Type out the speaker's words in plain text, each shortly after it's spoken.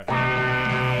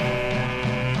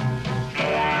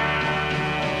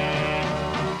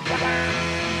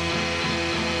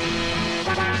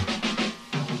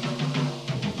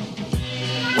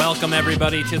Welcome,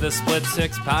 everybody, to the Split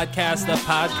Six Podcast, the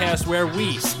podcast where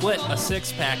we split a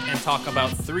six-pack and talk about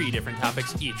 3 different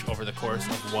topics each over the course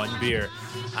of 1 beer.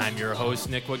 I'm your host,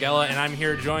 Nick Wagella, and I'm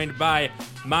here joined by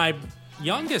my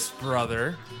youngest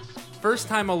brother, first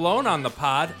time alone on the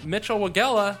pod, Mitchell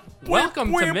Wagella.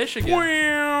 Welcome to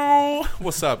Michigan.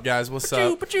 What's up, guys? What's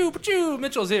up? Pachoo.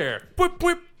 Mitchell's here.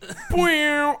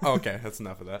 Okay, that's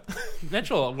enough of that.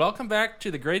 Mitchell, welcome back to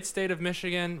the great state of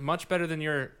Michigan. Much better than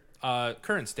your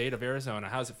current state of Arizona.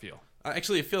 How's it feel?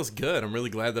 Actually, it feels good. I'm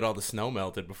really glad that all the snow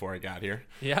melted before I got here.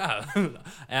 Yeah.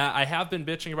 I have been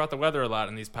bitching about the weather a lot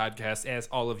in these podcasts, as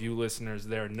all of you listeners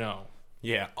there know.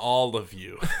 Yeah, all of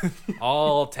you.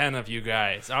 All 10 of you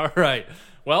guys. All right.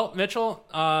 Well, Mitchell,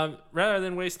 rather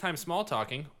than waste time small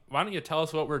talking, why don't you tell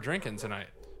us what we're drinking tonight?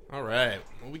 All right.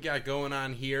 What we got going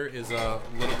on here is a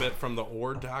little bit from the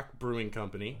Ordock Brewing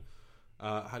Company.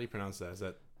 How do you pronounce that? Is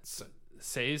that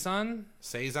Saison?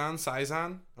 Saison?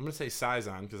 I'm going to say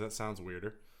Saison because that sounds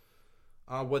weirder.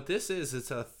 What this is, it's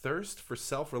a thirst for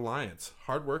self-reliance.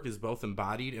 Hard work is both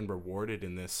embodied and rewarded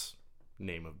in this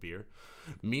name of beer,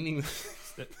 meaning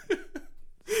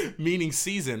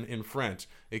season in French,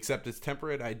 except its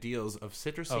temperate ideals of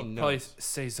citrusy notes.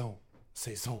 Saison.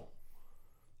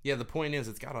 Yeah, the point is,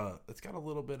 it's got a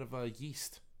little bit of a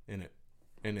yeast in it,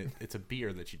 and it's a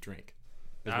beer that you drink.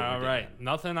 All right,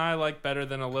 nothing I like better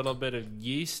than a little bit of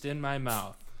yeast in my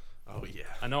mouth. Oh yeah,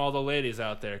 I know all the ladies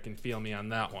out there can feel me on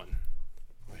that one.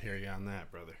 I hear you on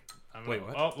that, brother. Wait,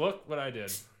 what? Oh, look what I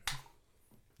did.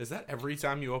 Is that every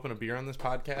time you open a beer on this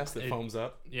podcast, it foams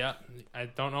up? Yeah, I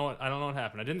don't know what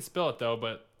happened. I didn't spill it though,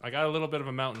 but I got a little bit of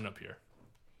a mountain up here.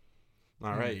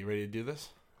 All right, you ready to do this?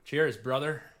 Cheers,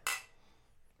 brother.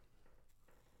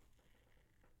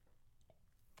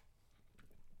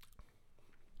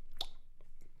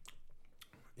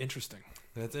 Interesting.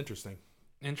 That's interesting.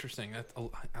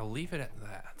 I'll leave it at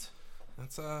that.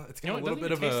 That's it's got a little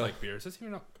bit of taste a like beer. Is this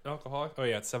even alcoholic? Oh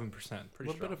yeah, it's 7%. Pretty a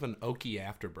little strong. bit of an oaky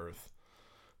afterbirth.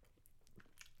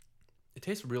 It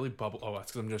tastes really bubble. Oh,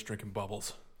 that's because I'm just drinking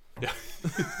bubbles. Yeah.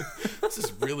 This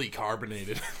is really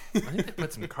carbonated. I think they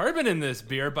put some carbon in this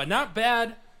beer, but not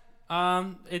bad.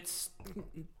 It's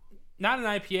not an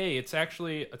IPA. It's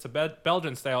a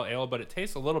Belgian style ale, but it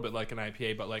tastes a little bit like an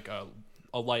IPA, but like a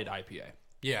light IPA.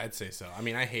 Yeah, I'd say so. I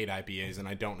mean, I hate IPAs, and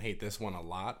I don't hate this one a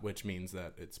lot, which means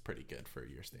that it's pretty good for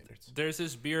your standards. There's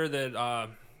this beer that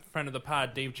friend of the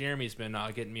pod, Dave Jeremy's been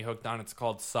getting me hooked on. It's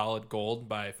called Solid Gold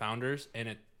by Founders, and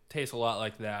it tastes a lot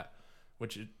like that,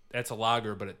 that's a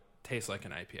lager, but it tastes like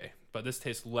an IPA. But this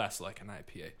tastes less like an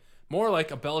IPA. More like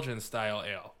a Belgian-style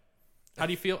ale. How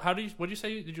do you feel? What'd you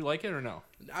say? Did you like it or no?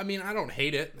 I mean, I don't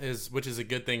hate it, which is a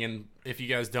good thing. And if you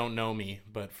guys don't know me,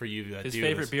 but for you that His do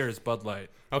favorite this, beer is Bud Light.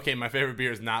 Okay, my favorite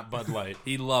beer is not Bud Light.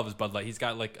 He loves Bud Light. He's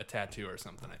got like a tattoo or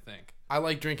something, I think. I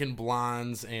like drinking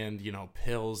blondes and,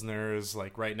 Pilsners.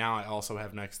 Like right now, I also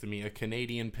have next to me a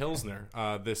Canadian Pilsner.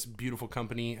 This beautiful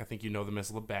company, I think you know them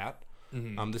as Labatt.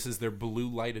 Mm-hmm. This is their Blue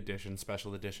Light Edition,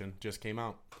 special edition. Just came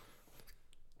out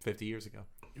 50 years ago.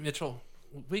 Mitchell,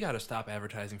 we got to stop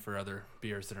advertising for other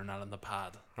beers that are not on the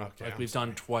pod. Okay, like we've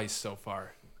done twice so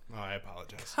far. Oh, I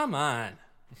apologize. Come on.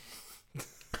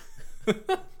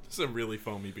 It's a really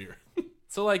foamy beer.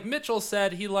 So like Mitchell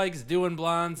said, he likes doing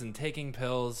blondes and taking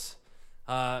pills.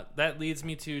 That leads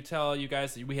me to tell you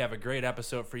guys that we have a great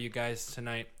episode for you guys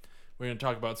tonight. We're going to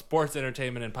talk about sports,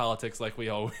 entertainment, and politics like we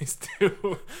always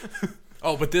do.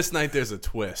 Oh, but this night there's a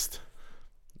twist.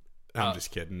 I'm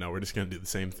just kidding. No, we're just going to do the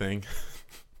same thing.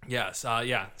 Yes,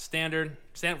 standard.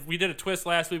 We did a twist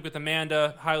last week with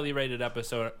Amanda. Highly rated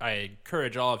episode. I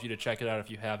encourage all of you to check it out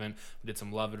if you haven't. We did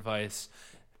some love advice.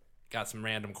 Got some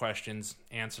random questions.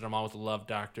 Answered them all with a love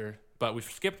doctor. But we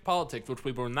skipped politics, which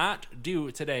we will not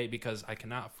do today because I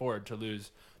cannot afford to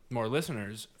lose more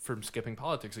listeners from skipping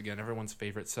politics again. Everyone's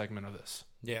favorite segment of this.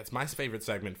 Yeah, it's my favorite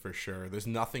segment for sure. There's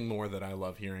nothing more that I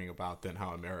love hearing about than how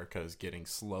America is getting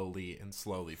slowly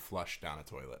flushed down a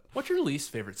toilet. What's your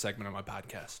least favorite segment on my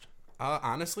podcast?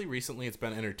 Honestly, recently it's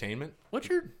been entertainment. What's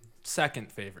your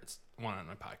second favorite one on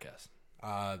my podcast?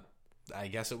 I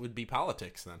guess it would be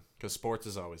politics then, because sports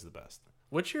is always the best.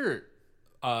 What's your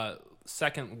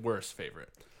second worst favorite?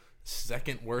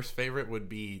 Second worst favorite would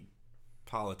be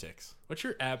politics. What's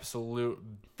your absolute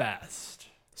best?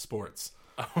 Sports.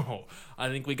 Oh, I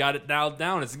think we got it nailed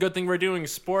down. It's a good thing we're doing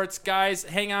sports, guys.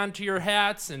 Hang on to your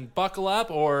hats and buckle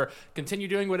up, or continue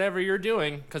doing whatever you're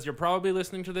doing, because you're probably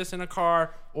listening to this in a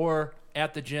car or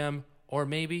at the gym or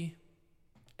maybe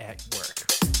at work.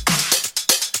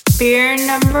 Beer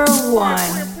number 1.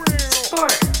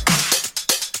 Sport.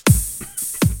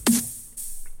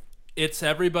 It's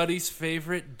everybody's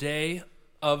favorite day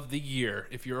of the year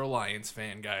if you're a Lions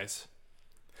fan, guys.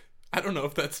 I don't know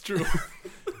if that's true.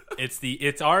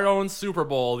 It's our own Super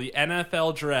Bowl, the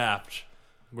NFL Draft.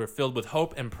 We're filled with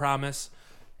hope and promise,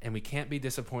 and we can't be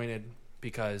disappointed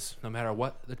because no matter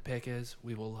what the pick is,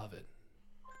 we will love it.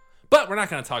 But we're not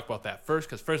going to talk about that first,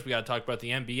 because first we got to talk about the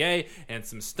NBA and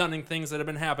some stunning things that have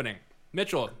been happening.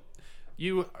 Mitchell,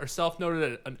 you are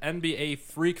self-noted an NBA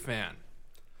freak fan.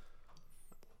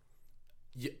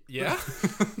 Yeah.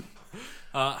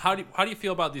 How do you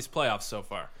feel about these playoffs so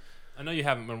far? I know you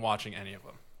haven't been watching any of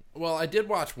them. Well, I did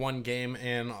watch one game,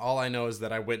 and all I know is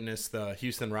that I witnessed the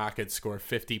Houston Rockets score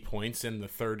 50 points in the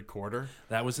third quarter.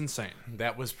 That was insane.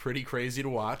 That was pretty crazy to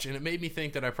watch, and it made me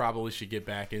think that I probably should get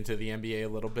back into the NBA a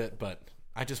little bit, but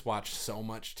I just watch so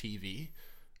much TV,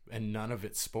 and none of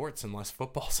it's sports unless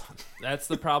football's on. That's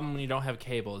the problem when you don't have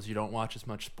cable, is you don't watch as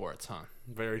much sports, huh?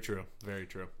 Very true. Very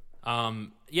true.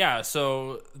 Yeah,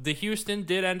 so the Houston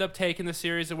did end up taking the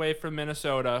series away from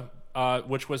Minnesota,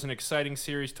 which was an exciting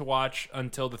series to watch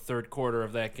until the third quarter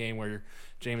of that game where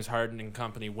James Harden and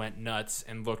company went nuts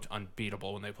and looked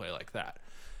unbeatable when they play like that.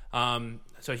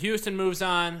 So Houston moves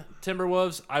on.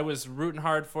 Timberwolves, I was rooting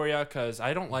hard for you because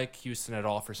I don't like Houston at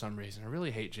all for some reason. I really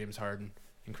hate James Harden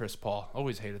and Chris Paul.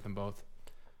 Always hated them both.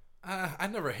 I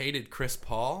never hated Chris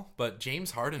Paul, but James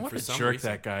Harden, What for a some jerk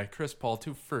reason, that guy. Chris Paul,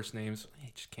 2 first names.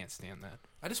 I just can't stand that.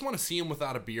 I just want to see him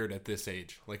without a beard at this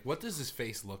age. Like, what does his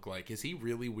face look like? Is he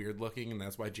really weird looking, and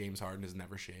that's why James Harden is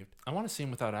never shaved? I want to see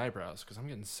him without eyebrows because I'm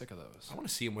getting sick of those. I want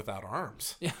to see him without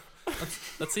arms. Yeah,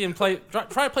 let's see him play. Try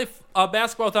to play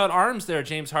basketball without arms, there,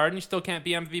 James Harden. You still can't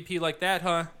be MVP like that,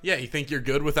 huh? Yeah, you think you're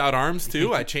good without arms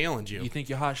too? I challenge you. You think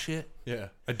you're hot shit? Yeah,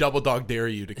 I double dog dare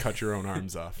you to cut your own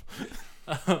arms off.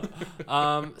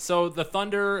 So the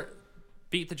Thunder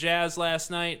beat the Jazz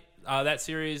last night. That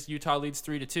series, Utah leads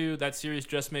 3-2. That series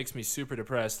just makes me super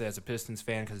depressed as a Pistons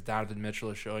fan because Donovan Mitchell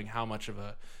is showing how much of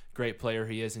a great player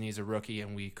he is, and he's a rookie,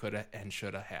 and we could have and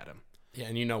should have had him. Yeah,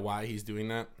 and you know why he's doing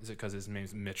that? Is it because his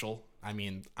name's Mitchell? I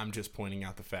mean, I'm just pointing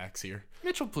out the facts here.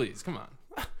 Mitchell, please, come on.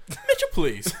 Mitchell,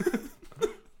 please.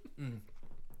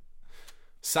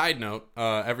 Side note,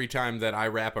 every time that I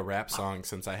rap a rap song,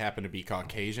 since I happen to be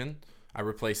Caucasian, I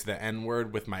replace the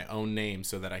N-word with my own name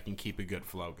so that I can keep a good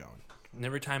flow going. And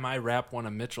every time I rap one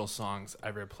of Mitchell's songs, I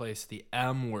replace the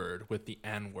M word with the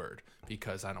N word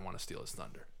because I don't want to steal his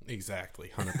thunder.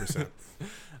 Exactly,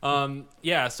 100%.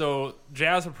 Yeah, so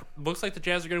Jazz looks like the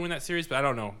Jazz are going to win that series, but I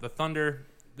don't know. The Thunder,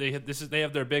 they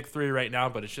have their big three right now,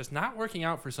 but it's just not working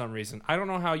out for some reason. I don't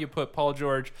know how you put Paul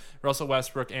George, Russell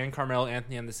Westbrook, and Carmelo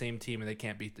Anthony on the same team and they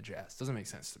can't beat the Jazz. Doesn't make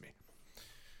sense to me.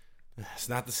 It's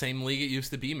not the same league it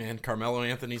used to be, man. Carmelo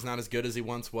Anthony's not as good as he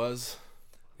once was.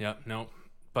 Yep, no.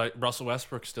 But Russell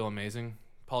Westbrook's still amazing.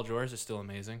 Paul George is still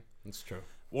amazing. It's true.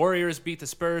 Warriors beat the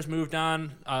Spurs, moved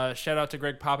on. Shout out to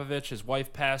Greg Popovich. His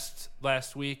wife passed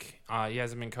last week. He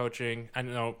hasn't been coaching. I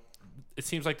don't know. It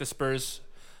seems like the Spurs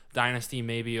dynasty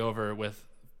may be over with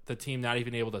the team not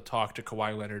even able to talk to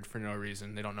Kawhi Leonard for no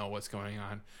reason. They don't know what's going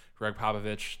on. Greg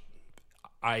Popovich,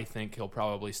 I think he'll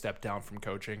probably step down from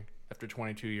coaching after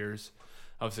 22 years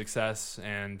of success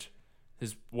and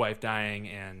his wife dying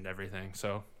and everything.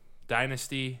 So,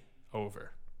 dynasty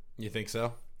over. You think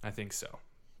so? I think so.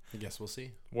 I guess we'll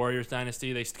see. Warriors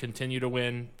dynasty, they continue to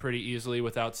win pretty easily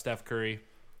without Steph Curry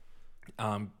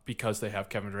because they have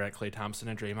Kevin Durant, Klay Thompson,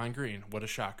 and Draymond Green. What a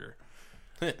shocker.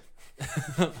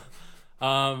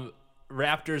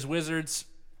 Raptors, Wizards,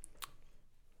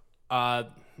 kind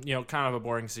of a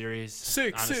boring series.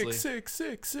 Six.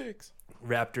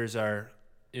 Raptors are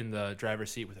in the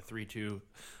driver's seat with a 3-2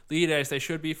 lead, as they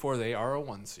should be, for they are a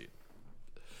 1 seed.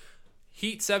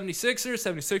 Heat 76ers.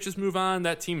 76ers move on.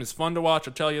 That team is fun to watch,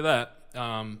 I'll tell you that.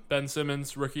 Ben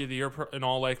Simmons, Rookie of the Year in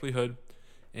all likelihood,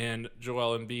 and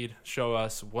Joel Embiid show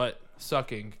us what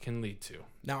sucking can lead to.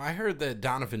 Now, I heard that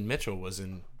Donovan Mitchell was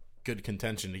in good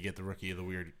contention to get the Rookie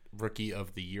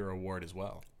of the Year award as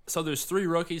well. So there's 3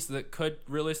 rookies that could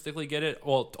realistically get it.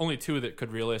 Well, only 2 that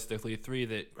could realistically, 3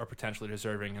 that are potentially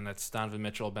deserving, and that's Donovan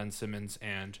Mitchell, Ben Simmons,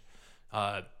 and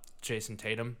Jason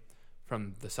Tatum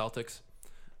from the Celtics.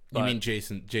 You mean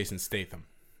Jason Statham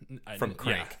from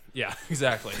Crank? Yeah,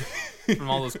 exactly. From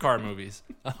all those car movies.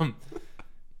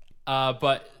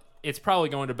 But it's probably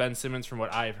going to Ben Simmons from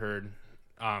what I've heard.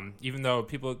 Even though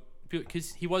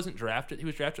because he wasn't drafted, he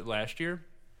was drafted last year,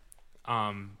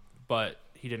 but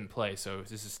he didn't play, so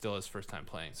this is still his first time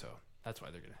playing. So that's why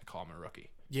they're going to call him a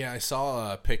rookie. Yeah, I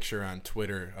saw a picture on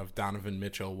Twitter of Donovan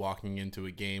Mitchell walking into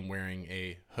a game wearing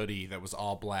a hoodie that was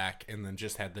all black and then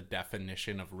just had the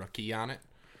definition of rookie on it.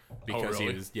 Because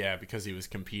really? because he was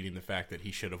competing the fact that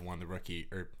he should have won the rookie,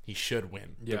 or he should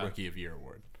win the Rookie of Year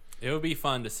award. It would be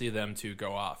fun to see them two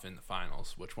go off in the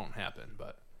finals, which won't happen.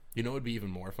 But You know what would be even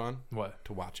more fun? what?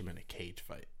 To watch them in a cage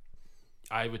fight.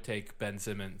 I would take Ben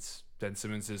Simmons. Ben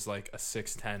Simmons is like a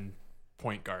 6'10"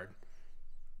 point guard,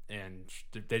 and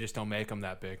they just don't make him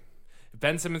that big. If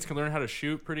Ben Simmons can learn how to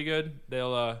shoot pretty good,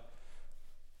 they'll. I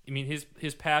mean,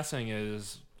 his passing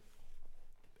is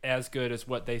as good as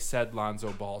what they said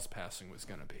Lonzo Ball's passing was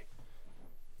going to be.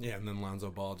 Yeah, and then Lonzo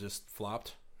Ball just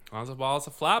flopped. Lonzo Ball is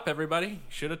a flop. Everybody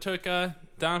should have took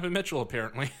Donovan Mitchell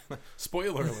apparently.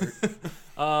 Spoiler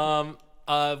alert.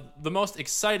 The most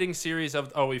exciting series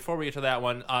of before we get to that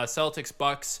one, Celtics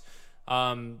Bucks.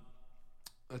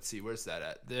 Let's see, where's that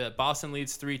at? The Boston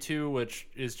leads 3-2, which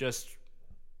is just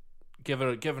give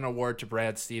an award to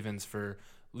Brad Stevens for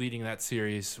leading that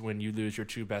series when you lose your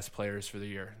two best players for the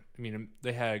year. I mean,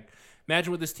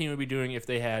 imagine what this team would be doing if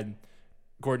they had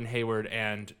Gordon Hayward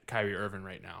and Kyrie Irving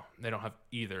right now. They don't have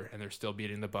either, and they're still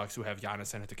beating the Bucks, who have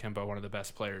Giannis Antetokounmpo, one of the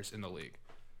best players in the league.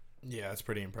 Yeah, it's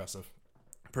pretty impressive.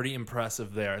 Pretty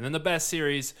impressive there. And then the best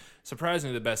series,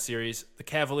 surprisingly the best series, the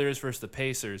Cavaliers versus the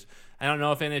Pacers. I don't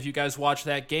know if any of you guys watched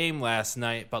that game last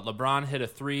night, but LeBron hit a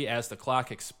 3 as the clock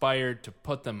expired to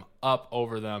put them up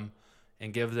over them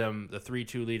and give them the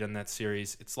 3-2 lead on that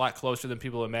series. It's a lot closer than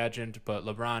people imagined, but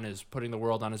LeBron is putting the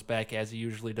world on his back as he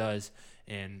usually does,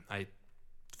 and I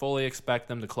fully expect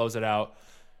them to close it out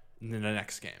in the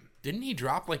next game. Didn't he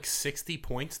drop like 60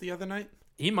 points the other night?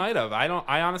 He might have.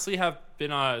 I honestly have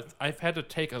been. I've had to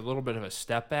take a little bit of a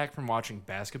step back from watching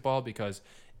basketball because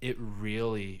it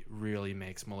really, really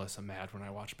makes Melissa mad when I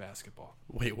watch basketball.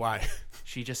 Wait, why?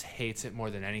 She just hates it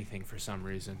more than anything for some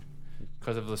reason,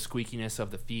 because of the squeakiness of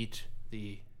the feet,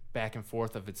 the back and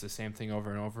forth of it's the same thing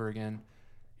over and over again.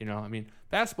 You know, I mean,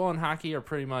 basketball and hockey are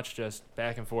pretty much just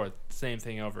back and forth, same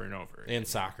thing over and over. And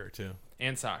soccer too.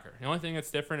 And soccer. The only thing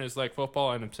that's different is like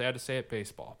football, and I'm sad to say it,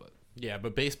 baseball, but. Yeah,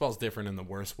 but baseball's different in the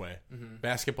worst way. Mm-hmm.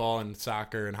 Basketball and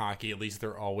soccer and hockey, at least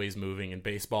they're always moving. In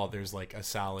baseball, there's like a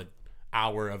solid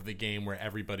hour of the game where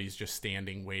everybody's just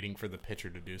standing waiting for the pitcher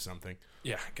to do something.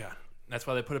 Yeah, God. That's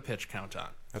why they put a pitch count on.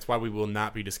 That's why we will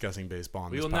not be discussing baseball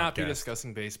on this podcast. We will not be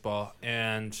discussing baseball.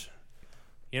 And,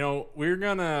 you know, we're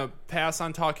going to pass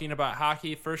on talking about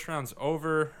hockey. First round's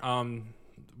over.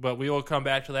 But we will come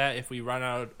back to that if we run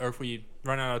out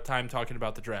of time talking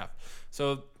about the draft.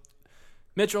 So,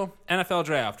 Mitchell, NFL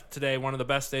draft today, one of the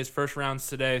best days. First round's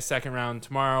today, second round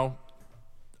tomorrow,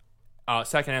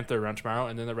 second and third round tomorrow,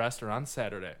 and then the rest are on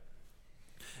Saturday.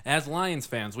 As Lions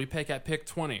fans, we pick at pick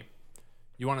 20.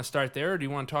 You want to start there, or do you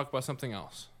want to talk about something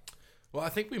else? Well, I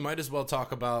think we might as well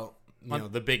talk about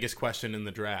the biggest question in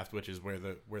the draft, which is where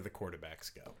the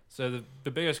quarterbacks go. So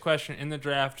the biggest question in the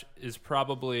draft is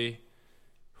probably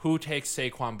who takes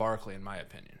Saquon Barkley, in my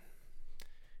opinion.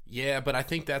 Yeah, but I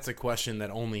think that's a question that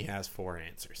only has 4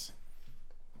 answers.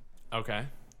 Okay.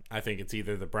 I think it's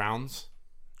either the Browns,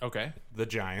 okay, the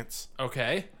Giants,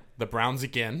 okay, the Browns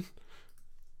again,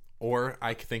 or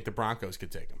I think the Broncos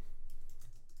could take them.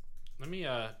 Let me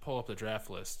pull up the draft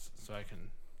list so I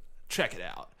can check it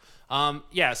out.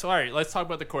 So all right, let's talk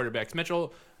about the quarterbacks.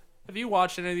 Mitchell, have you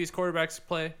watched any of these quarterbacks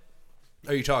play?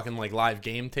 Are you talking like live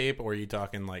game tape, or are you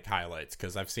talking like highlights?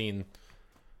 Because I'm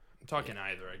talking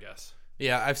either, I guess.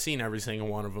 Yeah, I've seen every single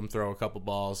one of them throw a couple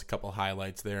balls, a couple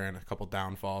highlights there, and a couple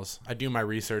downfalls. I do my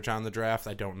research on the draft.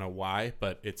 I don't know why,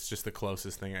 but it's just the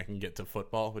closest thing I can get to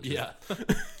football.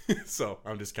 So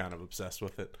I'm just kind of obsessed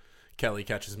with it. Kelly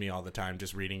catches me all the time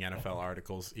just reading NFL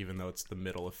articles, even though it's the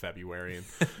middle of February.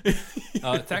 And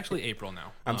it's actually April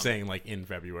now. I'm saying like in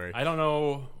February. I don't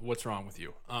know what's wrong with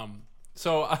you.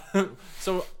 So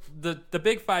the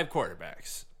big 5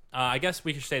 quarterbacks. I guess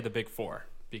we could say the big 4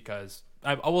 because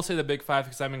I will say the big 5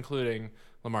 because I'm including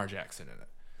Lamar Jackson in it.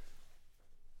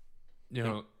 You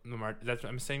know, Lamar.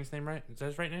 I'm saying his name right. Is that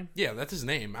his right name? Yeah, that's his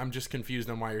name. I'm just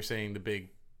confused on why you're saying the big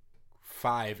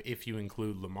 5 if you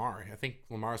include Lamar. I think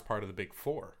Lamar's part of the big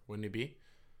 4, wouldn't he be?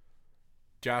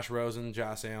 Josh Rosen,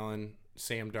 Josh Allen,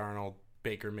 Sam Darnold,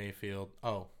 Baker Mayfield.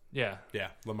 Oh, yeah,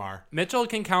 Lamar. Mitchell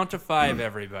can count to 5.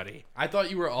 Everybody. I thought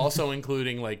you were also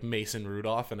including like Mason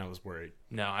Rudolph, and I was worried.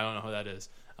 No, I don't know who that is.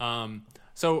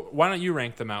 So why don't you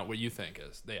rank them out? What you think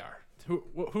they are?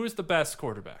 Who is the best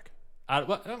quarterback?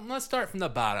 Let's start from the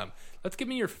bottom. Let's give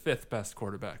me your 5th best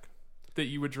quarterback that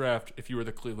you would draft if you were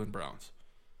the Cleveland Browns.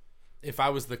 If I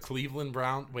was the Cleveland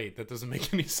Browns, wait, that doesn't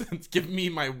make any sense. Give me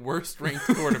my worst ranked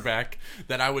quarterback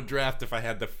that I would draft if I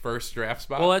had the first draft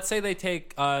spot. Well, let's say they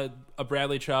take a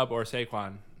Bradley Chubb or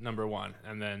Saquon number 1,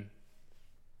 and then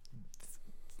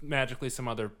magically some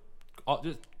other. All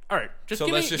right, so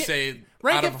let's just say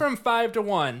rank it from 5 to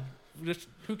 1. Just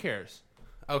who cares?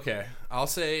 Okay, I'll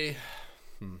say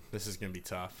this is gonna be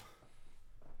tough.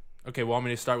 Okay, want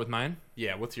me to start with mine?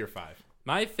 Yeah, what's your 5?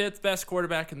 My 5th best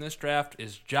quarterback in this draft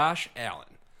is Josh Allen.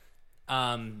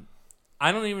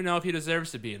 I don't even know if he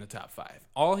deserves to be in the top 5.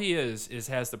 All he is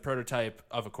has the prototype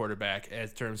of a quarterback in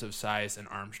terms of size and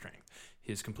arm strength.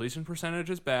 His completion percentage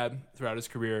is bad throughout his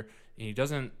career, and he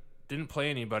didn't play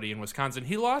anybody in Wisconsin.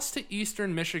 He lost to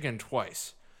Eastern Michigan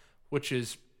twice, which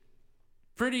is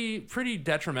pretty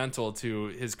detrimental to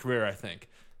his career, I think.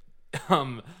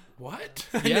 What?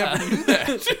 Yeah. I never knew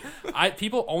that.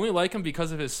 People only like him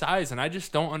because of his size, and I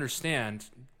just don't understand.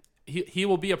 He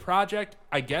will be a project.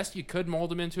 I guess you could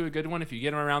mold him into a good one if you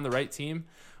get him around the right team,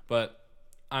 but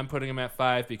I'm putting him at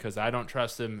 5 because I don't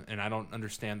trust him and I don't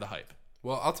understand the hype.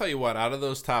 Well, I'll tell you what, out of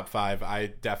those top 5, I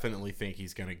definitely think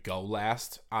he's going to go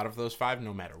last out of those 5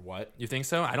 no matter what. You think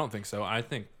so? I don't think so. I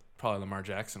think probably Lamar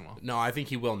Jackson will. No, I think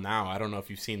he will now. I don't know if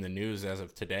you've seen the news as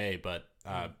of today, but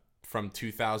from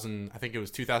 2000, I think it was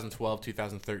 2012,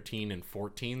 2013, and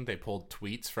 14, they pulled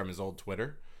tweets from his old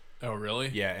Twitter. Oh, really?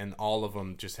 Yeah, and all of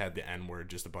them just had the N-word,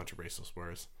 just a bunch of racial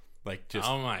slurs.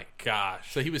 Oh my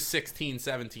gosh. So he was 16,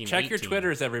 17, Check 18. your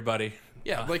Twitters, everybody.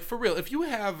 Yeah, for real. If you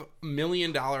have $1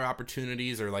 million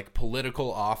opportunities or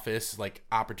political office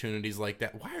opportunities like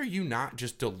that, why are you not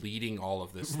just deleting all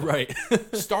of this stuff? Right.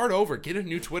 Start over. Get a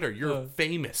new Twitter. You're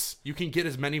famous. You can get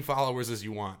as many followers as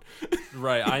you want.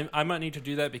 Right. I might need to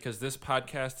do that because this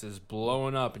podcast is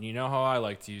blowing up, and you know how I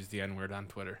like to use the N-word on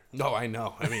Twitter. No, I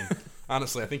know. I mean,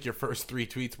 honestly, I think your first 3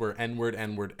 tweets were N-word,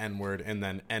 N-word, N-word, and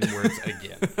then N-words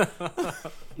again.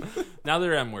 Now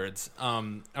they're M-words.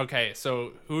 Okay,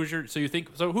 so who is your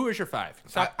 5?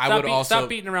 Stop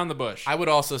beating around the bush. I would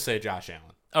also say Josh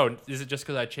Allen. Oh, is it just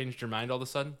because I changed your mind all of a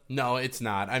sudden? No, it's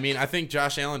not. I mean, I think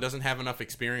Josh Allen doesn't have enough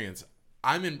experience.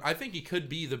 I think he could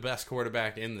be the best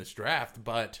quarterback in this draft,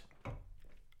 but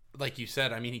like you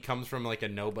said, I mean, he comes from a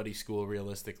nobody school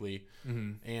realistically.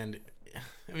 Mm-hmm. And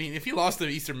I mean, if he lost to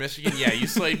Eastern Michigan, yeah, you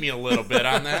slayed me a little bit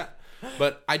on that.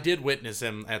 But I did witness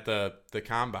him at the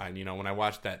combine, when I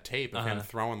watched that tape of him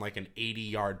throwing an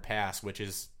 80-yard pass, which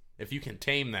is, if you can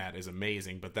tame that, is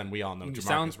amazing. But then we all know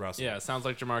Jamarcus Russell. Yeah, it sounds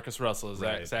like Jamarcus Russell is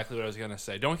Right. exactly what I was going to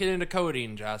say. Don't get into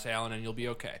coding, Josh Allen, and you'll be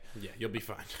okay. Yeah, you'll be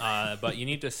fine. But you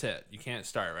need to sit. You can't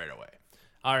start right away.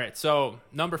 All right, so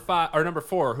number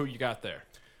 4, who you got there?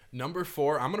 Number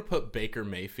 4, I'm going to put Baker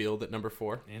Mayfield at number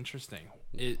 4. Interesting.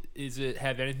 Is it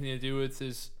have anything to do with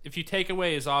his... If you take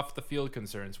away his off-the-field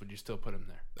concerns, would you still put him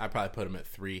there? I'd probably put him at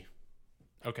 3.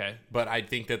 Okay. But I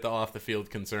think that the off-the-field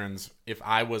concerns, if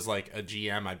I was a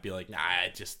GM, I'd be like, nah,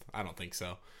 I don't think so.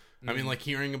 Mm-hmm. I mean,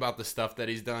 hearing about the stuff that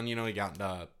he's done, he got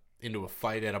into a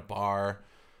fight at a bar,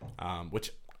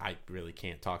 which I really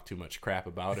can't talk too much crap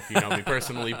about if you know me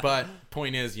personally. But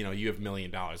point is, you have $1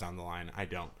 million on the line. I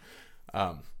don't.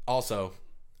 Also,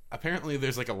 apparently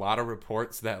there's a lot of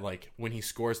reports that when he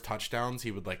scores touchdowns,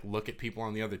 he would look at people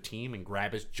on the other team and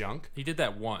grab his junk. He did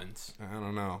that once. I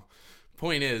don't know.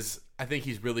 Point is, I think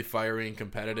he's really fiery and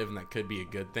competitive, and that could be a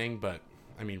good thing, but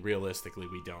I mean, realistically,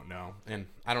 we don't know. And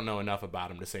I don't know enough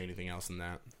about him to say anything else than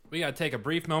that. We got to take a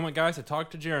brief moment, guys, to talk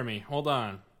to Jeremy. Hold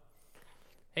on.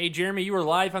 Hey, Jeremy, you were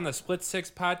live on the Split Six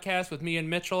podcast with me and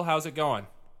Mitchell. How's it going?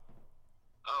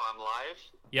 Oh, I'm live?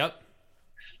 Yep.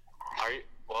 Are you?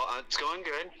 Well, it's going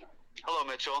good. Hello,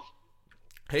 Mitchell.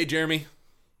 Hey, Jeremy.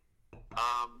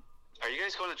 Are you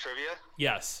guys going to trivia?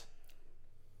 Yes.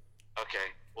 Okay.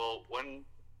 Well,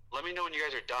 let me know when you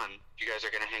guys are done. You guys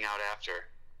are going to hang out after.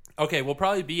 Okay, we'll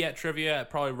probably be at trivia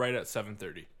probably right at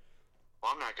 7:30.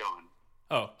 Well, I'm not going.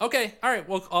 Oh, okay. All right.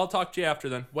 Well, I'll talk to you after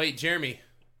then. Wait, Jeremy.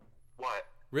 What?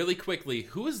 Really quickly,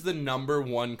 who is the number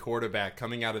 1 quarterback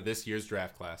coming out of this year's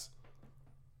draft class?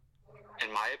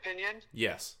 In my opinion,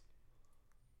 Yes.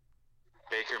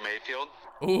 Baker Mayfield.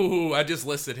 Ooh, I just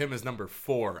listed him as number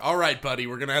 4. All right, buddy,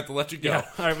 we're going to have to let you go. Yeah.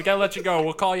 All right, we got to let you go.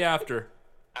 We'll call you after.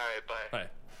 All right, bye. Bye.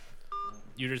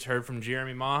 You just heard from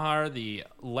Jeremy Mahar, the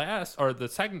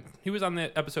second. He was on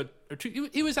the episode or 2.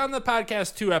 He was on the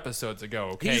podcast 2 episodes ago.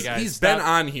 Okay, guys, he's been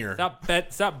on here.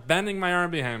 Stop bending my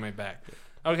arm behind my back.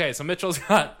 Okay, so Mitchell's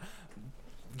got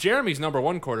Jeremy's number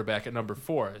 1 quarterback at number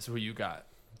 4 is who you got.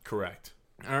 Correct.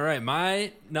 All right,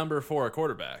 my number 4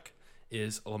 quarterback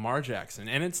is Lamar Jackson,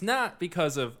 and it's not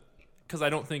because I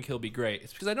don't think he'll be great.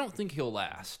 It's because I don't think he'll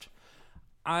last.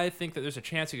 I think that there's a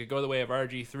chance he could go the way of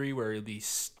RG3, where he'll be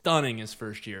stunning his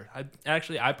first year.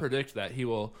 I predict that he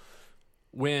will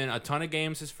win a ton of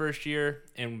games his first year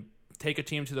and take a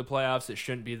team to the playoffs that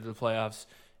shouldn't be to the playoffs,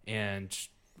 and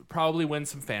probably win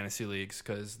some fantasy leagues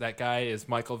because that guy is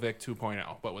Michael Vick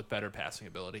 2.0, but with better passing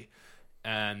ability.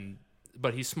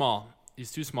 But he's small.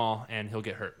 He's too small, and he'll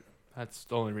get hurt. That's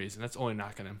the only reason. That's only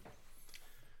knocking him.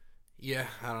 Yeah,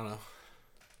 I don't know.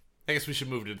 I guess we should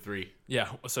move to 3. Yeah,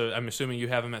 so I'm assuming you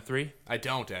have him at 3? I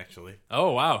don't, actually.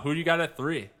 Oh, wow. Who do you got at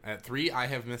 3? At 3, I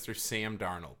have Mr. Sam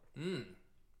Darnold.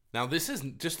 Now, this is,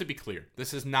 just to be clear,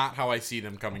 this is not how I see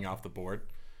them coming off the board.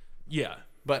 Yeah.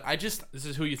 But I just... This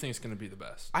is who you think is going to be the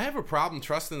best. I have a problem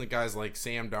trusting the guys like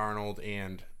Sam Darnold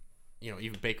and,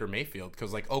 even Baker Mayfield.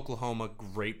 Because, Oklahoma,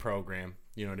 great program.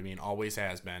 You know what I mean? Always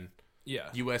has been. Yeah.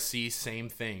 USC, same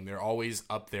thing. They're always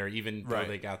up there, even though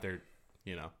they got their,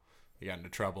 they got into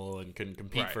trouble and couldn't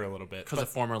compete for a little bit. Because of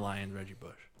former Lion Reggie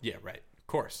Bush. Yeah, right. Of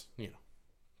course.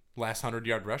 Last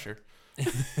 100-yard rusher.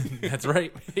 That's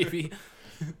right, baby.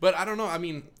 But I don't know. I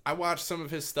mean, I watched some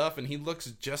of his stuff, and he looks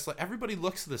just like... Everybody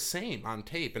looks the same on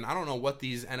tape, and I don't know what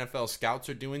these NFL scouts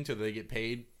are doing till they get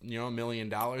paid, $1 million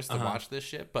to watch this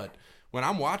shit. But when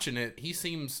I'm watching it, he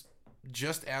seems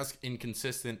just as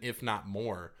inconsistent, if not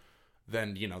more,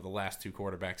 than, the last 2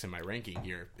 quarterbacks in my ranking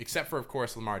here. Except for, of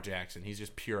course, Lamar Jackson. He's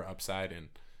just pure upside, and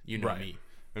me.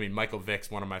 I mean, Michael Vick's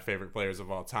one of my favorite players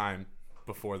of all time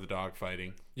before the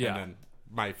dogfighting. Yeah. And then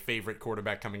my favorite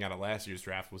quarterback coming out of last year's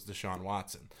draft was Deshaun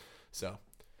Watson. So,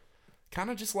 kind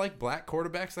of just like black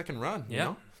quarterbacks that can run, you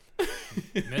know?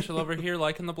 Mitchell over here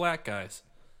liking the black guys.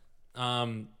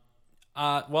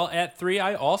 Well, at 3,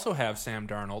 I also have Sam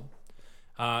Darnold.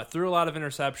 Threw a lot of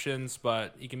interceptions,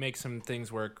 but he can make some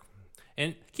things work.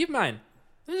 And keep in mind,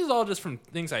 this is all just from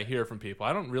things I hear from people.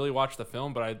 I don't really watch the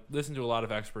film, but I listen to a lot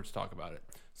of experts talk about it.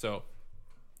 So,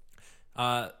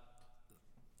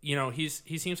 he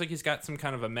seems like he's got some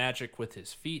kind of a magic with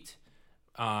his feet.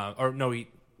 He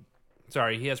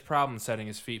has problems setting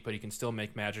his feet, but he can still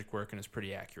make magic work and is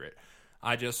pretty accurate.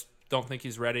 I just don't think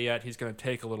he's ready yet. He's going to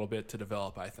take a little bit to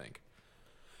develop, I think.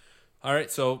 All right,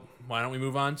 so why don't we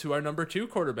move on to our number 2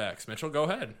 quarterbacks? Mitchell, go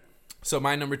ahead. So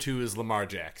my number 2 is Lamar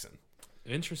Jackson.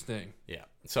 Interesting. Yeah.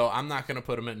 So I'm not going to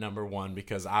put him at number 1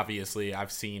 because obviously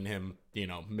I've seen him,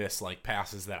 miss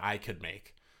passes that I could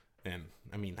make. And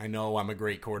I mean, I know I'm a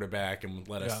great quarterback and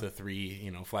led us to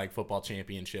 3, flag football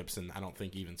championships. And I don't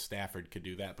think even Stafford could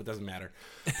do that, but it doesn't matter.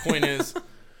 Point is,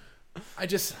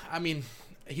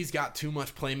 he's got too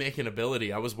much playmaking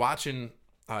ability. I was watching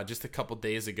just a couple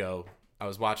days ago, I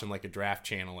was watching a draft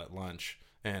channel at lunch,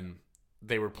 and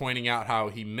they were pointing out how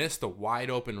he missed a wide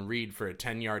open read for a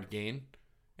 10-yard gain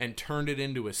and turned it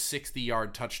into a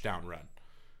 60-yard touchdown run.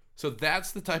 So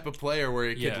that's the type of player where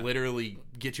it could literally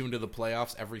get you into the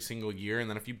playoffs every single year, and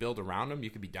then if you build around him,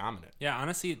 you could be dominant. Yeah,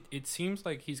 honestly, it seems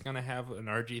like he's going to have an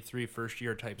RG3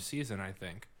 first-year type season, I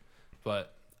think.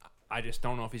 But I just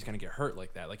don't know if he's going to get hurt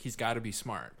like that. He's got to be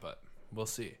smart, but we'll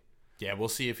see. Yeah, we'll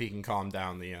see if he can calm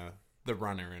down the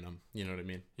runner in him. You know what I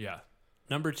mean? Yeah.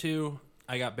 Number 2,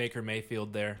 I got Baker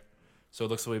Mayfield there. So it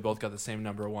looks like we both got the same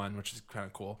number 1, which is kind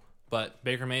of cool. But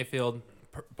Baker Mayfield,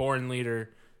 born leader,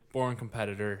 born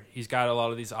competitor. He's got a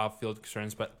lot of these off-field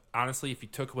concerns, but honestly, if you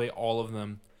took away all of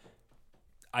them,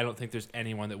 I don't think there's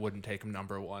anyone that wouldn't take him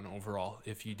number 1 overall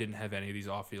if you didn't have any of these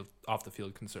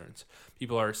off-the-field concerns.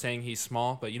 People are saying he's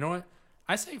small, but you know what?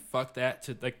 I say fuck that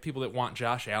to people that want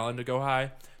Josh Allen to go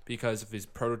high because of his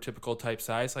prototypical type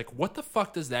size. What the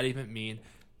fuck does that even mean?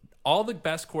 All the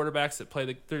best quarterbacks that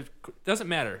play, doesn't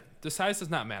matter. The size does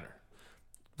not matter.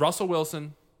 Russell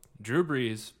Wilson, Drew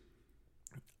Brees,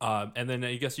 and then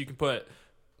I guess you can put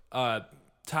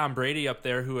Tom Brady up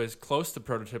there, who is close to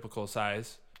prototypical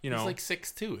size. He's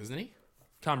 6'2", isn't he?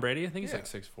 Tom Brady, I think he's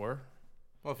 6'4".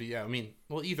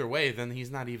 Well, either way, then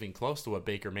he's not even close to what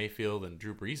Baker Mayfield and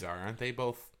Drew Brees are, aren't they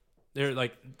both?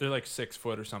 They're 6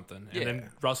 foot or something, and then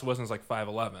Russell Wilson's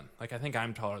 5'11". I think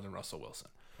I'm taller than Russell Wilson.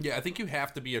 Yeah, I think you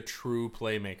have to be a true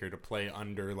playmaker to play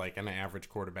under an average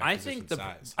quarterback position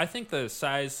size. I think the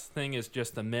size thing is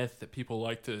just a myth that people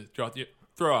like to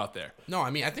throw out there. No,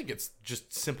 I think it's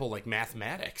just simple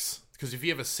mathematics. Because if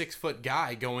you have a 6-foot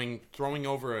guy throwing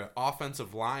over an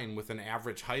offensive line with an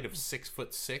average height of 6'6",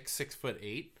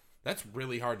 6'8", that's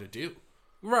really hard to do.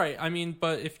 Right.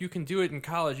 But if you can do it in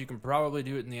college, you can probably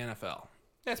do it in the NFL.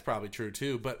 That's probably true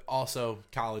too, but also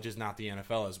college is not the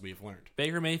NFL, as we've learned.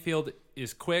 Baker Mayfield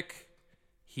is quick.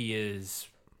 He is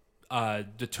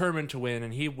determined to win,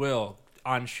 and he will,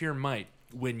 on sheer might,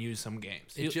 win you some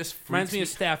games. It just reminds me of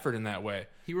Stafford in that way.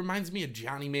 He reminds me of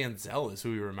Johnny Manziel is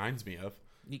who he reminds me of.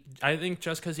 I think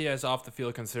just because he has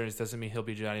off-the-field concerns doesn't mean he'll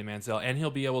be Johnny Manziel, and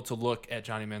he'll be able to look at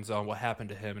Johnny Manziel and what happened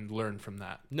to him and learn from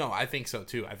that. No, I think so,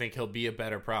 too. I think he'll be a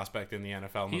better prospect in the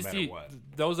NFL no matter what.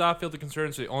 Those off-field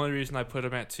concerns are the only reason I put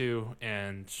him at 2,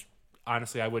 and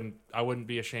honestly, I wouldn't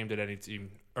be ashamed at any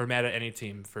team or mad at any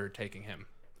team for taking him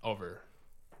over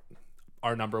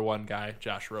our number 1 guy,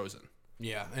 Josh Rosen.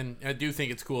 Yeah, and I do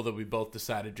think it's cool that we both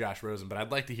decided Josh Rosen, but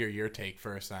I'd like to hear your take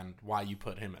first on why you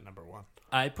put him at number 1.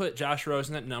 I put Josh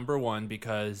Rosen at number 1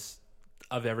 because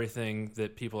of everything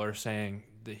that people are saying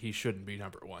that he shouldn't be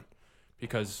number 1.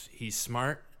 Because he's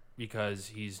smart, because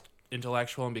he's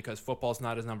intellectual, and because football's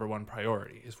not his number 1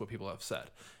 priority, is what people have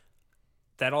said.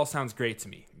 That all sounds great to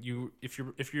me.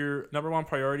 If your number 1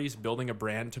 priority is building a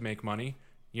brand to make money,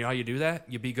 you know how you do that?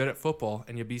 You be good at football,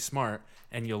 and you be smart,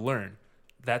 and you learn.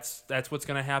 That's what's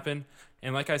going to happen.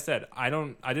 And like I said, I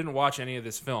didn't watch any of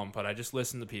this film, but I just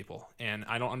listened to people, and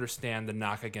I don't understand the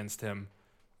knock against him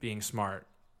being smart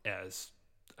as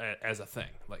a thing.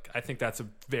 Like, I think that's a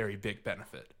very big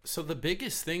benefit. So the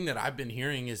biggest thing that I've been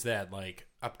hearing is that, like,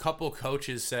 a couple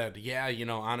coaches said, yeah,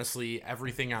 honestly,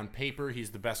 everything on paper,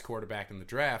 he's the best quarterback in the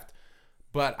draft,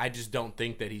 but I just don't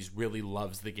think that he's really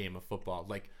loves the game of football.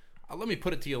 Like, let me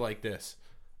put it to you like this.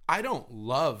 I don't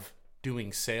love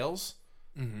doing sales.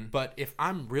 Mm-hmm. But if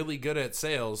I'm really good at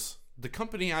sales, the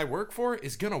company I work for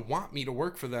is going to want me to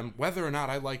work for them whether or not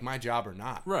I like my job or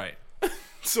not. Right.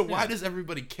 So why does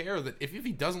everybody care that if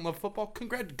he doesn't love football,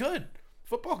 good.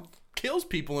 Football kills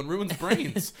people and ruins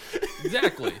brains.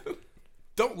 Exactly.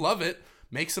 Don't love it.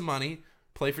 Make some money.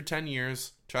 Play for 10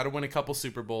 years. Try to win a couple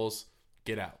Super Bowls.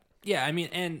 Get out. Yeah, I mean,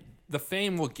 and the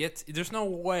fame will get... There's no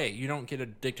way you don't get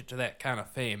addicted to that kind of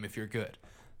fame if you're good.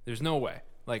 There's no way.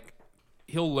 Like...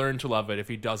 He'll learn to love it if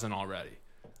he doesn't already.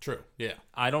 True. Yeah.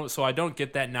 I don't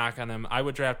get that knock on him. I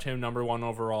would draft him number 1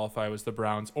 overall if I was the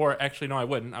Browns. Or actually, no, I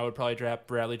wouldn't. I would probably draft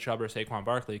Bradley Chubb or Saquon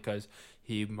Barkley because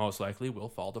he most likely will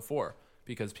fall to 4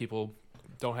 because people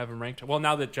don't have him ranked. Well,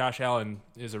 now that Josh Allen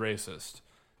is a racist,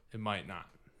 it might not.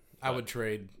 I would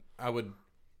draft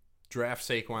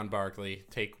Saquon Barkley,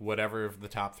 take whatever of the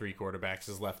top 3 quarterbacks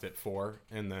is left at 4,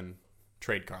 and then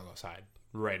trade Carlos Hyde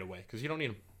right away because you don't need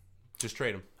him. Just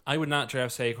trade him. I would not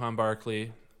draft Saquon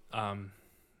Barkley.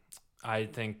 I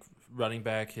think running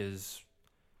back is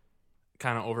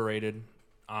kind of overrated.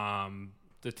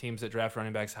 The teams that draft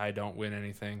running backs high don't win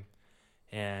anything,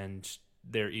 and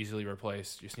they're easily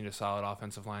replaced. You just need a solid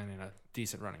offensive line and a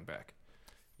decent running back.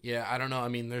 Yeah, I don't know. I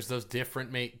mean, there's those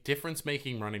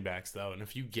difference-making running backs, though, and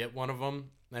if you get one of them,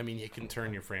 I mean, you can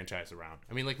turn your franchise around.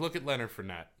 I mean, like, look at Leonard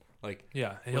Fournette. Like,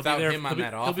 yeah, without him on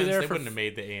that offense, they wouldn't have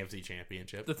made the AFC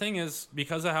Championship. The thing is,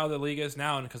 because of how the league is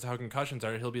now and because of how concussions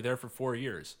are, he'll be there for 4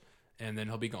 years, and then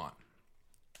he'll be gone.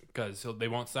 Because they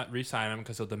won't re-sign him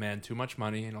because he'll demand too much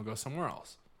money, and he'll go somewhere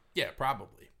else. Yeah,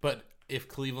 probably. But if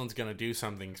Cleveland's going to do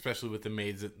something, especially with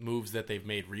the moves that they've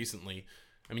made recently,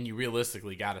 I mean, you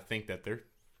realistically got to think that their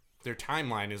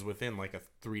timeline is within like a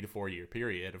 3 to 4 year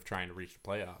period of trying to reach the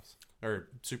playoffs or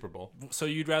Super Bowl. So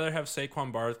you'd rather have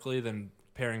Saquon Barkley than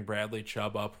pairing Bradley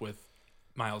Chubb up with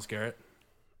Myles Garrett?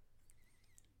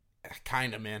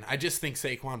 Kind of, man. I just think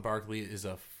Saquon Barkley is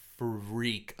a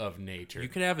freak of nature. You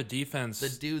could have a defense. The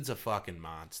dude's a fucking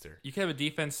monster. You could have a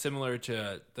defense similar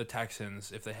to the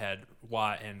Texans if they had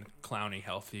Watt and Clowney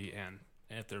healthy and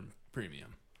at their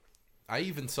premium. I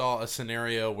even saw a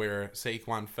scenario where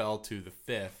Saquon fell to the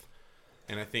 5th,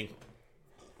 and I think...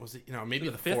 Was it, maybe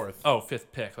the 4th? Oh, 5th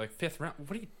pick. Like 5th round.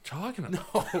 What are you talking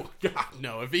about? No, God,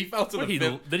 no. If he fell to the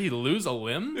 5th... Did he lose a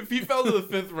limb? If he fell to the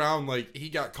 5th round, like, he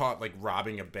got caught, like,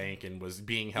 robbing a bank and was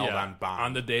being held on bond.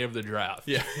 On the day of the draft.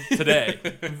 Yeah. Today.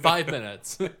 In 5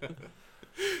 minutes.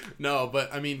 No,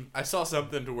 but, I mean, I saw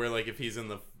something to where, like, if he's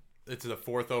it's the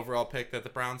 4th overall pick that the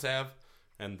Browns have,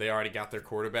 and they already got their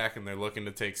quarterback, and they're looking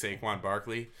to take Saquon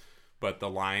Barkley, but the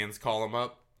Lions call him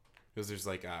up, because there's,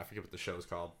 like, I forget what the show's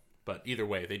called. But either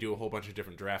way, they do a whole bunch of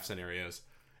different draft scenarios.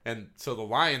 And so the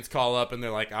Lions call up and they're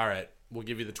like, all right, we'll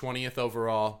give you the 20th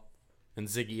overall and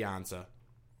Ziggy Ansah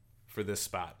for this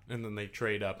spot. And then they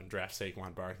trade up and draft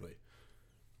Saquon Barkley,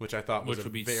 which I thought was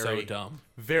would be very, so dumb.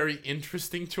 Very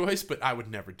interesting choice, but I would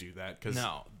never do that. Cause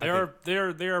no,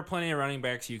 there are plenty of running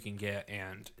backs you can get.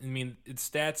 And, I mean,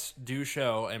 stats do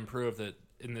show and prove that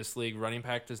in this league, running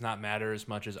back does not matter as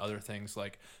much as other things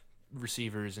like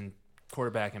receivers and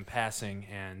quarterback and passing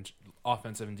and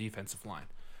offensive and defensive line.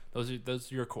 Those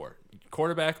are your core.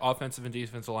 Quarterback, offensive, and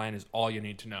defensive line is all you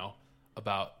need to know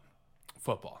about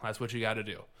football. That's what you got to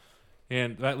do.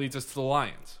 And that leads us to the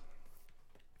Lions.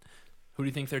 Who do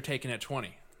you think they're taking at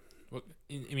 20?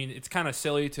 I mean, it's kind of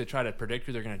silly to try to predict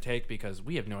who they're going to take because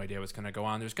we have no idea what's going to go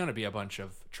on. There's going to be a bunch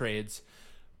of trades.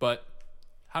 But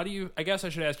I guess I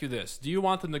should ask you this. Do you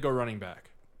want them to go running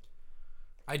back?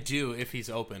 I do if he's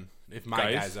open. If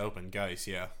my guy's open. Geis,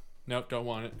 yeah. Nope, don't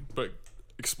want it. But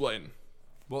explain.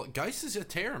 Well, Geis is a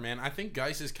terror, man. I think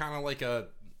Geis is kind of like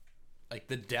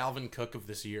the Dalvin Cook of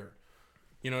this year.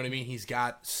 You know what I mean? He's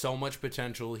got so much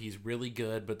potential. He's really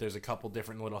good, but there's a couple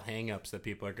different little hang-ups that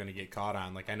people are going to get caught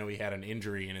on. Like, I know he had an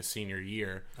injury in his senior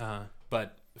year,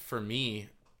 but for me,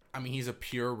 I mean, he's a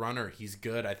pure runner. He's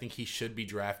good. I think he should be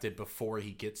drafted before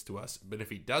he gets to us. But if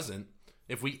he doesn't,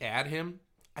 if we add him,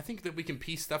 I think that we can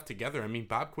piece stuff together. I mean,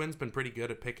 Bob Quinn's been pretty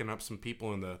good at picking up some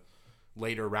people in the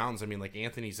later rounds. I mean, like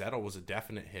Anthony Zettel was a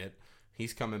definite hit.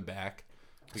 He's coming back.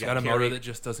 He's got a motor that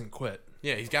just doesn't quit.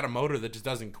 Yeah, he's got a motor that just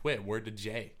doesn't quit. Word to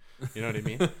Jay. You know what I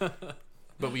mean?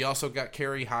 But we also got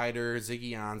Kerry Hyder,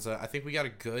 Ziggy Ansah. I think we got a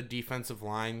good defensive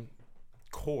line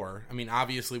core. I mean,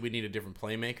 obviously we need a different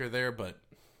playmaker there, but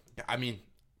I mean,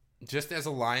 just as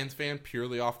a Lions fan,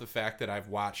 purely off the fact that I've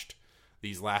watched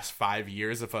these last 5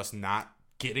 years of us not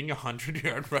getting a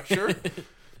 100-yard rusher,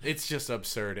 it's just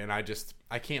absurd. And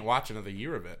I can't watch another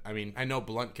year of it. I mean, I know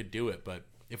Blunt could do it, but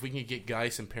if we can get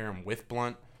Geis and pair him with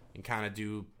Blunt and kind of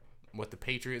do what the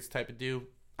Patriots type of do,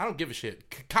 I don't give a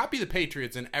shit. Copy the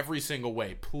Patriots in every single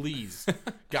way, please.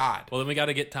 God. Well, then we got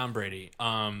to get Tom Brady.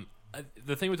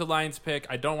 The thing with the Lions pick,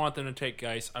 I don't want them to take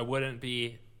Geis. I wouldn't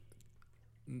be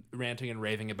ranting and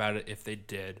raving about it if they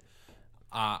did.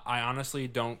 I honestly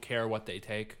don't care what they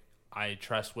take. I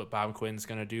trust what Bob Quinn's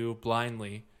going to do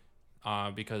blindly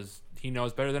because he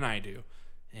knows better than I do.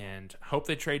 And hope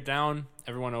they trade down.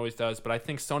 Everyone always does. But I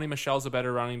think Sony Michel's a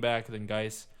better running back than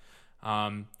Geis.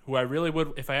 Who I really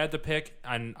would, if I had to pick,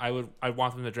 and I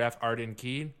want them to draft Arden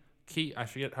Key. I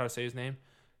forget how to say his name.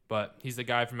 But he's the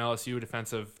guy from LSU,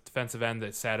 defensive end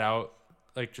that sat out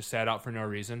for no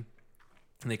reason.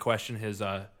 And they question his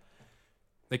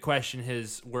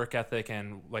work ethic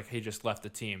and like he just left the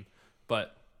team.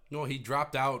 But no, he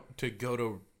dropped out to go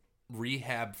to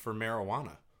rehab for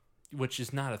marijuana, which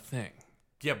is not a thing.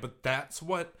 Yeah, but that's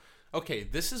what. Okay,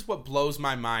 this is what blows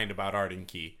my mind about Arden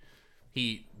Key.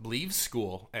 He leaves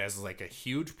school as like a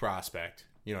huge prospect.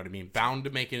 You know what I mean? Bound to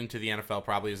make it into the NFL,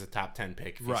 probably as a top 10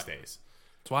 pick if he stays.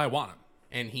 That's why I want him.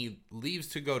 And he leaves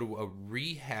to go to a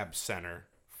rehab center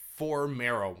for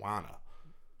marijuana.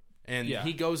 And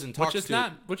he goes and talks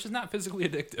which is not physically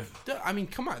addictive. I mean,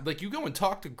 come on. Like, you go and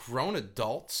talk to grown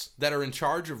adults that are in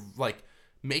charge of, like,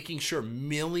 making sure $1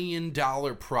 million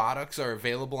products are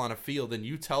available on a field, and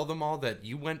you tell them all that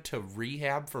you went to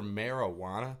rehab for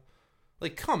marijuana?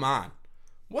 Like, come on.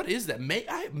 What is that?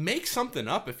 Make something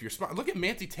up if you're smart. Look at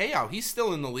Manti Te'o. He's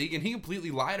still in the league, and he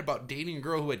completely lied about dating a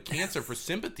girl who had cancer for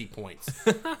sympathy points.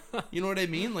 You know what I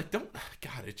mean? Like,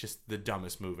 God, it's just the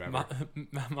dumbest move ever.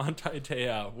 Manti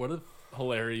Te'o. What a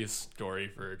hilarious story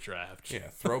for a draft. Yeah,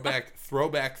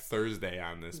 throwback Thursday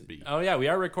on this beat. Oh, yeah, we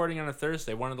are recording on a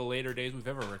Thursday, one of the later days we've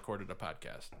ever recorded a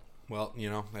podcast. Well, you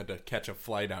know, I had to catch a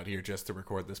flight out here just to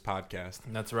record this podcast.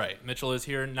 That's right. Mitchell is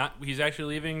here. He's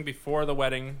actually leaving before the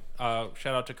wedding. Shout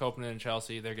out to Copeland and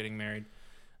Chelsea. They're getting married.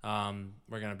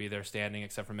 We're going to be there standing,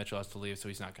 except for Mitchell has to leave, so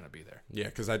he's not going to be there. Yeah,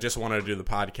 because I just wanted to do the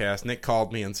podcast. Nick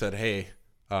called me and said, hey.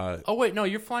 Oh, wait, no,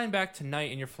 you're flying back tonight,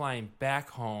 and you're flying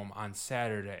back home on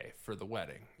Saturday for the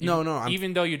wedding.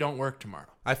 Even though you don't work tomorrow.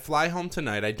 I fly home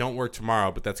tonight. I don't work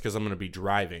tomorrow, but that's because I'm going to be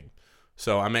driving.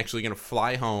 So I'm actually going to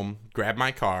fly home, grab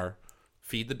my car,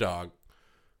 feed the dog,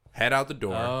 head out the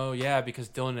door. Oh, yeah, because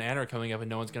Dylan and Anna are coming up and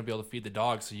no one's going to be able to feed the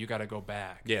dog, so you got to go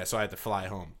back. Yeah, so I had to fly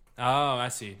home. Oh, I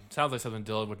see. Sounds like something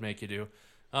Dylan would make you do.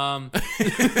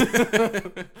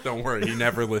 Don't worry, he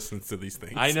never listens to these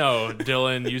things. I know,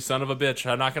 Dylan, you son of a bitch.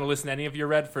 I'm not going to listen to any of your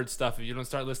Redford stuff if you don't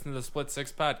start listening to the Split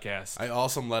Six podcast. I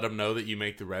also let him know that you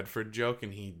make the Redford joke,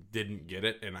 and he didn't get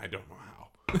it, and I don't know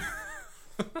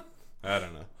how. I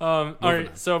don't know. All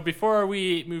right, so before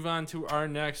we move on to our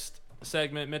next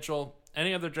segment, Mitchell,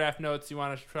 any other draft notes you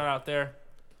want to try out there?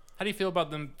 How do you feel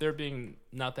about there being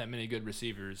not that many good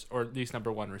receivers, or at least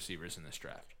number one receivers in this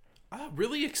draft?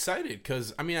 Really excited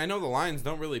because, I mean, I know the Lions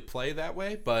don't really play that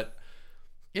way, but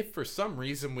if for some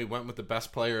reason we went with the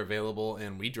best player available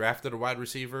and we drafted a wide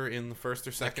receiver in the first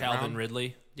or second round. Calvin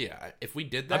Ridley? Yeah, if we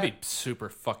did that. I'd be super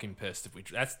fucking pissed if we...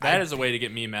 That is a way to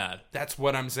get me mad. That's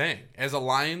what I'm saying. As a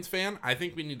Lions fan, I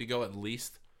think we need to go at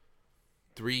least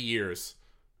 3 years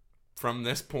from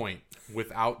this point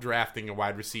without drafting a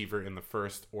wide receiver in the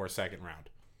first or second round.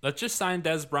 Let's just sign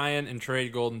Des Bryant and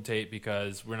trade Golden Tate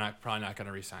because we're probably not going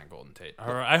to re-sign Golden Tate.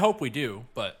 Or I hope we do,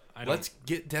 but I don't. Let's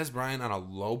get Des Bryant on a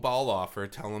low ball offer.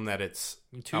 Tell him that it's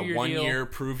a 1 year,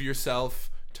 prove yourself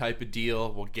type of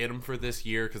deal. We'll get him for this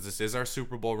year because this is our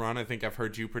Super Bowl run. I think I've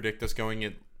heard you predict us going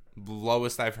at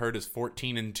lowest I've heard is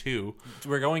 14-2.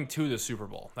 We're going to the Super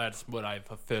Bowl. That's what I've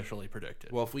officially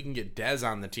predicted. Well, if we can get Des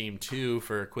on the team too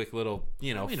for a quick little,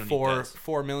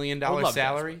 $4 million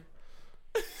salary.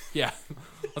 Yeah.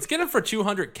 Let's get him for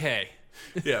 $200K.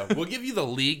 Yeah, we'll give you the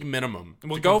league minimum.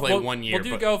 We'll play 1 year.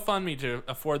 We'll do GoFundMe to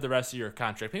afford the rest of your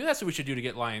contract. Maybe that's what we should do to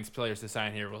get Lions players to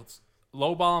sign here. We'll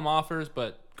lowball them offers,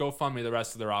 but GoFundMe the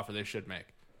rest of their offer they should make.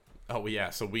 Oh, yeah,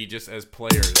 so we just, as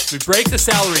players... We break the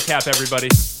salary cap, everybody.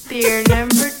 Beer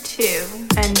number 2,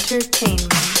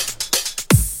 entertainment.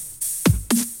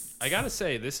 I gotta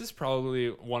say, this is probably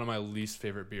one of my least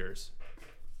favorite beers.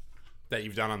 That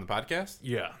you've done on the podcast?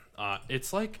 Yeah.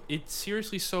 It's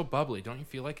seriously so bubbly. Don't you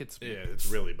feel like it's... Yeah, it's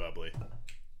really bubbly.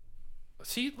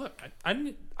 See, look, I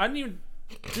didn't even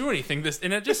do anything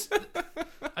and it just...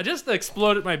 I just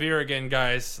exploded my beer again,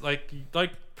 guys. Like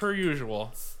per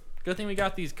usual. Good thing we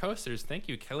got these coasters. Thank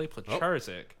you, Kelly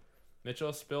Placharzik.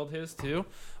 Mitchell spilled his too.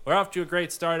 We're off to a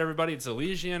great start, everybody. It's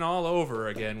Elysian all over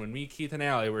again when me, Keith, and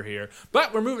Allie were here.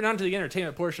 But we're moving on to the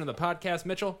entertainment portion of the podcast.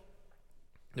 Mitchell,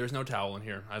 there's no towel in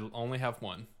here. I only have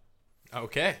one.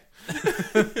 Okay.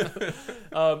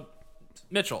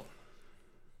 Mitchell.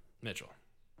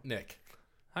 Nick.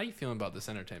 How you feeling about this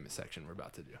entertainment section we're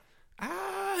about to do?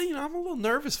 I'm a little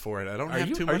nervous for it. I don't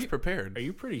have too much prepared. Are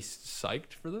you pretty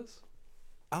psyched for this?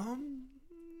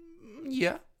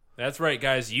 Yeah. That's right,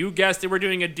 guys. You guessed it. We're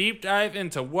doing a deep dive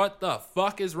into what the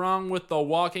fuck is wrong with The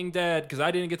Walking Dead, because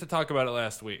I didn't get to talk about it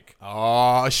last week.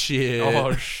 Oh, shit.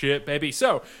 Oh, shit, baby.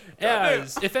 So,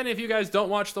 if any of you guys don't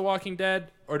watch The Walking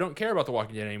Dead or don't care about The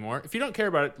Walking Dead anymore, if you don't care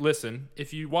about it, listen.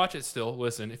 If you watch it still,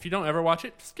 listen. If you don't ever watch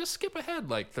it, just skip ahead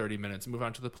like 30 minutes and move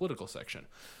on to the political section.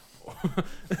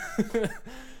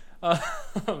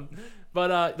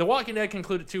 But The Walking Dead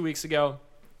concluded 2 weeks ago.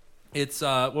 It's,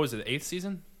 what was it, the 8th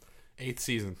season? 8th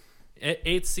season.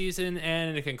 8th season,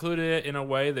 and it concluded it in a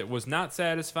way that was not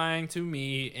satisfying to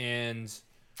me, and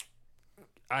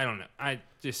I don't know.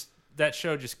 That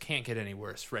show just can't get any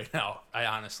worse right now, I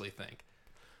honestly think.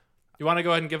 You want to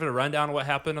go ahead and give it a rundown of what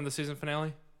happened on the season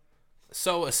finale?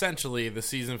 So, essentially, the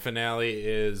season finale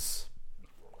is,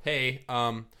 hey,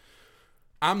 I'm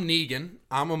Negan.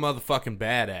 I'm a motherfucking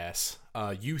badass.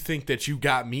 You think that you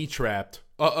got me trapped.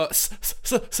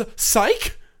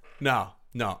 Psych?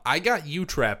 No, I got you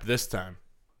trapped this time.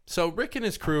 So Rick and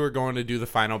his crew are going to do the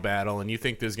final battle, and you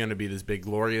think there's going to be this big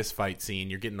glorious fight scene.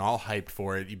 You're getting all hyped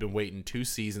for it. You've been waiting 2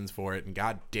 seasons for it, and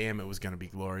god damn, it was going to be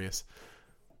glorious.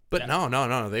 But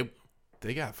no,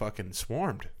 they got fucking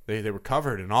swarmed. They were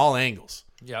covered in all angles.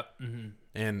 Yep. Mm-hmm.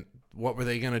 And what were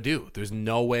they going to do? There's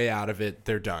no way out of it.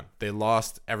 They're done. They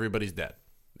lost. Everybody's dead,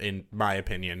 in my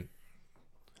opinion.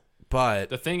 But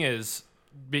the thing is,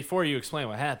 before you explain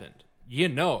what happened,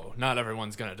 not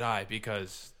everyone's going to die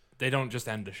because they don't just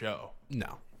end the show.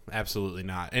 No, absolutely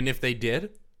not. And if they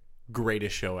did,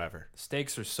 greatest show ever.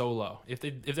 Stakes are so low. If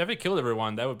they killed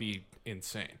everyone, that would be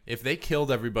insane. If they killed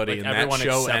everybody and everyone that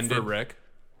show except ended, for Rick.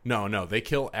 No, they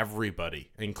kill everybody,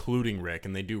 including Rick,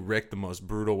 and they do Rick the most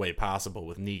brutal way possible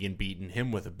with Negan beating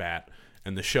him with a bat,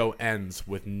 and the show ends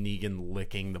with Negan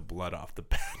licking the blood off the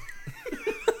bat.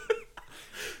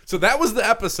 So that was the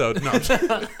episode.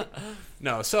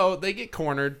 No, so they get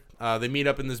cornered. They meet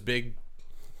up in this big,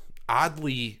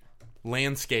 oddly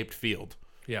landscaped field.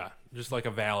 Yeah, just like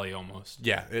a valley almost.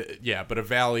 Yeah, but a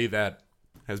valley that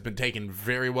has been taken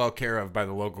very well care of by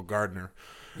the local gardener.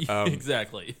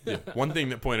 Exactly. Yeah, one thing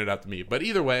that pointed out to me. But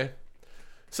either way,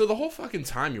 so the whole fucking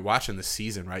time you're watching the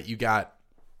season, right, you got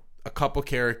a couple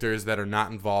characters that are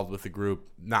not involved with the group,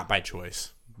 not by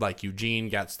choice. Like Eugene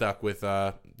got stuck with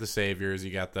the Saviors.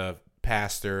 You got the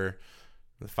pastor,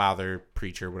 the father,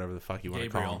 preacher, whatever the fuck you want to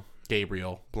call him.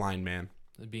 Gabriel, blind man.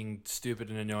 Being stupid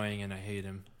and annoying, and I hate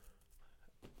him.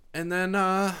 And then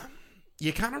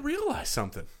you kind of realize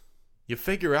something. You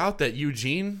figure out that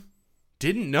Eugene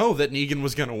didn't know that Negan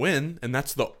was going to win, and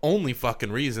that's the only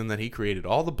fucking reason that he created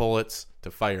all the bullets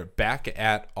to fire back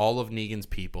at all of Negan's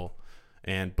people.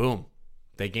 And boom,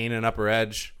 they gain an upper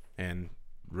edge, and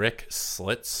Rick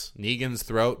slits Negan's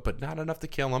throat, but not enough to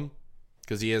kill him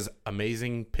because he has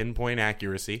amazing pinpoint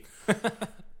accuracy.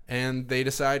 And they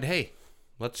decide, hey,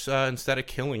 let's instead of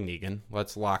killing Negan,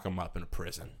 let's lock him up in a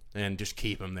prison and just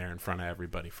keep him there in front of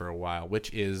everybody for a while,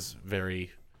 which is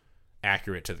very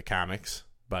accurate to the comics.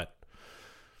 But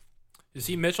you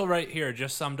see, Mitchell right here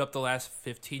just summed up the last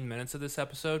 15 minutes of this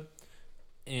episode,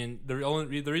 and the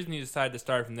reason he decided to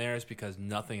start from there is because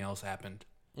nothing else happened.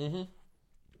 Mm-hmm.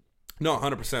 No,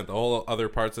 100%. The whole other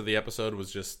parts of the episode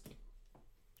was just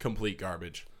complete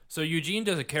garbage. So Eugene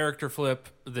does a character flip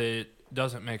that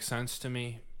doesn't make sense to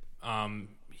me.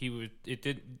 It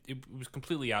was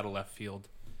completely out of left field.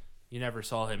 You never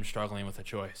saw him struggling with a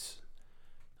choice.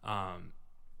 I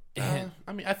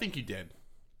think you did.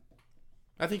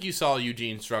 I think you saw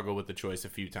Eugene struggle with the choice a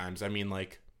few times. I mean,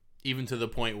 like, even to the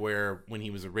point where when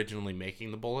he was originally making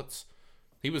the bullets,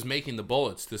 He was making the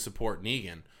bullets to support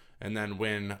Negan. And then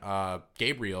when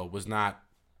Gabriel was not,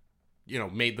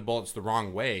 made the bullets the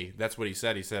wrong way, that's what he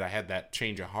said. He said, I had that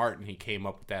change of heart, and he came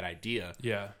up with that idea.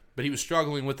 Yeah. But he was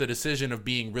struggling with the decision of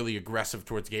being really aggressive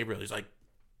towards Gabriel. He's like,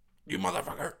 you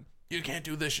motherfucker, you can't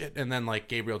do this shit. And then,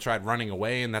 Gabriel tried running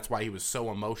away, and that's why he was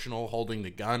so emotional holding the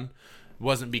gun. It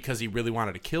wasn't because he really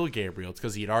wanted to kill Gabriel. It's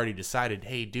because he had already decided,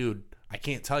 hey, dude, I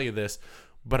can't tell you this,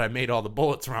 but I made all the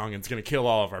bullets wrong, and it's going to kill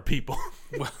all of our people.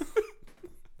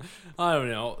 I don't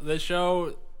know. The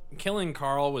show, killing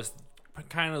Carl was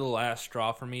kind of the last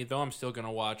straw for me, though I'm still going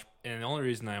to watch. And the only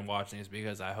reason I'm watching is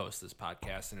because I host this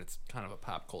podcast, and it's kind of a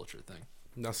pop culture thing.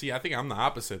 Now, see, I think I'm the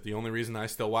opposite. The only reason I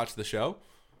still watch the show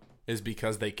is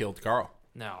because they killed Carl.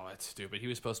 No, that's stupid. He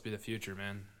was supposed to be the future,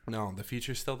 man. No, the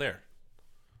future's still there.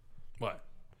 What?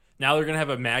 Now they're going to have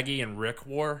a Maggie and Rick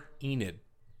war? Enid.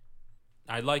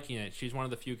 I like Enid. She's one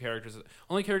of the few characters.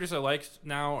 Only characters I like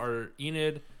now are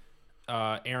Enid,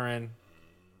 Aaron,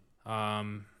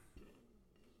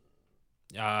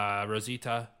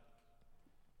 Rosita.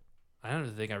 I don't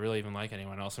think I really even like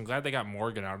anyone else. I'm glad they got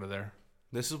Morgan out of there.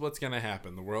 This is what's going to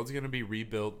happen. The world's going to be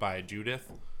rebuilt by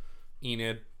Judith,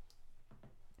 Enid's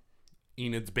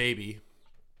baby,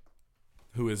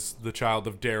 who is the child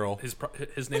of Daryl.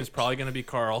 His name's probably going to be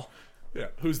Carl. Yeah,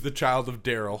 who's the child of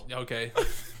Daryl. Okay.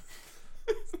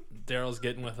 Daryl's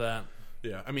getting with that.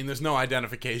 Yeah, I mean, there's no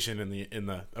identification in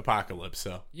the apocalypse,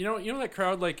 so. You know that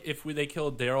crowd, if they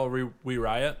killed Daryl, we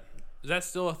riot? Is that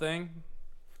still a thing?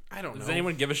 I don't know. Does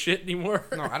anyone give a shit anymore?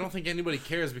 No, I don't think anybody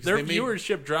cares because their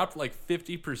viewership dropped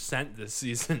 50% this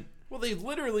season. Well, they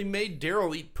literally made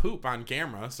Daryl eat poop on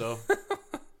camera, so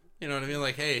you know what I mean?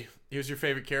 Like, hey, here's your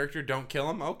favorite character, don't kill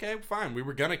him. Okay, fine. We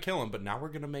were gonna kill him, but now we're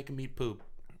gonna make him eat poop.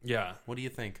 Yeah. What do you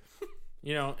think?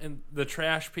 And the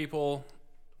trash people,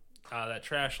 that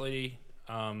trash lady,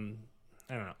 I don't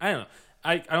know.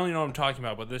 I don't even know what I'm talking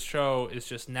about, but this show is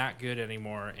just not good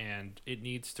anymore, and it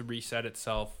needs to reset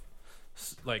itself.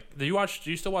 Do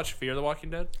you still watch Fear the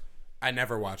Walking Dead? I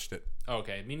never watched it.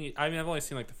 Okay. I've only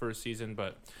seen the first season,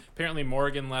 but apparently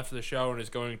Morgan left the show and is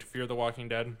going to Fear the Walking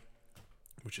Dead,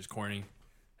 which is corny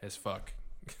as fuck.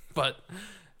 But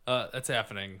that's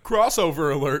happening.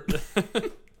 Crossover alert.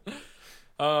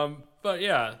 But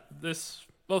yeah,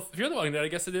 Fear the Walking Dead, I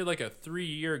guess they did a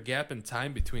 3-year gap in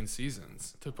time between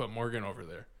seasons to put Morgan over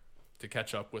there to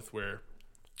catch up with where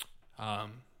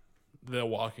The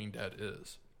Walking Dead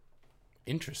is.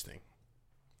 Interesting.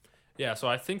 Yeah, so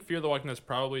I think Fear the Walking Dead is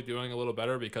probably doing a little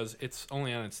better because it's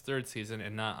only on its 3rd season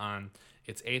and not on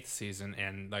its 8th season,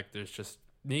 and there's just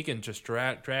Negan just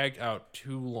dragged out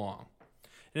too long.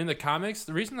 And in the comics,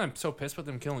 the reason I'm so pissed with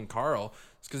them killing Carl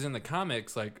is because in the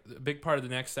comics, a big part of the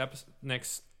next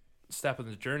step of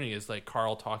the journey is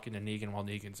Carl talking to Negan while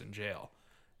Negan's in jail,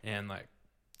 and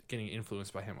getting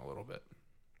influenced by him a little bit.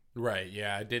 Right.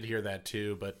 Yeah, I did hear that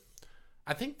too, but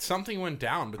I think something went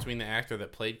down between the actor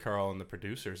that played Carl and the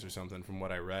producers or something from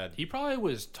what I read. He probably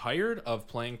was tired of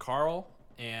playing Carl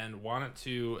and wanted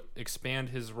to expand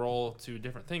his role to a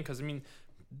different thing. Because,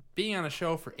 being on a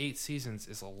show for 8 seasons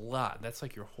is a lot. That's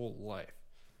your whole life.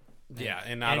 Yeah,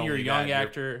 and you're a young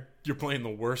actor. You're playing the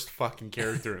worst fucking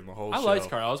character in the whole show. I liked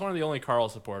Carl. I was one of the only Carl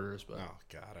supporters. But oh,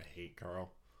 God, I hate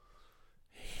Carl.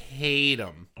 Hate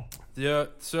him. Yeah,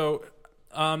 so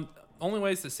only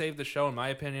ways to save the show, in my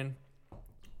opinion,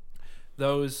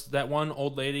 that one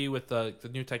old lady with the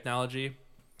new technology,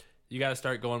 you got to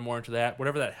start going more into that.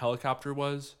 Whatever that helicopter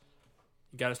was,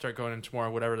 you got to start going into more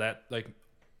whatever that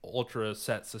ultra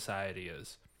set society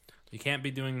is. You can't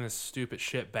be doing this stupid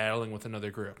shit battling with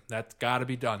another group. That's got to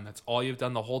be done. That's all you've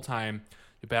done the whole time.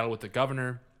 You battle with the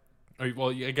governor. I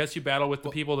guess you battle with the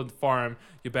people at the farm.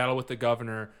 You battle with the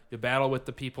governor. You battle with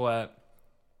the people at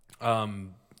what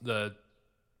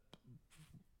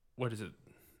is it?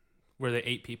 Where they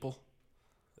 8 people?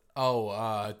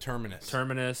 Oh, Terminus.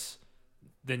 Terminus.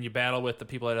 Then you battle with the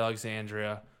people at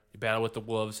Alexandria. You battle with the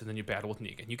wolves, and then you battle with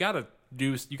Negan. You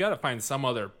gotta find some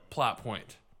other plot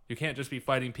point. You can't just be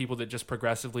fighting people that just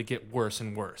progressively get worse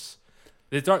and worse.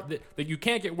 You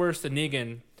can't get worse than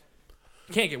Negan.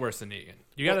 You can't get worse than Negan.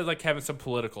 You gotta having some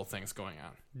political things going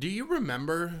on. Do you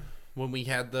remember when we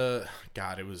had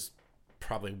God, it was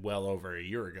probably well over a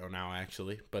year ago now,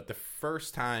 actually. But the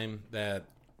first time that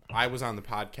I was on the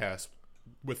podcast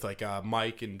with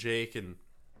Mike and Jake and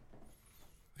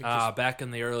back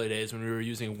in the early days when we were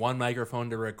using one microphone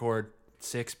to record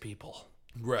 6 people.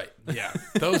 Right. Yeah.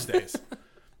 Those days.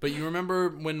 But you remember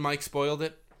when Mike spoiled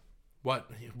it?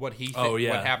 What he what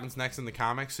happens next in the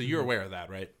comics? So you're aware of that,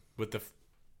 right? With the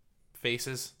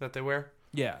faces that they wear?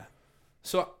 Yeah.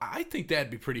 So I think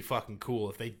that'd be pretty fucking cool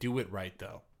if they do it right,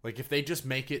 though. Like, if they just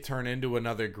make it turn into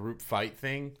another group fight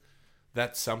thing,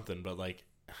 that's something. But, like,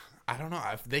 I don't know.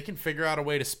 If they can figure out a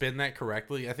way to spin that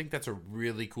correctly, I think that's a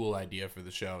really cool idea for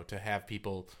the show, to have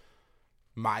people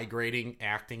migrating,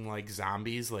 acting like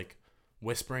zombies, like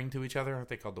whispering to each other. Aren't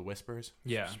they called the Whispers?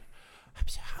 Yeah.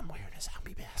 I'm wearing a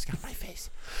zombie mask on my face.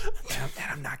 And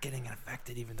I'm not getting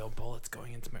infected, even though bullets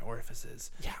going into my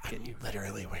orifices. Yeah, I'm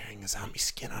literally wearing a zombie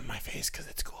skin on my face because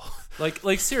it's cool.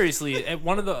 Like seriously,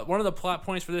 one of the plot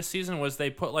points for this season was they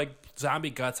put like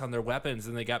zombie guts on their weapons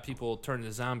and they got people turned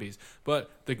into zombies.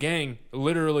 But the gang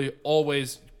literally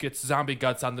always gets zombie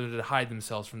guts on them to hide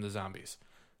themselves from the zombies.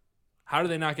 How do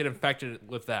they not get infected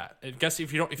with that? I guess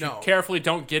if you carefully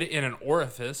don't get it in an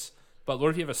orifice. But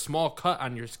what if you have a small cut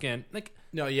on your skin? Like,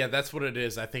 no, yeah, that's what it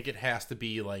is. I think it has to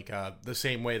be like the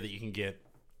same way that you can get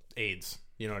AIDS.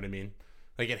 You know what I mean?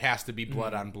 Like, it has to be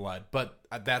blood on blood. But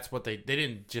that's what they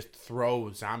didn't just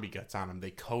throw zombie guts on them. They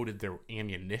coated their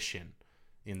ammunition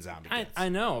in zombie guts. I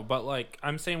know, but like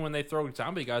I'm saying, when they throw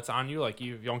zombie guts on you, like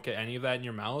you don't get any of that in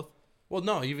your mouth. Well,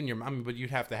 no, even but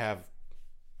you'd have to have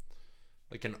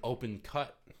like an open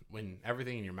cut when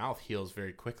everything in your mouth heals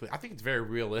very quickly. I think it's very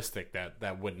realistic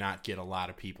that would not get a lot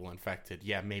of people infected.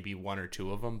 Yeah, maybe one or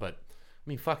two of them, but I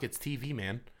mean, fuck, it's TV,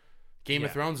 man. Game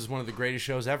of Thrones is one of the greatest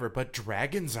shows ever, but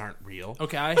dragons aren't real.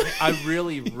 Okay, I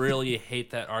really, really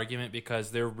hate that argument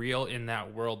because they're real in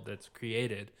that world that's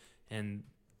created, and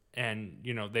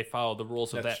you know they follow the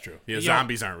rules of that. That's true. Yeah,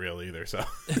 zombies aren't real either, so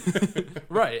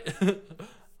right.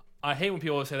 I hate when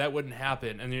people say that wouldn't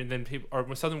happen, and then people, or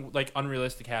when something like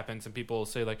unrealistic happens, and people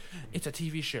say like it's a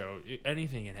TV show,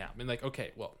 anything can happen. Like,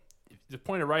 okay, well, the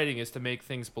point of writing is to make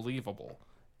things believable,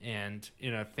 and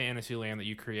in a fantasy land that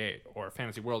you create or a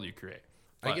fantasy world you create.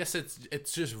 But I guess it's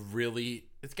just really,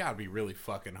 it's got to be really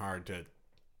fucking hard to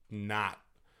not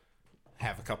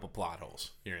have a couple plot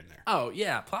holes here and there. Oh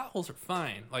yeah, plot holes are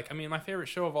fine. Like, I mean, my favorite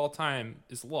show of all time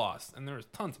is Lost, and there was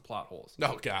tons of plot holes.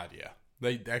 Oh God, yeah.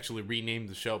 They actually renamed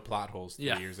the show Plot Holes 3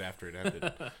 years after it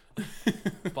ended.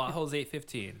 Plot Holes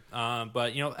 815.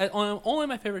 But, you know, only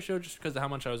my favorite show just because of how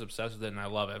much I was obsessed with it and I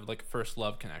love it. I have like a first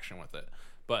love connection with it.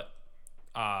 But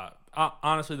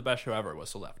honestly, the best show ever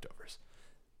was The Leftovers.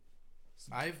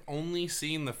 I've only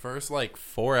seen the first like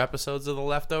 4 episodes of The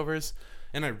Leftovers,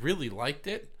 and I really liked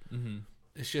it. Mm-hmm.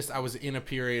 It's just I was in a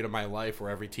period of my life where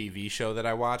every TV show that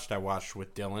I watched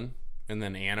with Dylan, and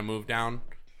then Anna moved down.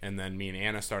 And then me and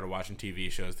Anna started watching TV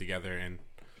shows together, and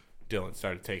Dylan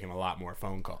started taking a lot more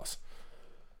phone calls.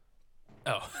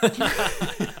 Oh.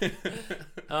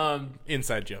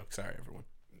 Inside joke. Sorry, everyone.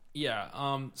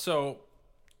 Yeah. So,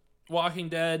 Walking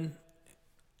Dead,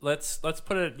 let's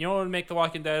put it, you know what would make The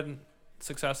Walking Dead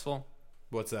successful?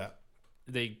 What's that?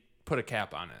 They put a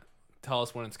cap on it. Tell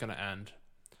us when it's going to end.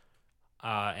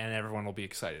 And everyone will be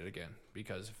excited again.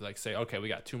 Because if like say, okay, we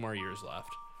got 2 more years left,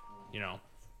 you know.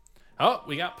 Oh,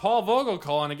 we got Paul Vogel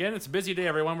calling again. It's a busy day,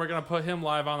 everyone. We're going to put him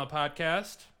live on the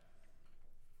podcast.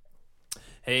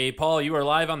 Hey, Paul, you are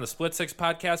live on the Split Six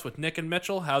podcast with Nick and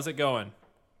Mitchell. How's it going?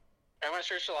 Am I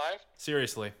seriously live?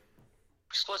 Seriously.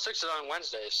 Split Six is on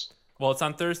Wednesdays. Well, it's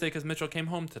on Thursday because Mitchell came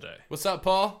home today. What's up,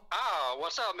 Paul? Oh,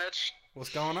 what's up, Mitch? What's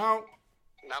going on?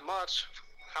 Not much.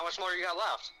 How much more you got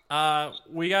left?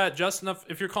 We got just enough.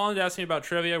 If you're calling to ask me about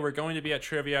trivia, we're going to be at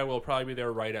trivia. We'll probably be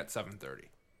there right at 7:30.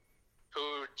 Who,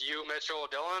 you, Mitchell,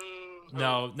 Dylan? Who?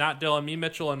 No, not Dylan. Me,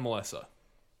 Mitchell, and Melissa.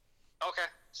 Okay,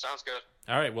 sounds good.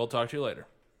 All right, we'll talk to you later.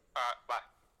 All right, bye.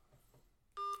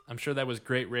 I'm sure that was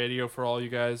great radio for all you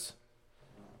guys.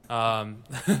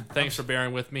 Thanks for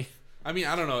bearing with me. I mean,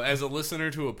 I don't know. As a listener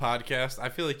to a podcast, I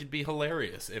feel like it'd be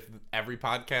hilarious if every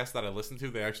podcast that I listened to,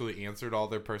 they actually answered all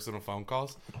their personal phone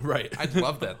calls. Right. I'd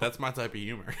love that. That's my type of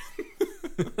humor.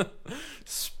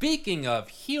 Speaking of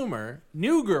humor,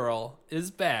 New Girl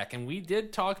is back, and we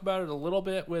did talk about it a little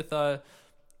bit with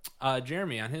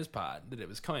Jeremy on his pod that it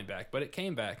was coming back, but it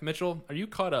came back. Mitchell, are you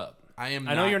caught up? I am.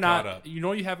 I know you're not not. up. You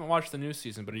know you haven't watched the new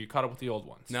season, but are you caught up with the old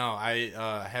ones? No, I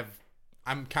have.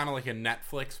 I'm kind of like a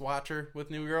Netflix watcher with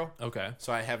New Girl. Okay.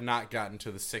 So I have not gotten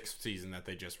to the 6th season that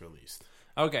they just released.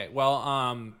 Okay.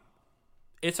 Well,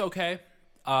 it's okay.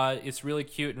 It's really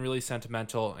cute and really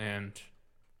sentimental, and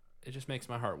it just makes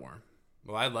my heart warm.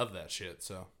 Well, I love that shit,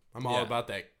 so I'm all about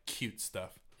that cute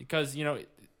stuff. Because, you know,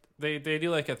 they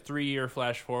do like a 3-year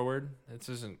flash forward.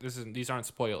 These aren't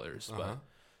spoilers, but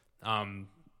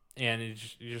and it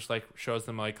just like shows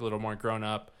them like a little more grown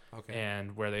up. Okay.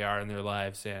 And where they are in their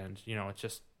lives, and you know, it's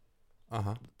just,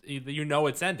 you know,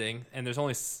 it's ending, and there's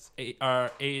only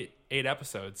 8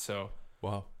 episodes, so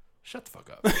wow, shut the fuck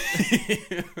up.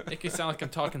 Make it sound like I'm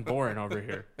talking boring over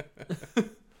here.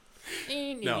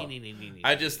 No,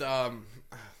 I just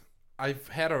I I've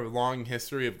had a long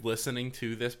history of listening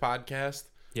to this podcast.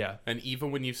 Yeah. And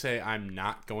even when you say I'm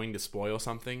not going to spoil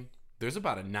something, there's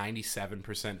about a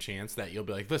 97% chance that you'll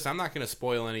be like, listen, I'm not going to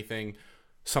spoil anything,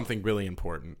 something really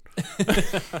important.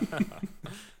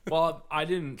 Well, I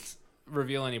didn't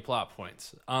reveal any plot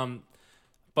points.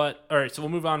 But, all right, so we'll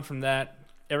move on from that.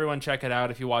 Everyone check it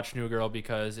out if you watch New Girl,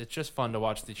 because it's just fun to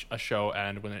watch a show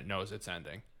end when it knows it's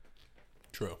ending.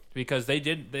 True. Because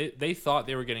they thought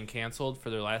they were getting canceled for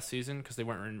their last season because they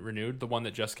weren't renewed, the one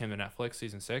that just came to Netflix,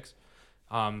 season 6.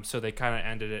 So they kind of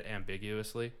ended it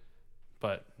ambiguously.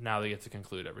 But now they get to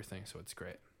conclude everything, so it's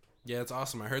great. Yeah, it's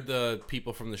awesome. I heard the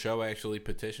people from the show actually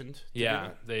petitioned. Yeah,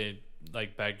 they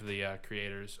begged the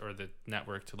creators or the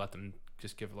network to let them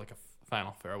just give a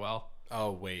final farewell.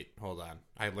 Oh, wait, hold on.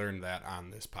 I learned that on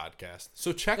this podcast.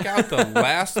 So check out the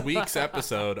last week's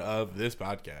episode of this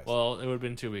podcast. Well, it would have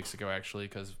been 2 weeks ago, actually,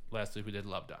 because last week we did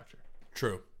Love Doctor.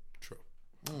 True.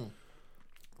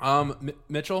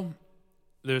 Mitchell,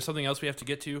 there's something else we have to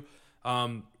get to.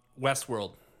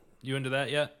 Westworld. You into that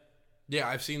yet? Yeah,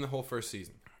 I've seen the whole first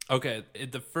season. Okay,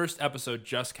 the first episode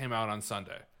just came out on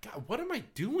Sunday. God, what am I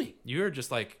doing? You're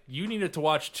just you needed to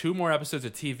watch 2 more episodes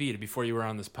of TV before you were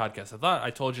on this podcast. I thought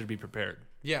I told you to be prepared.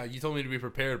 Yeah, you told me to be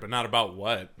prepared, but not about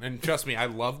what. And trust me, I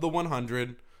love the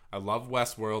 100. I love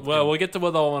Westworld. Well, we'll get to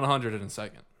the 100 in a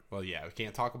second. Well, yeah, we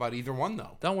can't talk about either one,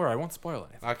 though. Don't worry, I won't spoil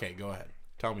anything. Okay, go ahead.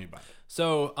 Tell me about it.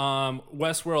 So,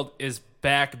 Westworld is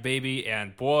back, baby,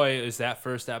 and boy, is that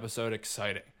first episode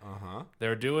exciting.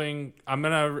 They're doing. I'm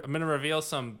gonna reveal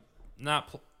some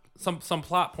some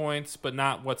plot points, but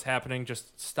not what's happening.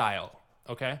 Just style.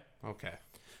 Okay. Okay.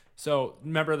 So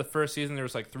remember the first season? There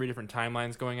was 3 different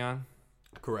timelines going on.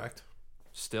 Correct.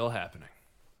 Still happening.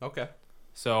 Okay.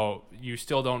 So you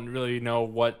still don't really know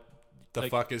what the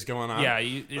fuck is going on. Yeah,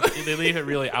 they leave it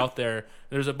really out there.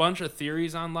 There's a bunch of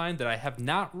theories online that I have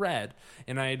not read,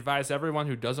 and I advise everyone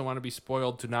who doesn't want to be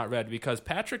spoiled to not read, because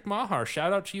Patrick Mahar,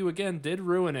 shout out to you again, did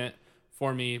ruin it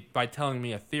for me by telling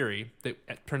me a theory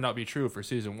that turned out to be true for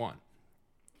season 1.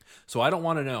 So I don't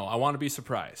want to know. I want to be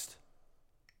surprised.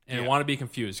 And I want to be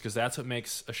confused, because that's what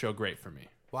makes a show great for me.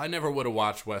 Well, I never would have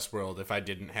watched Westworld if I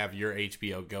didn't have your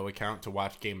HBO Go account to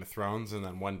watch Game of Thrones, and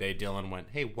then one day Dylan went,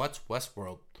 hey, what's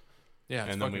Westworld? Yeah,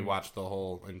 and then we watched the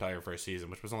whole entire first season,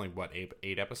 which was only,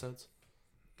 8 episodes?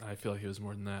 I feel like it was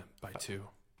more than that by 2.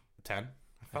 10?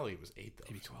 I felt like it was 8, though.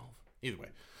 Maybe 12. Either way.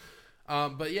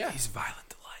 But yeah. These violent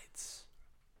delights.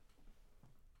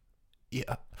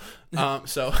 Yeah.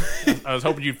 So I was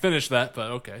hoping you'd finish that,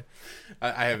 but okay.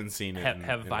 I haven't seen it.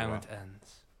 Have violent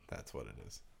ends. That's what it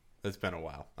is. It's been a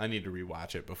while. I need to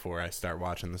rewatch it before I start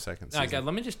watching the second season. God,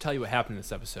 let me just tell you what happened in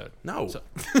this episode. No.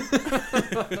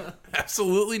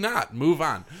 Absolutely not. Move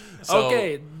on.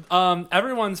 Okay.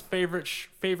 Everyone's favorite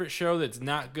show that's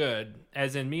not good,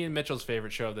 as in me and Mitchell's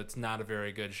favorite show that's not a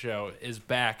very good show, is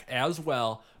back as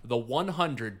well. The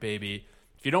 100, baby.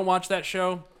 If you don't watch that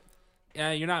show,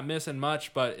 you're not missing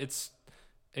much, but it's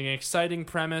an exciting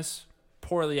premise,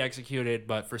 poorly executed,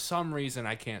 but for some reason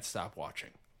I can't stop watching.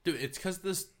 Dude, it's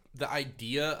because the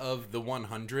idea of the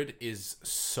 100 is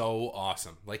so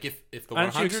awesome. Like if the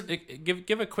 100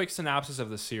 give a quick synopsis of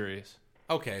the series.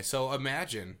 Okay, so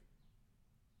imagine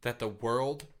that the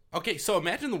world. Okay, so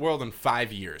imagine the world in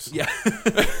 5 years. Yeah.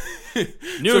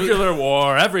 Nuclear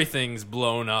war, everything's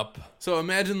blown up. So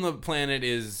imagine the planet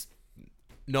is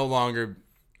no longer.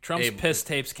 Trump's piss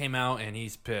tapes came out, and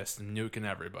he's pissed and nuking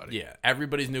everybody. Yeah,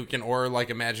 everybody's nuking. Or,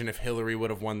 imagine if Hillary would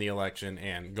have won the election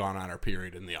and gone on her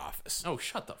period in the office. Oh,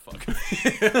 shut the fuck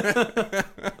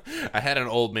up. I had an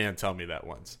old man tell me that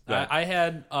once. I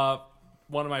had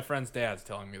one of my friend's dads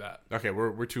telling me that. Okay,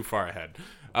 we're too far ahead.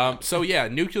 So, yeah,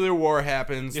 nuclear war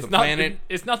happens. Planet...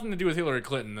 It's nothing to do with Hillary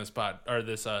Clinton, this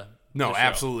No,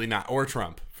 absolutely not. Or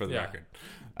Trump, for the record.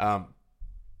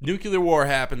 Nuclear war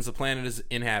happens. The planet is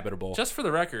inhabitable. Just for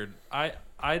the record, I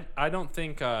don't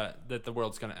think that the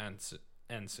world's going to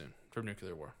end soon from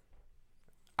nuclear war.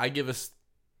 I give us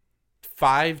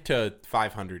 5 to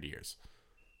 500 years.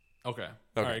 Okay.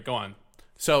 All right, go on.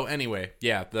 So anyway,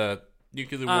 yeah, the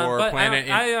nuclear war planet.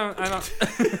 I don't.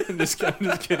 I'm just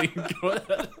kidding. Go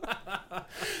ahead.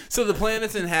 So the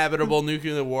planet's inhabitable.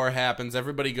 Nuclear war happens.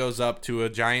 Everybody goes up to a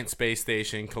giant space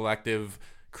station,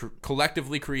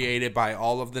 collectively created by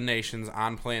all of the nations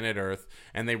on planet Earth,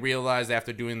 and they realize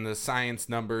after doing the science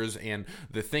numbers and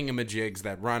the thingamajigs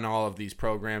that run all of these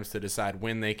programs to decide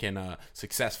when they can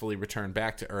successfully return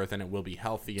back to Earth and it will be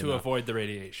healthy to avoid the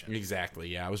radiation. Exactly,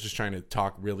 yeah. I was just trying to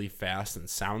talk really fast and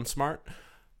sound smart,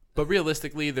 but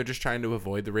realistically they're just trying to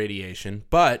avoid the radiation.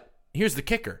 But here's the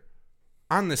kicker.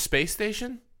 On the space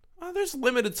station, there's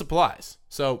limited supplies.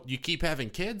 So you keep having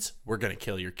kids, we're going to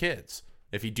kill your kids.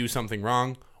 If you do something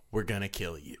wrong, we're going to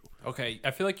kill you. Okay,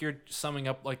 I feel like you're summing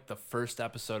up like the first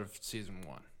episode of season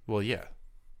 1. Well, yeah.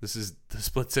 This is the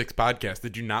Split Six podcast.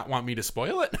 Did you not want me to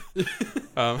spoil it?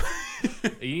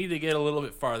 You need to get a little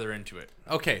bit farther into it.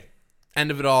 Okay. End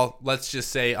of it all. Let's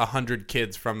just say 100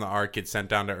 kids from the Ark get sent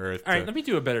down to Earth. All right, let me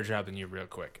do a better job than you real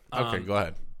quick. Okay, go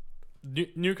ahead.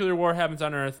 Nuclear war happens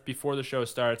on Earth before the show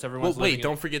starts.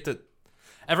 Don't forget to...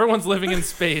 Everyone's living in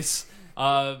space.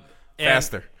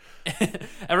 Faster.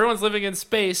 Everyone's living in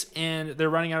space, and they're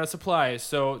running out of supplies.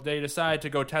 So they decide to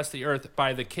go test the Earth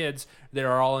by the kids that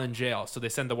are all in jail. So they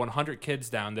send the 100 kids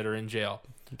down that are in jail.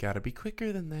 You gotta be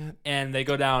quicker than that. And they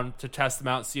go down to test them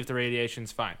out, see if the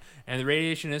radiation's fine. And the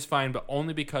radiation is fine, but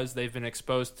only because they've been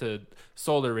exposed to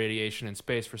solar radiation in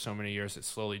space for so many years, it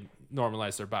slowly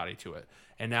normalized their body to it.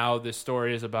 And now this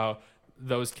story is about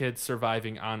those kids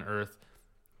surviving on Earth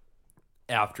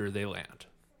after they land.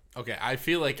 Okay, I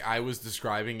feel like I was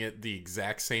describing it the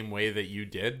exact same way that you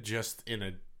did, just in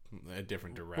a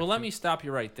different direction. Well, let me stop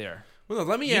you right there. Well,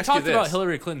 let me you ask you this. You talked about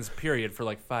Hillary Clinton's period for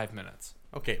like 5 minutes.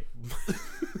 Okay.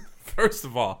 First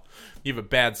of all, you have a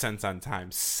bad sense on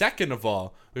time. Second of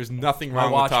all, there's nothing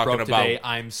wrong with talking about... today.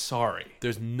 I'm sorry.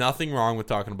 There's nothing wrong with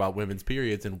talking about women's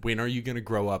periods, and when are you going to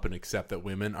grow up and accept that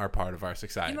women are part of our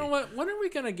society? You know what? When are we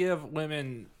going to give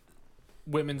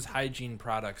women's hygiene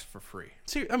products for free?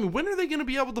 See, I mean, when are they going to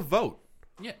be able to vote?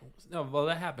 Yeah. No, well,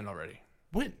 that happened already.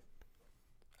 When?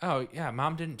 Oh, yeah.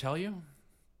 Mom didn't tell you?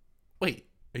 Wait,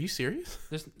 are you serious?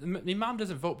 Mom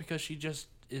doesn't vote because she just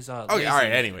is okay, all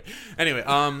right. Anyway,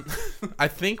 I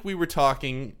think we were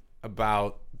talking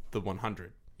about the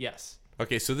 100. Yes.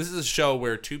 Okay, so this is a show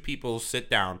where two people sit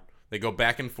down. They go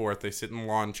back and forth. They sit in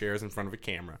lawn chairs in front of a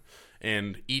camera,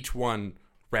 and each one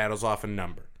rattles off a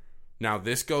number. Now,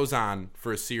 this goes on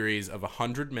for a series of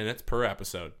 100 minutes per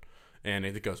episode, and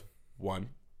it goes 1,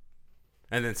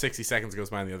 and then 60 seconds goes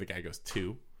by, and the other guy goes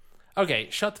 2. Okay,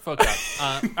 shut the fuck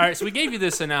up. All right, so we gave you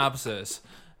this synopsis,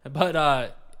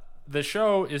 but the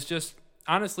show is just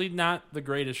honestly not the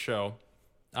greatest show.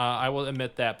 I will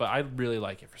admit that, but I really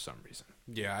like it for some reason.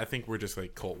 Yeah, I think we're just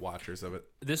like cult watchers of it.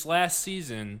 This last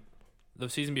season, the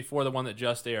season before the one that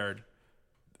just aired,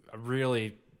 I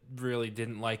really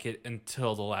didn't like it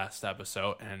until the last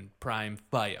episode, and Prime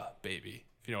Fire, baby,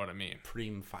 if you know what I mean.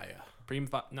 Prime Fire.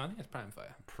 No, I think it's Prime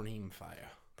Fire. Prime Fire.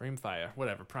 Prime Fire.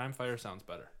 Whatever. Prime Fire sounds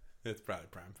better. It's probably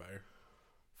Prime Fire.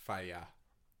 Fire.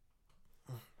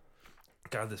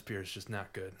 God, this beer is just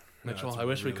not good. No, Mitchell, I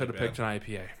wish we could have picked an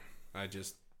IPA.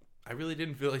 I really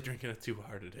didn't feel like drinking a Too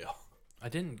Hard a Ale. I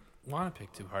didn't want to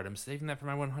pick Too Hard. I'm saving that for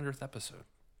my 100th episode.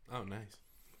 Oh, nice.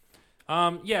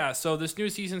 Yeah, so this new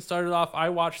season started off. I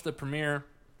watched the premiere.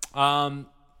 I'm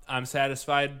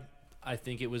satisfied. I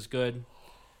think it was good.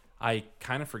 I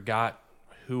kind of forgot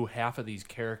who half of these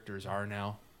characters are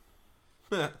now.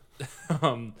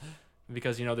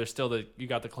 Because, there's still you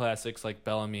got the classics like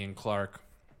Bellamy and Clark.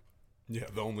 Yeah,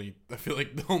 I feel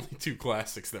like the only two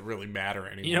classics that really matter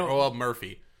anymore.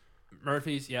 Murphy.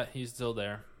 Murphy's, yeah, he's still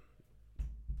there.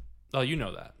 Oh, you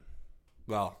know that.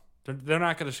 Well, they're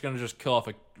not going to just kill off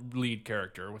a lead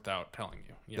character without telling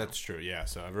you. That's true, yeah.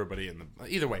 So everybody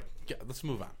either way, let's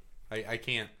move on. I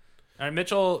can't. All right,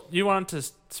 Mitchell, you wanted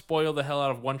to spoil the hell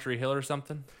out of One Tree Hill or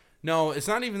something? No, it's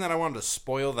not even that I wanted to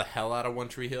spoil the hell out of One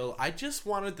Tree Hill. I just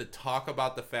wanted to talk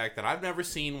about the fact that I've never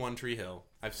seen One Tree Hill.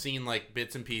 I've seen like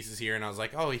bits and pieces here, and I was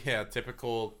like, oh yeah,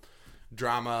 typical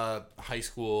drama, high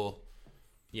school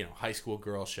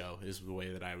girl show is the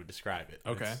way that I would describe it.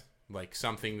 Okay. It's like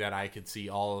something that I could see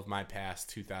all of my past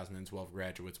 2012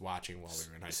 graduates watching while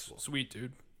we were in high school. Sweet,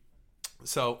 dude.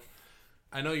 So,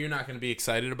 I know you're not going to be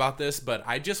excited about this, but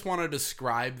I just want to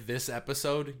describe this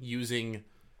episode using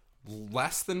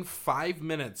less than 5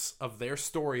 minutes of their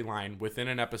storyline within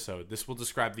an episode. This will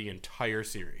describe the entire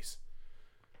series.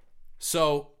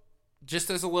 So, just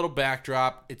as a little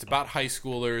backdrop, it's about high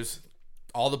schoolers.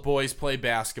 All the boys play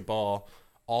basketball.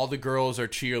 All the girls are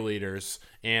cheerleaders.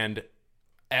 And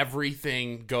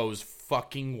everything goes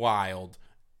fucking wild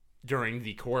during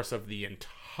the course of the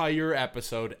entire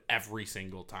episode every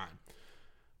single time.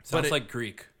 Sounds like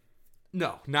Greek.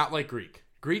 No, not like Greek.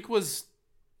 Greek was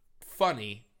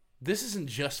funny. This isn't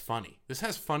just funny. This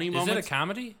has funny moments. Is it a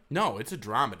comedy? No, it's a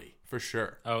dramedy, for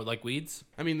sure. Oh, like Weeds?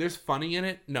 I mean, there's funny in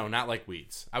it. No, not like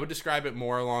Weeds. I would describe it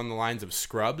more along the lines of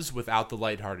Scrubs without the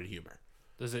lighthearted humor.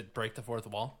 Does it break the fourth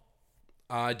wall?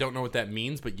 I don't know what that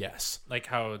means, but yes. Like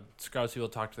how Scrubs people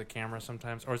talk to the camera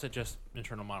sometimes? Or is it just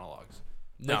internal monologues?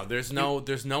 No, there's no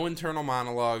internal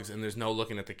monologues, and there's no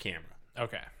looking at the camera.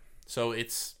 Okay. So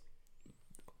it's...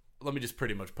 Let me just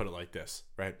pretty much put it like this,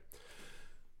 right?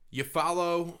 You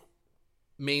follow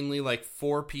mainly like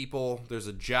 4 people. There's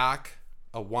a jock,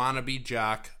 a wannabe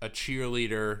jock, a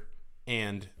cheerleader,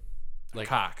 and like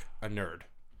a nerd.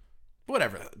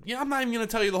 Whatever. Yeah, I'm not even going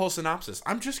to tell you the whole synopsis.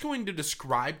 I'm just going to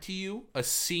describe to you a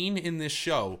scene in this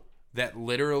show that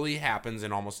literally happens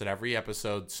in almost at every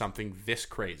episode, something this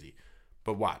crazy.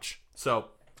 But watch. So,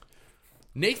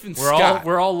 Nathan Scott.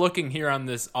 We're all looking here on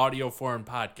this audio form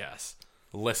podcast.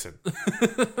 Listen.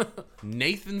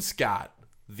 Nathan Scott,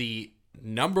 the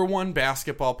number 1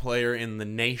 basketball player in the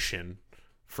nation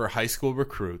for high school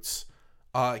recruits,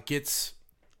 gets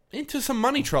into some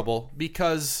money trouble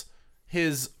because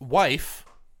his wife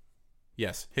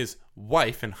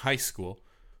in high school,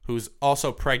 who's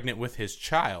also pregnant with his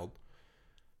child.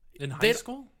 In high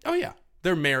school? Oh, yeah.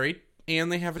 They're married, and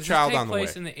they have a child on the way.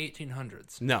 Does it take place in the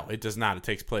 1800s? No, it does not. It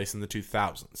takes place in the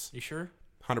 2000s. You sure?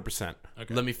 100%.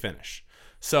 Okay. Let me finish.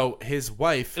 So, his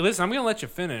wife... Hey, listen, I'm going to let you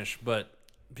finish, but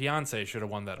Beyonce should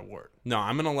have won that award. No,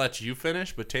 I'm going to let you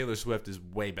finish, but Taylor Swift is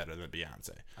way better than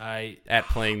Beyonce at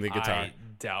playing the guitar. I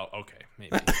doubt. Okay,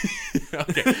 maybe.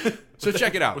 Okay. So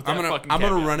check it out. I'm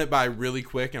gonna run it by really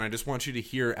quick, and I just want you to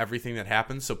hear everything that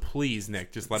happens. So please,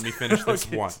 Nick, just let me finish this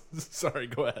one. Sorry,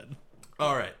 go ahead.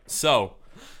 All right. So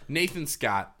Nathan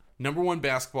Scott, number 1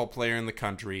 basketball player in the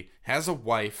country, has a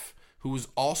wife who's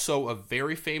also a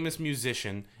very famous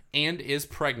musician and is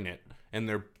pregnant, and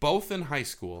they're both in high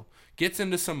school. Gets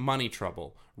into some money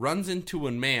trouble, runs into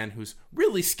a man who's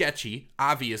really sketchy,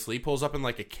 obviously, pulls up in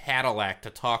like a Cadillac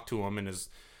to talk to him and is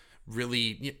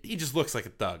really, he just looks like a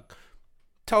thug.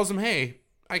 Tells him, hey,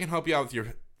 I can help you out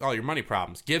with all your money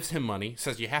problems. Gives him money,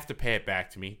 says you have to pay it back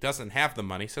to me. Doesn't have the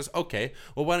money, says, okay,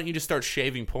 well, why don't you just start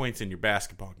shaving points in your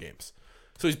basketball games?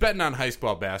 So he's betting on high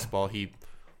school basketball. He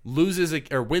loses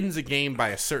or wins a game by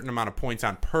a certain amount of points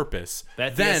on purpose.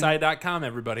 BetDSI.com,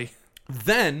 everybody.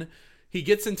 Then he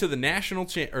gets into the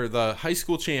the high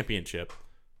school championship,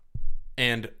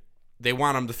 and they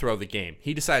want him to throw the game.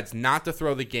 He decides not to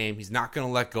throw the game. He's not going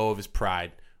to let go of his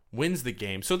pride. Wins the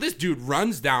game. So this dude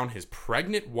runs down his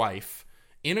pregnant wife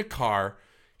in a car.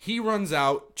 He runs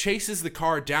out, chases the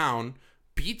car down,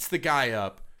 beats the guy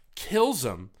up, kills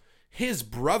him. His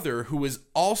brother, who is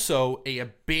also a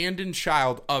abandoned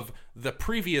child of the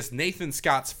previous Nathan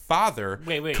Scott's father,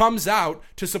 comes out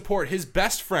to support his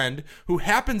best friend, who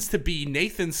happens to be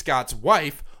Nathan Scott's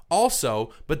wife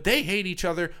also, but they hate each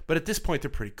other, but at this point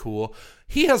they're pretty cool.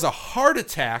 He has a heart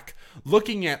attack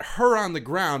looking at her on the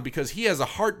ground because he has a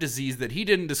heart disease that he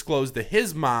didn't disclose to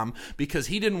his mom because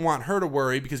he didn't want her to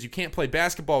worry because you can't play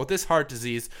basketball with this heart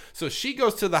disease. So she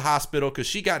goes to the hospital because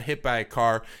she got hit by a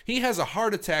car. He has a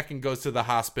heart attack and goes to the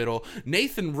hospital.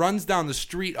 Nathan runs down the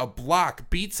street a block,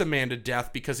 beats a man to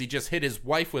death because he just hit his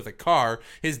wife with a car.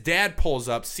 His dad pulls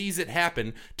up, sees it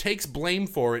happen, takes blame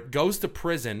for it, goes to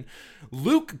prison.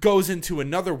 Luke goes into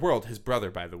another world. His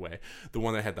brother, by the way, the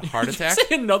one that had the heart attack.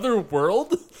 Say another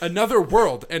world? Another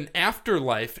world, an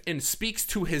afterlife, and speaks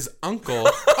to his uncle.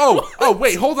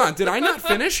 Wait, hold on. Did I not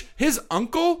finish? His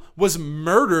uncle was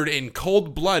murdered in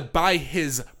cold blood by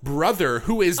his brother,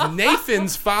 who is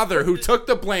Nathan's father, who took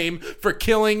the blame for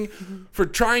trying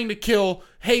to kill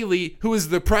Haley, who is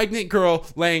the pregnant girl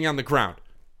laying on the ground.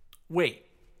 Wait,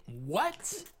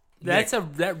 what?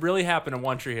 That really happened in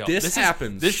One Tree Hill. This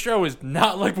happens. This show is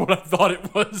not like what I thought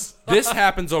it was. This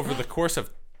happens over the course of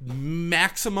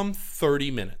maximum 30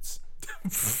 minutes.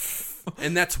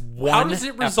 And that's one How does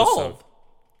it resolve? Episode.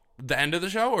 The end of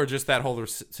the show or just that whole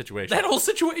situation? That whole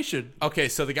situation. Okay,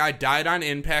 so the guy died on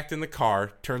impact in the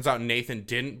car. Turns out Nathan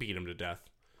didn't beat him to death.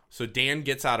 So Dan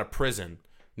gets out of prison.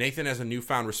 Nathan has a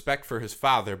newfound respect for his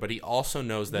father, but he also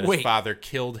knows that his father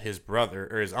killed his brother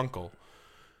or his uncle.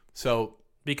 So...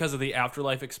 Because of the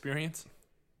afterlife experience?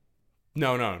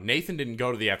 No. Nathan didn't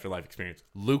go to the afterlife experience.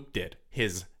 Luke did.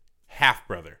 His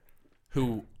half-brother,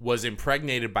 who was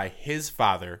impregnated by his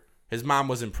father. His mom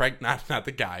was impregnated, not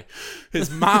the guy. His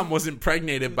mom was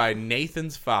impregnated by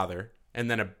Nathan's father and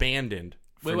then abandoned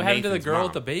for Wait, what happened to the girl mom.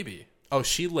 with the baby? Oh,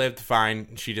 she lived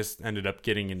fine. She just ended up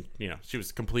she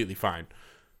was completely fine.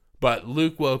 But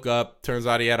Luke woke up. Turns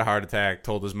out he had a heart attack,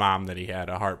 told his mom that he had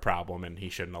a heart problem, and he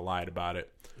shouldn't have lied about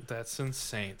it. That's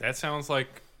insane. That sounds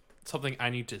like something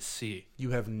I need to see. You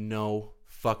have no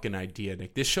fucking idea,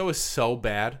 Nick. This show is so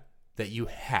bad that you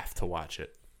have to watch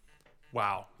it.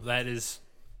 Wow. That is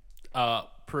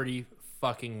pretty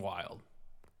fucking wild.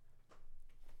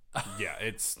 Yeah,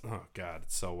 it's... Oh, God,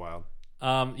 it's so wild.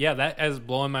 Yeah, that is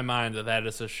blowing my mind that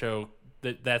is a show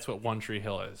that's what One Tree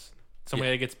Hill is.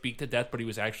 Somebody that gets beat to death, but he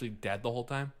was actually dead the whole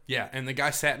time? Yeah, and the guy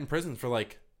sat in prison for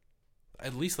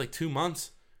at least 2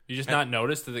 months. You just not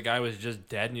noticed that the guy was just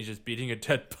dead and he's just beating a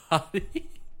dead body?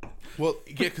 Well,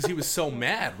 yeah, because he was so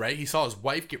mad, right? He saw his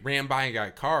wife get ran by a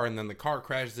guy's car, and then the car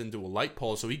crashes into a light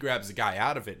pole, so he grabs the guy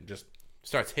out of it and just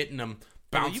starts hitting him,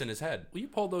 bouncing his head. Will you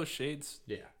pull those shades?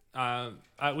 Yeah.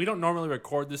 We don't normally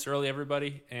record this early,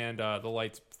 everybody, and the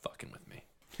light's fucking with me.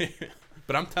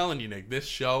 But I'm telling you, Nick, this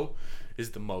show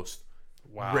is the most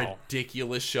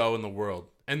ridiculous show in the world.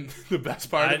 And the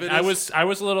best part of it is... I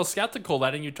was a little skeptical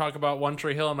letting you talk about One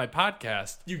Tree Hill on my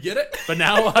podcast. You get it? But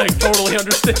now I totally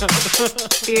understand.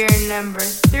 Beer number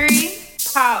 3,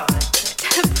 politics.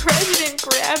 The president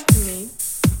grabbed me.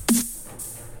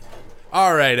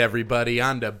 All right, everybody,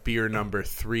 on to beer number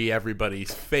 3,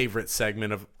 everybody's favorite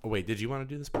segment of... Oh, wait, did you want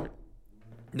to do this part?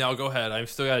 No, go ahead. I've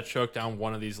still got to choke down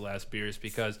one of these last beers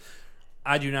because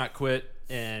I do not quit,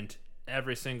 and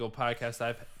every single podcast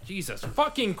I've... Jesus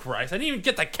fucking Christ, I didn't even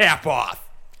get the cap off.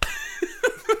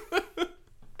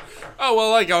 Oh, well,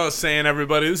 like I was saying,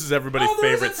 everybody, this is everybody's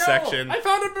favorite section. I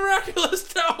found a miraculous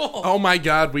towel. Oh, my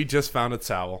God, we just found a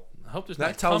towel. I hope there's That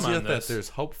not tells cum you on that this. there's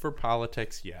hope for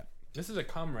politics yet. This is a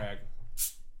cum rag.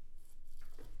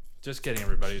 Just kidding,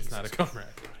 everybody. It's not a cum rag.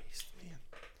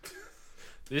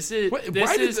 This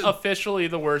is officially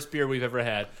the worst beer we've ever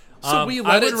had. So we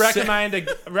let I would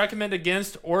it recommend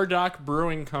against Ordock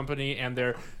Brewing Company and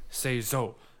their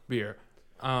Saison beer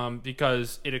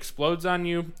because it explodes on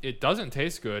you. It doesn't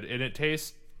taste good, and it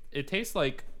tastes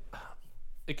like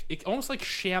it almost like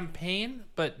champagne,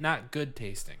 but not good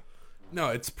tasting. No,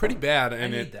 it's pretty bad, I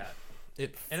and need that.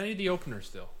 And I need the opener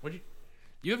still.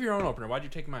 You have your own opener. Why'd you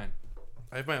take mine?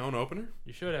 I have my own opener?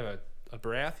 You should have a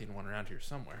Baratheon one around here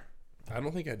somewhere. I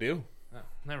don't think I do. Oh,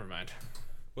 never mind.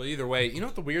 Well, either way, you know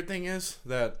what the weird thing is?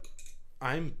 That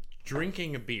I'm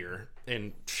drinking a beer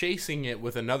and chasing it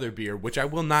with another beer, which I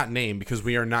will not name because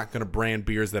we are not going to brand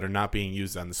beers that are not being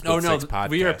used on the Split Six podcast.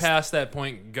 We are past that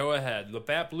point. Go ahead.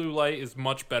 Labatt Blue Light is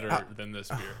much better than this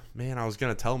beer. Man, I was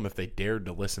going to tell them if they dared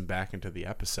to listen back into the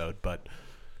episode, but...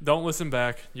 Don't listen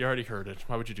back. You already heard it.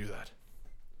 Why would you do that?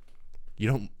 You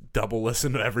don't double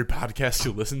listen to every podcast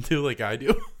you listen to like I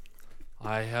do?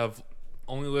 I have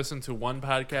only listened to one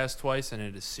podcast twice, and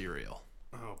it is Serial.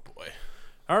 Oh, boy.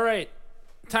 All right.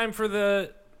 Time for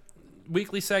the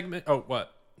weekly segment. Oh,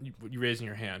 what? You raising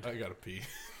your hand. I got to pee.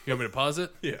 You want me to pause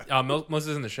it? Yeah.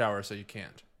 Melissa's in the shower, so you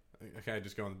can't. Can I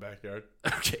just go in the backyard?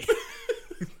 Okay.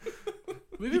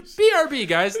 BRB,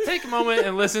 guys. Take a moment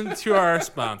and listen to our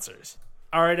sponsors.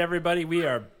 All right, everybody. We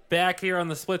are back here on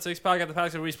the Split Six podcast, the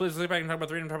podcast where we split back and talk about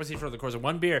 3 different topics for the course of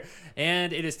one beer.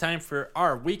 And it is time for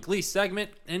our weekly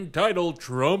segment entitled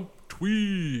Trump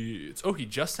Tweets. Oh, he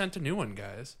just sent a new one,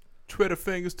 guys. Twitter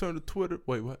fingers turn to Twitter.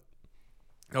 Wait, what?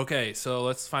 Okay, so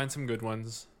let's find some good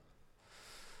ones.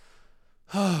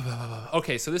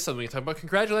 Okay, so this is something we can talk about.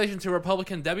 Congratulations to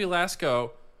Republican Debbie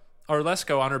Lesko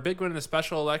on her big win in the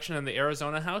special election in the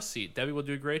Arizona House seat. Debbie will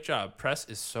do a great job. Press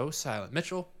is so silent.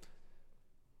 Mitchell,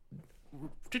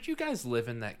 did you guys live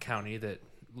in that county that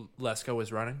Lesko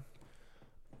was running?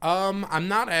 I'm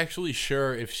not actually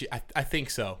sure if she... I think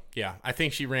so. Yeah, I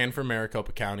think she ran for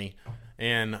Maricopa County.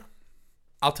 And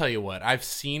I'll tell you what, I've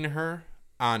seen her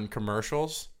on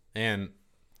commercials, and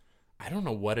I don't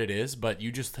know what it is, but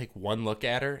you just take one look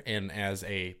at her, and as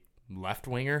a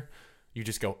left-winger, you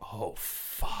just go, oh,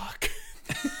 fuck.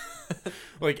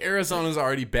 Like, Arizona's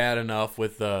already bad enough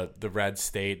with the red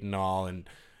state and all, and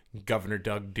Governor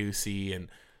Doug Ducey, and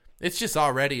it's just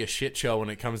already a shit show when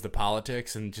it comes to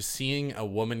politics, and just seeing a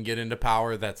woman get into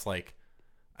power that's like,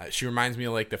 she reminds me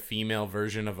of like the female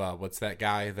version of, what's that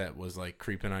guy that was like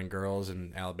creeping on girls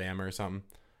in Alabama or something?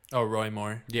 Oh, Roy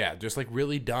Moore. Yeah, just like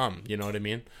really dumb, you know what I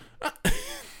mean?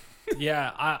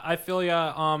 Yeah, I feel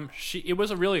ya. It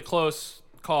was a really close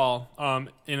call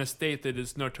in a state that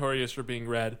is notorious for being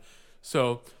red.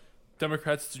 So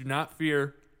Democrats do not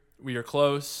fear. We are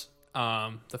close.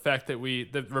 The fact that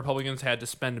the Republicans had to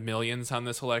spend millions on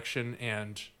this election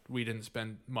and we didn't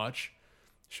spend much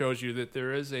shows you that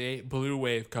there is a blue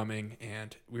wave coming,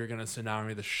 and we're going to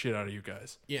tsunami the shit out of you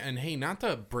guys. Yeah, and hey, not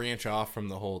to branch off from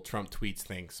the whole Trump tweets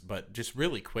things, but just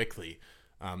really quickly,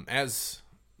 as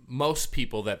most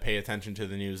people that pay attention to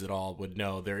the news at all would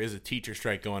know, there is a teacher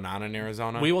strike going on in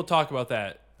Arizona. We will talk about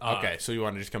that. Okay, so you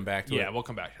want to just come back to it? Yeah, we'll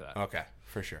come back to that. Okay,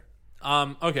 for sure.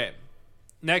 Okay,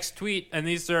 next tweet, and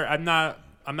these are I'm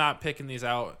not picking these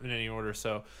out in any order,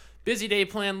 so... Busy day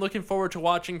planned. Looking forward to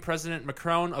watching President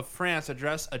Macron of France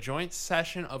address a joint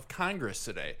session of Congress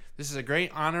today. This is a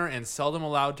great honor and seldom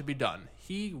allowed to be done.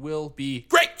 He will be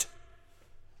great!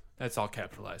 That's all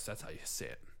capitalized. That's how you say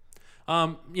it.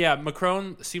 Yeah,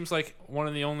 Macron seems like one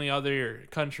of the only other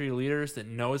country leaders that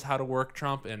knows how to work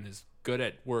Trump and is good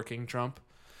at working Trump.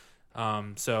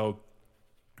 So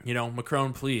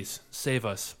Macron, please save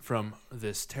us from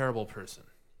this terrible person.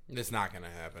 It's not going to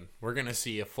happen. We're going to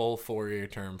see a full 4-year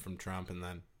term from Trump, and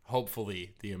then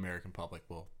hopefully the American public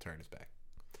will turn his back.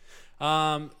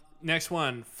 Next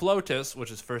one, FLOTUS,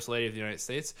 which is First Lady of the United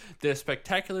States, did a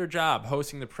spectacular job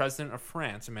hosting the President of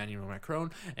France, Emmanuel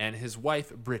Macron, and his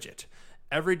wife, Brigitte.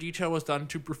 Every detail was done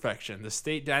to perfection. The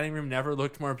state dining room never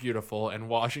looked more beautiful, and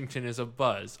Washington is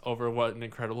abuzz over what an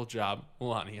incredible job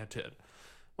Melania did.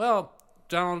 Well,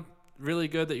 Donald, really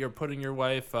good that you're putting your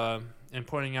wife and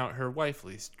pointing out her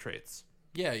wifely traits.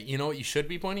 Yeah, you know what you should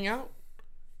be pointing out?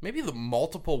 Maybe the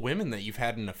multiple women that you've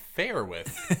had an affair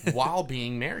with while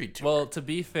being married to her. Well, to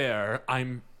be fair,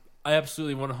 I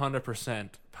absolutely 100%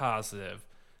 positive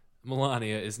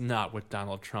Melania is not with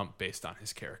Donald Trump based on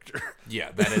his character.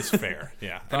 Yeah, that is fair.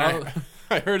 Yeah. And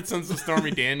I heard since the Stormy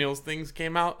Daniels things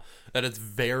came out that it's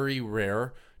very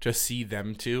rare to see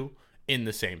them two in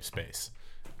the same space.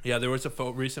 Yeah, there was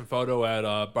a recent photo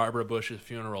at Barbara Bush's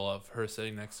funeral of her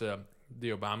sitting next to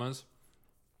the Obamas.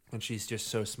 And she's just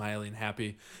so smiley and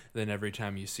happy. Then every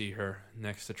time you see her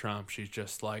next to Trump, she's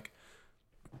just like...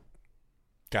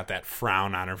 got that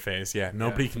frown on her face. Yeah,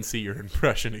 nobody can see your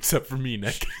impression except for me,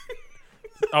 Nick.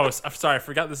 Oh, I'm sorry. I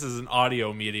forgot this is an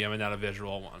audio medium and not a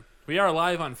visual one. We are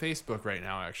live on Facebook right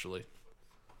now, actually.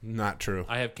 Not true.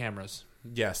 I have cameras.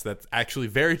 Yes, that's actually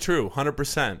very true.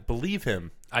 100%. Believe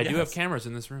him. I do have cameras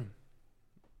in this room.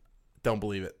 Don't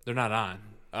believe it. They're not on.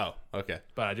 Oh, okay.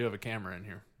 But I do have a camera in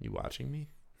here. You watching me?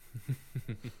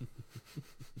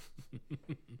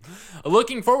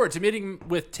 Looking forward to meeting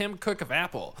with Tim Cook of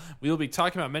Apple. We will be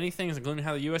talking about many things, including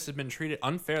how the U.S. has been treated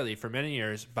unfairly for many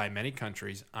years by many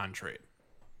countries on trade.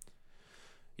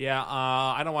 Yeah,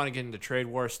 I don't want to get into trade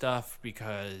war stuff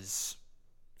because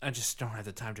I just don't have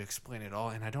the time to explain it all,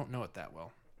 and I don't know it that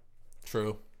well.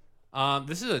 True.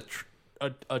 This is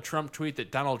a Trump tweet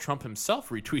that Donald Trump himself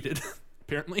retweeted,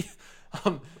 apparently.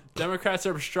 Democrats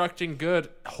are obstructing good,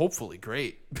 hopefully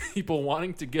great, people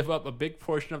wanting to give up a big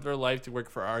portion of their life to work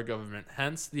for our government,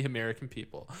 hence the American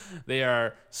people. They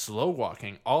are slow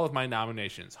walking all of my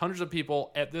nominations. Hundreds of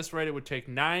people. At this rate, it would take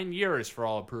 9 years for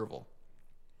all approval.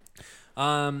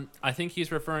 I think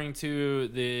he's referring to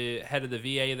the head of the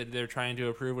VA that they're trying to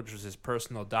approve, which was his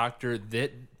personal doctor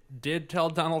that did tell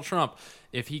Donald Trump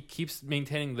if he keeps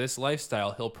maintaining this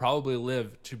lifestyle, he'll probably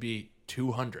live to be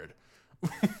 200.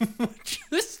 Which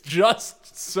is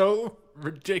just so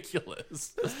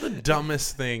ridiculous. That's the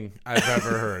dumbest thing I've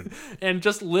ever heard. And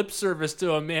just lip service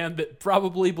to a man that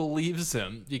probably believes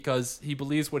him because he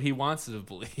believes what he wants to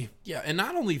believe. Yeah, and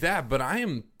not only that, but I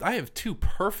have two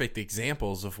perfect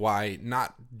examples of why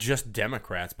not just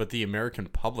Democrats, but the American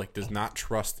public does not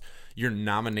trust your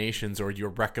nominations or your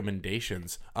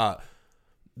recommendations.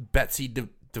 Betsy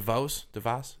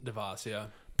DeVos, yeah.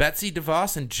 Betsy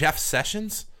DeVos and Jeff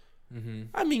Sessions. Mm-hmm.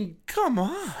 I mean, come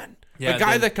on. Yeah, the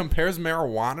guy that compares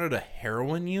marijuana to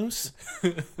heroin use?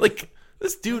 Like,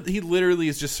 this dude, he literally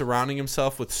is just surrounding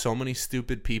himself with so many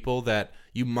stupid people that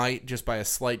you might, just by a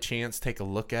slight chance, take a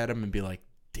look at him and be like,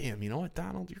 damn, you know what,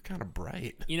 Donald? You're kind of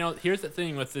bright. You know, here's the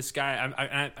thing with this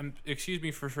guy. I'm excuse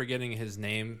me for forgetting his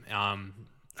name. I'm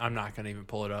not going to even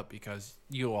pull it up because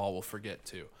you all will forget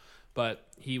too. But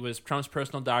he was Trump's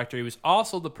personal doctor. He was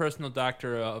also the personal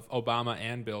doctor of Obama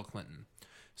and Bill Clinton.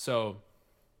 So,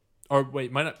 or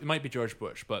wait, it might be George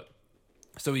Bush, but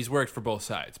so he's worked for both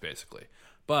sides basically.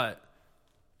 But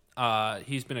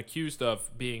he's been accused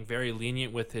of being very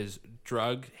lenient with his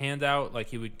drug handout. Like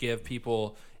he would give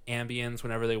people Ambiens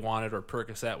whenever they wanted or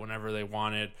Percocet whenever they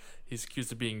wanted. He's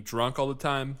accused of being drunk all the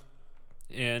time,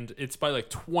 and it's by like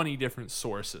 20 different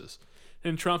sources.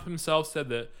 And Trump himself said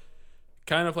that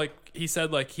kind of like he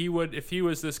said like he would if he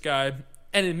was this guy,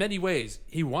 and in many ways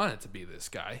he wanted to be this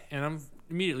guy. And I'm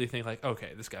immediately think like,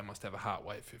 okay, this guy must have a hot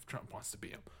wife if Trump wants to be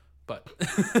him. But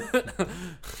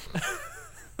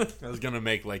I was gonna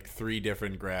make like 3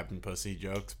 different grab and pussy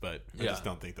jokes, but I just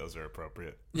don't think those are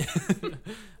appropriate.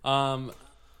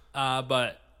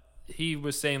 But he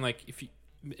was saying like if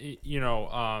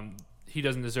he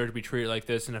doesn't deserve to be treated like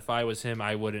this, and if I was him,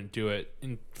 I wouldn't do it,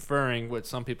 inferring what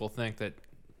some people think that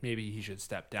maybe he should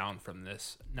step down from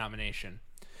this nomination.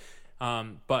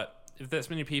 But if this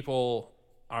many people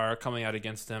are coming out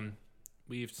against him,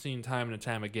 we've seen time and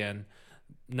time again,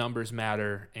 numbers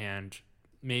matter, and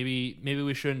maybe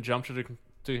we shouldn't jump to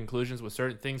conclusions with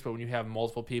certain things, but when you have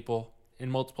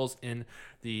multiples in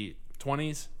the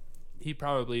 20s, he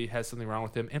probably has something wrong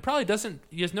with him, and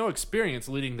he has no experience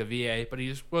leading the VA, but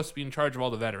he's supposed to be in charge of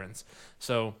all the veterans.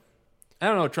 So I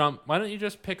don't know, Trump. Why don't you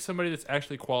just pick somebody that's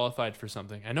actually qualified for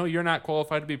something? I know you're not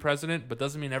qualified to be president, but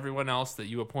doesn't mean everyone else that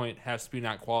you appoint has to be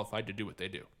not qualified to do what they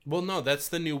do. Well, no, that's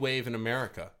the new wave in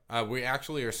America. We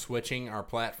actually are switching our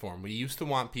platform. We used to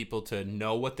want people to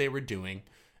know what they were doing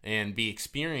and be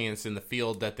experienced in the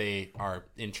field that they are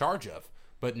in charge of.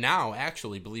 But now,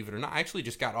 actually, believe it or not, I actually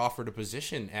just got offered a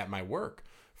position at my work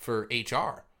for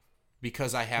HR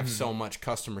because I have so much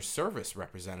customer service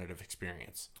representative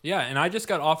experience. Yeah, and I just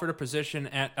got offered a position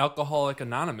at Alcoholic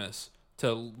Anonymous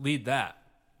to lead that.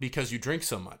 Because you drink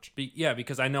so much.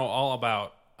 Because I know all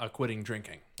about quitting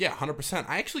drinking. Yeah, 100%.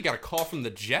 I actually got a call from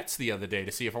the Jets the other day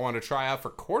to see if I wanted to try out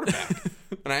for quarterback.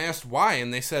 And I asked why,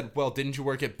 and they said, well, didn't you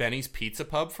work at Benny's Pizza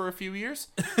Pub for a few years?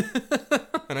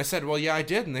 And I said, well, yeah, I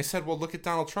did. And they said, well, look at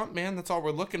Donald Trump, man. That's all we're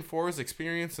looking for is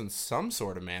experience in some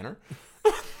sort of manner.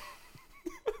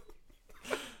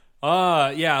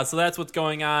 Yeah, so that's what's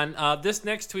going on. This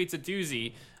next tweet's a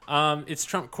doozy. It's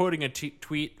Trump quoting a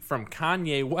tweet from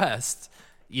Kanye West.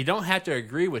 You don't have to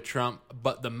agree with Trump,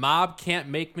 but the mob can't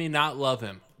make me not love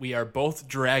him. We are both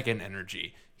dragon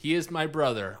energy. He is my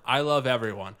brother. I love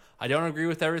everyone. I don't agree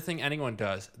with everything anyone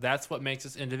does. That's what makes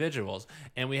us individuals,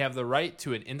 and we have the right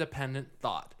to an independent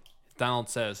thought. Donald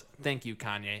says, thank you,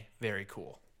 Kanye. Very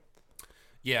cool.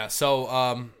 Yeah,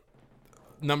 so,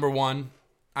 number one,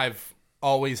 I've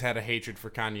always had a hatred for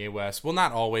Kanye West. Well,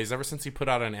 not always. Ever since he put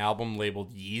out an album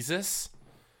labeled Yeezus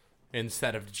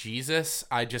instead of Jesus,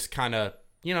 I just kind of,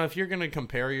 if you're going to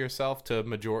compare yourself to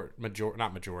under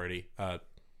majority of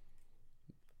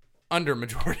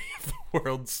the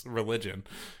world's religion.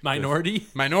 Minority?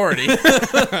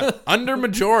 Under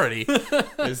majority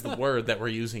is the word that we're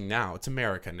using now. It's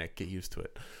America, Nick. Get used to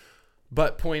it.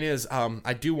 But point is,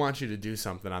 I do want you to do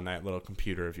something on that little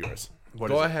computer of yours.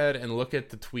 Go ahead and look at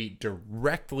the tweet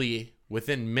directly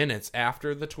within minutes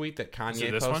after the tweet that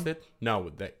Kanye posted.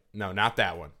 No, not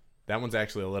that one. That one's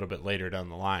actually a little bit later down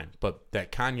the line. But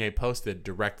that Kanye posted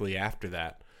directly after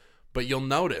that. But you'll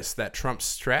notice that Trump's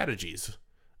strategies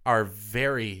are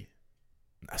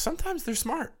sometimes they're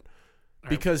smart.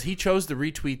 Because he chose to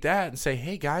retweet that and say,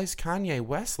 hey guys, Kanye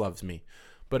West loves me.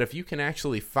 But if you can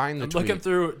actually find the tweet. I'm looking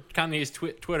through Kanye's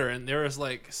Twitter, and there is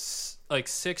like 6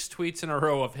 tweets in a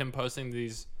row of him posting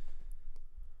these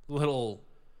little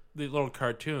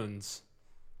cartoons.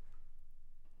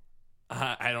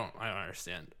 I don't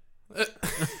understand.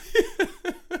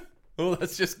 Well,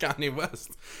 that's just Kanye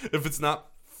West. If it's not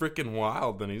freaking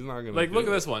wild, then he's not gonna look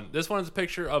at this one. This one's a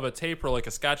picture of a tape roll, like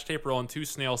a Scotch tape roll, and 2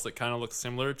 snails that kind of look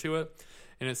similar to it,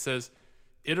 and it says,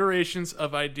 iterations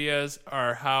of ideas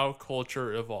are how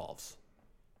culture evolves.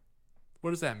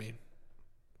 What does that mean?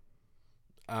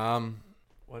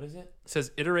 What is it? It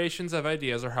says iterations of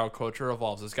ideas are how culture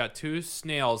evolves. It's got 2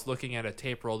 snails looking at a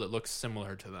tape roll that looks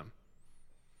similar to them.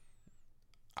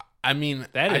 I mean,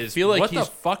 I feel like what the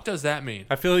fuck does that mean?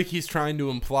 I feel like he's trying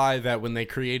to imply that when they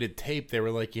created tape, they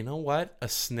were like, you know what? A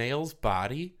snail's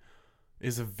body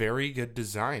is a very good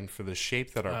design for the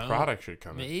shape that our product should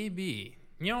come in. Maybe.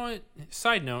 You know what?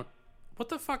 Side note, what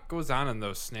the fuck goes on in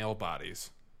those snail bodies?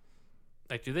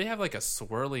 Like, do they have like a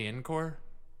swirly in-core?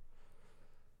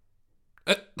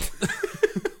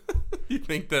 You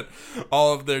think that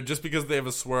all of just because they have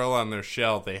a swirl on their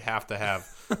shell, they have to have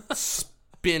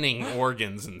spinning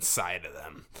organs inside of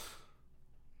them.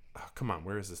 Oh, come on,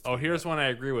 where is this? Oh, here's one I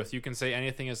agree with. You can say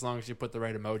anything as long as you put the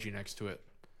right emoji next to it.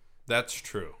 That's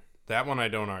true. That one I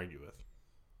don't argue with.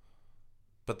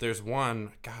 But there's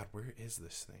one. God, where is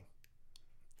this thing?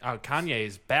 Kanye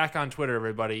is back on Twitter,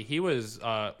 everybody. He was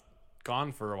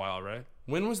gone for a while, right?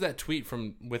 When was that tweet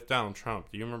with Donald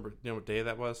Trump? Do you remember what day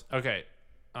that was? Okay.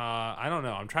 I don't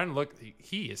know. I'm trying to look.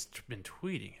 He has been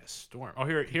tweeting a storm. Oh,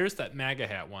 here's that MAGA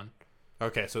hat one.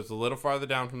 Okay, so it's a little farther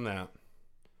down from that.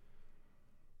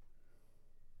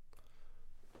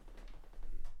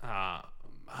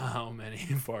 How many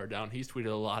far down? He's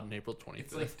tweeted a lot on April 25th.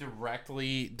 It's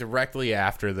like directly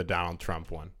after the Donald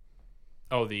Trump one.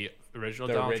 Oh, the original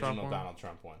Donald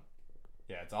Trump one?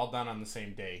 Yeah, it's all done on the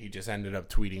same day. He just ended up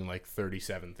tweeting like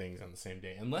 37 things on the same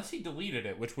day. Unless he deleted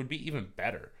it, which would be even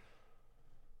better.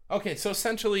 Okay, so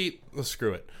essentially, let's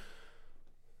screw it.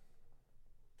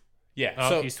 Yeah.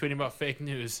 So he's tweeting about fake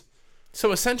news.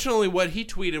 So essentially what he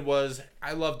tweeted was,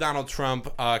 I love Donald Trump,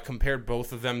 compared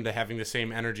both of them to having the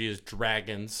same energy as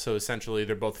dragons. So essentially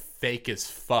they're both fake as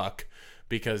fuck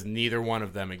because neither one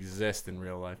of them exist in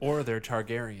real life. Or they're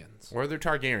Targaryens.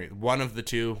 One of the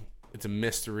two. It's a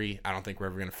mystery. I don't think we're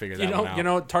ever going to figure that one out. You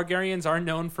know, Targaryens are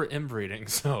known for inbreeding,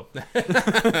 so.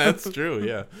 That's true,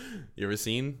 yeah. You ever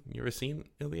seen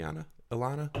Ilana?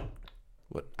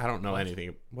 What? I don't know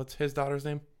anything. What's his daughter's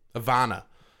name? Ivana.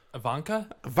 Ivanka?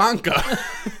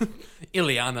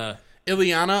 Ileana,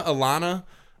 Alana,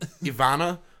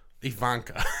 Ivana,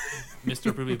 Ivanka.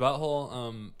 Mr. Poopy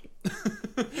Butthole.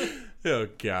 Oh,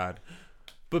 God.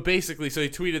 But basically, so he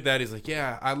tweeted that. He's like,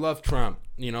 yeah, I love Trump.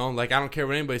 You know, like, I don't care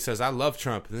what anybody says. I love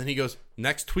Trump. And then he goes,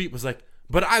 next tweet was like,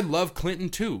 but I love Clinton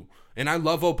too. And I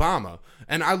love Obama.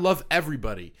 And I love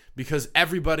everybody. Because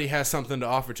everybody has something to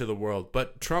offer to the world.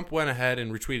 But Trump went ahead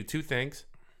and retweeted two things.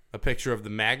 A picture of the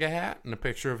MAGA hat and a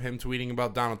picture of him tweeting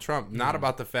about Donald Trump. Not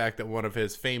about the fact that one of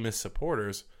his famous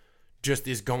supporters just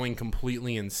is going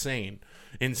completely insane.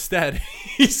 Instead,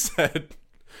 he said,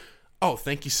 oh,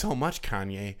 thank you so much,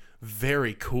 Kanye.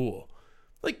 Very cool.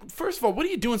 Like, first of all, what are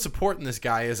you doing supporting this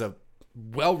guy as a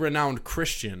well-renowned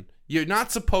Christian? You're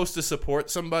not supposed to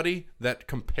support somebody that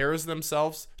compares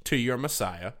themselves to your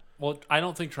Messiah. Well, I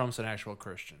don't think Trump's an actual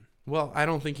Christian. Well, I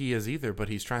don't think he is either, but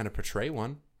he's trying to portray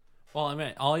one. Well, I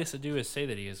mean, all he has to do is say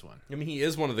that he is one. I mean, he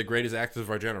is one of the greatest actors of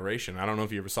our generation. I don't know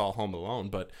if you ever saw Home Alone,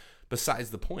 but besides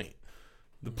the point.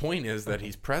 The point is that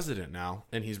he's president now,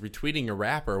 and he's retweeting a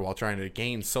rapper while trying to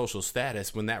gain social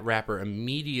status when that rapper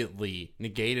immediately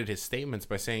negated his statements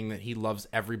by saying that he loves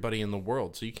everybody in the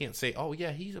world. So you can't say, oh,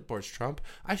 yeah, he supports Trump.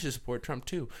 I should support Trump,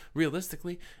 too.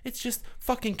 Realistically, it's just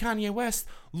fucking Kanye West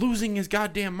losing his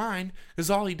goddamn mind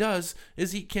because all he does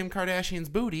is eat Kim Kardashian's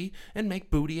booty and make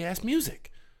booty-ass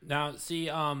music. Now, see,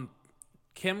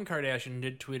 Kim Kardashian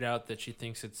did tweet out that she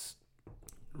thinks it's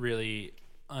really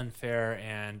unfair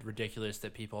and ridiculous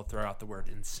that people throw out the word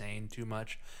insane too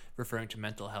much, referring to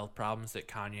mental health problems that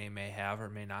Kanye may have or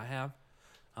may not have.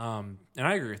 And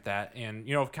I agree with that. And,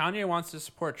 you know, if Kanye wants to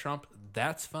support Trump,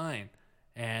 that's fine.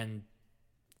 And,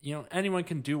 you know, anyone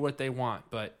can do what they want,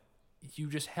 but you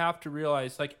just have to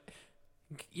realize, like,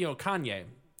 you know, Kanye,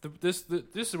 this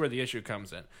is where the issue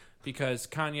comes in, because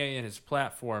Kanye and his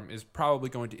platform is probably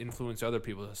going to influence other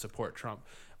people to support Trump.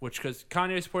 Which, because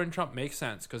Kanye supporting Trump makes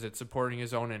sense because it's supporting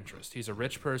his own interest. He's a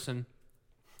rich person.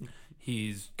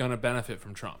 He's going to benefit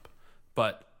from Trump.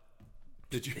 But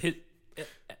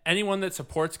anyone that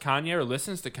supports Kanye or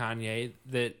listens to Kanye,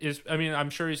 that is, I mean, I'm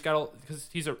sure he's got,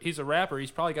 because he's a rapper, he's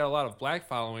probably got a lot of black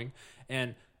following.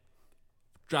 And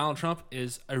Donald Trump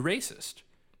is a racist.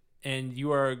 And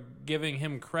you are giving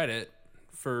him credit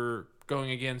for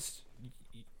going against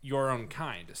your own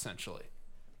kind, essentially.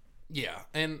 Yeah,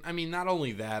 and I mean, not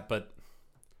only that, but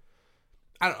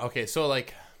okay, so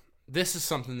like, this is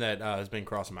something that has been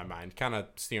crossing my mind, kind of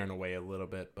steering away a little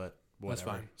bit, but whatever. That's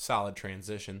fine. Solid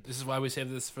transition. This is why we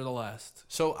saved this for the last.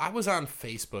 So I was on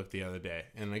Facebook the other day,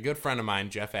 and a good friend of mine,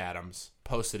 Jeff Adams,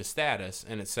 posted a status,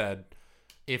 and it said,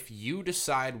 if you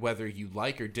decide whether you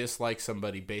like or dislike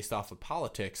somebody based off of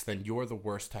politics, then you're the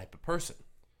worst type of person.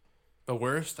 The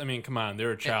worst? I mean, come on.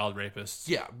 They're child rapists.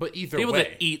 Yeah, but either people way.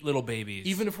 People that eat little babies.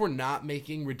 Even if we're not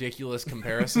making ridiculous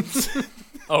comparisons.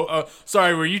 Oh,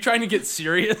 sorry. Were you trying to get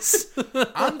serious?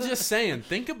 I'm just saying,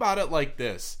 think about it like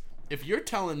this. If you're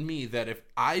telling me that if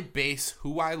I base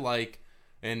who I like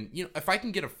and, you know, if I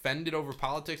can get offended over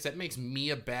politics, that makes me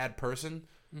a bad person.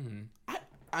 Mm-hmm.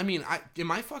 I mean,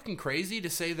 am I fucking crazy to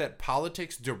say that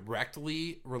politics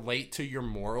directly relate to your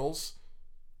morals?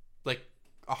 Like,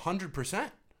 100%.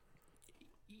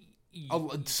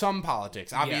 Some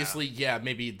politics, obviously, yeah,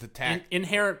 maybe the tax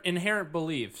inherent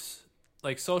beliefs,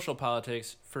 like social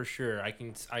politics, for sure. I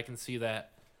can see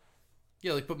that.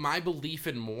 Yeah, like, but my belief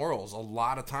in morals a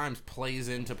lot of times plays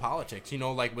into politics. You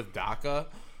know, like with DACA,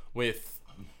 with,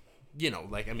 you know,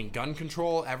 like, I mean, gun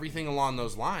control, everything along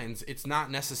those lines. It's not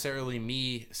necessarily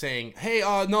me saying, hey,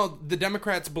 no, the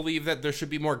Democrats believe that there should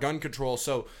be more gun control.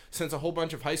 So since a whole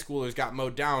bunch of high schoolers got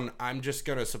mowed down, I'm just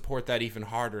gonna support that even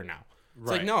harder now. It's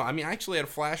right. Like, no, I mean, I actually had a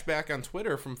flashback on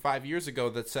Twitter from 5 years ago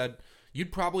that said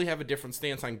you'd probably have a different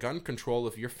stance on gun control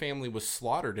if your family was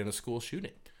slaughtered in a school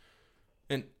shooting.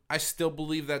 And I still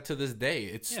believe that to this day.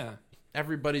 It's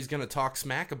everybody's going to talk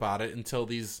smack about it until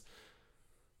these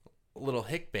little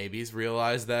hick babies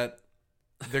realize that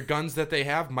their guns that they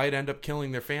have might end up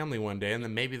killing their family one day, and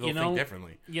then maybe they'll think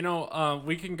differently. You know,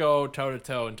 we can go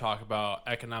toe-to-toe and talk about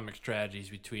economic strategies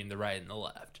between the right and the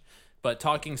left. But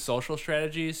talking social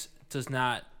strategies does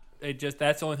not,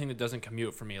 that's the only thing that doesn't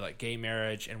commute for me, like gay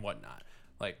marriage and whatnot.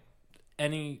 Like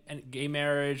any gay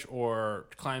marriage or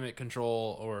climate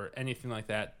control or anything like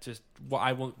that,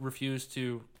 I will refuse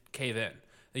to cave in.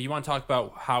 You want to talk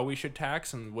about how we should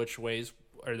tax and which ways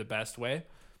are the best way?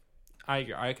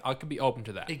 I could be open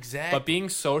to that. Exactly. But being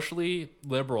socially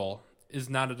liberal is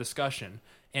not a discussion.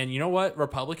 And you know what,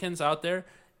 Republicans out there,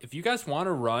 if you guys want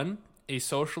to run a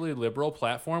socially liberal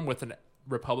platform with an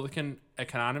Republican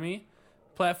economy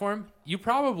platform, you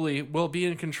probably will be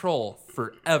in control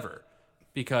forever,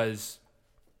 because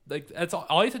Like that's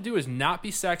all you have to do is not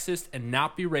be sexist and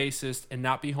not be racist and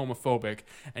not be homophobic,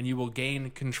 and you will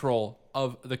gain control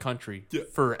of the country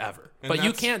forever. And but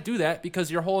you can't do that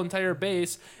because your whole entire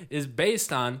base is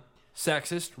based on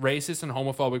sexist, racist, and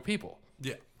homophobic people.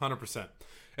 Yeah, 100%.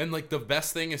 And like the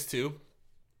best thing is too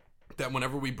that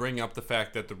whenever we bring up the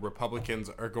fact that the Republicans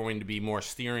are going to be more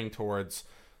steering towards,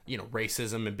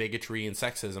 racism and bigotry and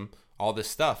sexism, all this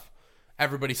stuff,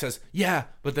 everybody says, yeah,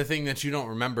 but the thing that you don't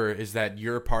remember is that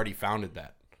your party founded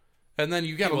that. And then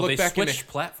you got to look back and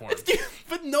platforms.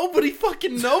 But nobody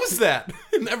fucking knows that.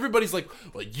 And everybody's like,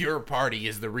 well, your party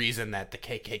is the reason that the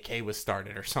KKK was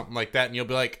started or something like that. And you'll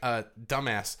be like,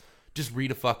 dumbass, just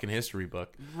read a fucking history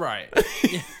book. Right.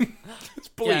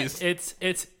 Please. Yeah,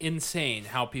 it's insane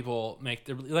how people make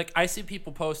their... Like, I see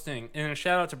people posting, and a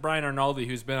shout out to Brian Arnoldi,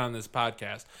 who's been on this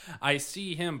podcast. I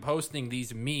see him posting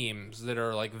these memes that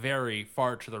are, like, very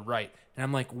far to the right. And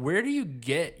I'm like, where do you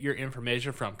get your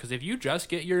information from? Because if you just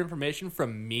get your information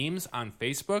from memes on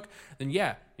Facebook, then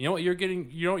yeah, you know what you're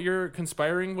getting, what you're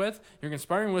conspiring with? You're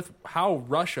conspiring with how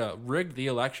Russia rigged the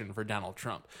election for Donald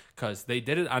Trump. Because they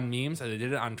did it on memes, and they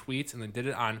did it on tweets, and they did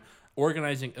it on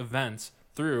organizing events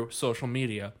through social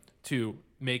media to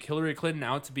make Hillary Clinton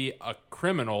out to be a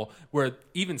criminal, where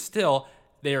even still,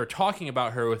 they are talking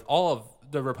about her with all of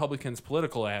the Republicans'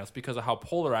 political ass because of how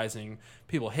polarizing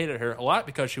people hated her, a lot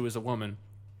because she was a woman.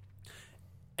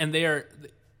 And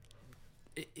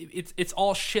it's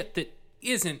all shit that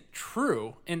isn't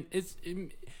true, and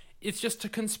it's just a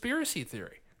conspiracy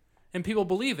theory. And people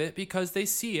believe it because they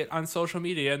see it on social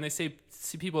media, and they see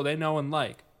people they know and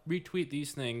like retweet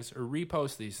these things or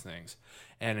repost these things.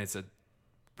 And it's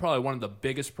probably one of the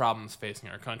biggest problems facing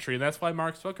our country, and that's why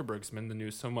Mark Zuckerberg's been in the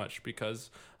news so much,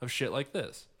 because of shit like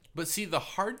this. But see, the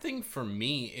hard thing for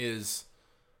me is,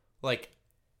 like,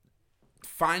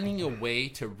 finding a way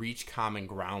to reach common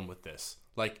ground with this.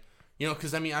 Like,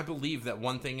 because, I believe that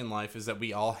one thing in life is that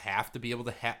we all have to be able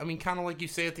to have... kind of like you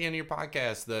say at the end of your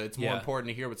podcast, it's more important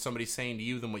to hear what somebody's saying to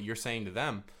you than what you're saying to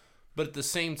them. But at the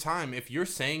same time, if you're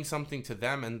saying something to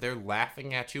them and they're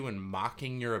laughing at you and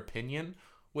mocking your opinion,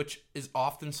 which is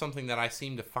often something that I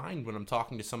seem to find when I'm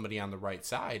talking to somebody on the right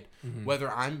side,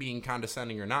 whether I'm being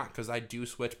condescending or not, because I do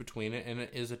switch between it, and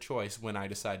it is a choice when I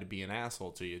decide to be an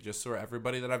asshole to you. Just so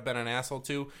everybody that I've been an asshole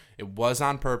to, it was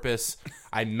on purpose.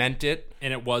 I meant it.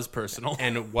 And it was personal.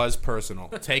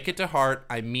 Take it to heart.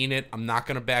 I mean it. I'm not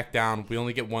going to back down. We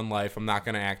only get one life. I'm not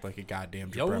going to act like a goddamn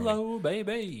jabroni. YOLO,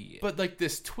 baby. But like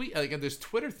this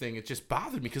Twitter thing, it just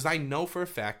bothered me because I know for a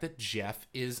fact that Jeff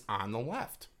is on the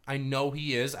left. I know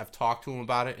he is. I've talked to him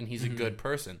about it, and he's a good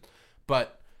person.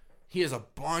 But he has a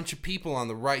bunch of people on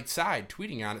the right side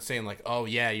tweeting on it saying, like, oh,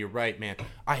 yeah, you're right, man.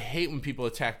 I hate when people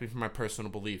attack me for my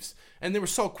personal beliefs. And they were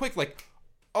so quick, like,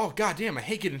 oh, goddamn, I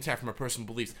hate getting attacked for my personal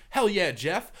beliefs. Hell yeah,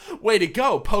 Jeff. Way to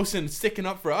go. Posting and sticking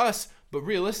up for us. But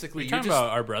realistically, you're talking about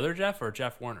our brother Jeff or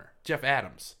Jeff Warner? Jeff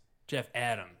Adams. Jeff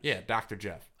Adams. Yeah, Dr.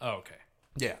 Jeff. Oh, okay.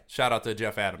 Yeah, shout out to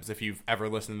Jeff Adams if you've ever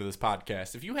listened to this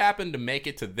podcast. If you happen to make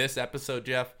it to this episode,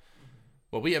 Jeff,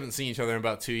 well, we haven't seen each other in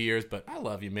about 2 years, but I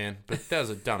love you, man. But that was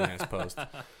a dumbass post.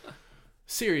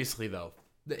 Seriously, though,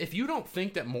 if you don't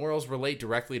think that morals relate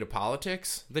directly to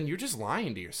politics, then you're just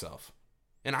lying to yourself.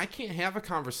 And I can't have a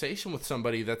conversation with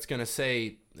somebody that's going to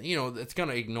say, that's going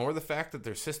to ignore the fact that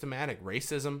there's systematic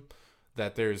racism,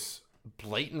 that there's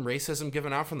blatant racism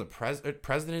given out from the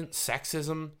president,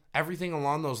 sexism, everything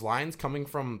along those lines coming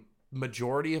from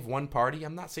majority of one party.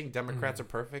 I'm not saying Democrats are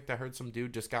perfect. I heard some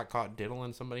dude just got caught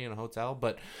diddling somebody in a hotel,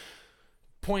 but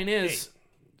point is,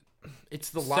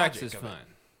 it's the logic. Sex is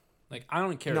fine. Like, I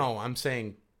don't care. No, I'm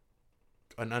saying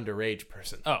an underage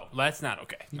person. Oh, that's not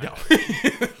okay. No.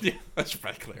 Yeah, I should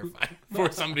probably clarify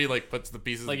before somebody puts the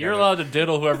pieces like together. You're allowed to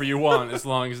diddle whoever you want as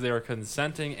long as they are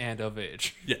consenting and of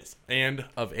age. Yes, and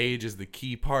of age is the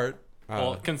key part.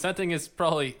 Well, consenting is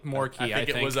probably more key. I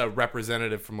think it was a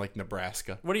representative from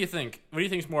Nebraska. What do you think? What do you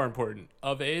think is more important,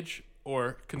 of age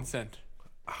or consent?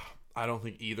 I don't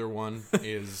think either one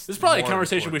is. This is probably a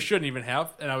conversation important. We shouldn't even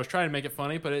have, and I was trying to make it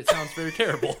funny, but it sounds very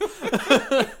terrible.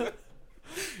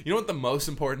 You know what the most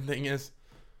important thing is?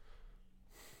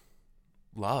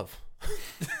 Love.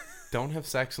 Don't have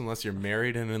sex unless you're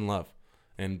married and in love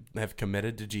and have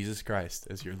committed to Jesus Christ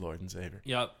as your Lord and Savior.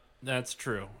 Yep, that's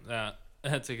true.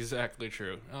 That's exactly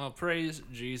true. Praise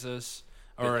Jesus,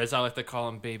 or as I like to call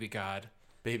him, Baby God.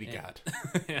 Baby God.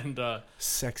 And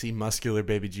sexy, muscular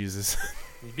baby Jesus.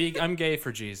 I'm gay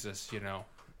for Jesus,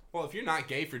 Well, if you're not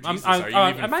gay for Jesus, are you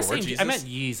even for Jesus? I meant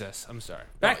Jesus. I'm sorry.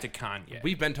 Back to Kanye.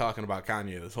 We've been talking about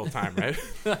Kanye this whole time, right?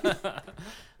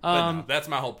 No, that's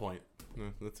my whole point.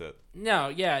 That's it. No,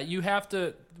 yeah, you have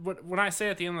to. When I say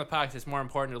at the end of the podcast, it's more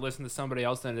important to listen to somebody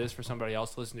else than it is for somebody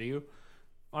else to listen to you.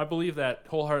 I believe that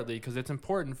wholeheartedly because it's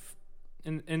important.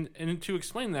 And to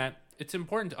explain that, it's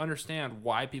important to understand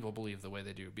why people believe the way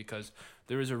they do, because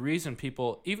there is a reason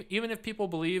people, even if people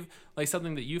believe like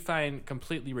something that you find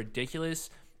completely ridiculous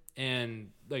and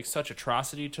like such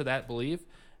atrocity to that belief,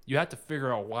 you have to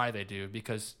figure out why they do,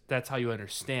 because that's how you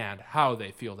understand how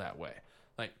they feel that way.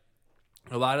 Like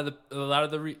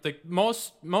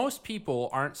most people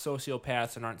aren't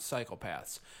sociopaths and aren't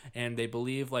psychopaths, and they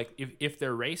believe like if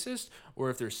they're racist or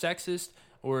if they're sexist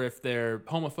or if they're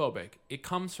homophobic, it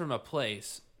comes from a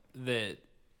place that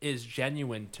is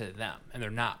genuine to them, and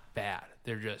they're not bad.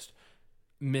 They're just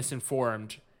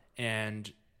misinformed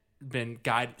and been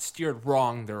steered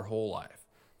wrong their whole life,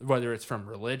 whether it's from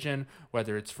religion,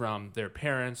 whether it's from their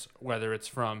parents, whether it's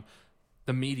from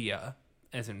the media,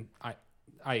 as in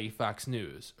i.e. Fox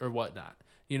News or whatnot.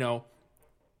 You know,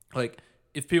 like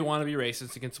if people want to be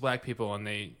racist against black people and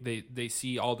they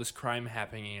see all this crime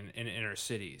happening in inner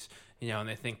cities, you know, and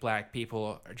they think black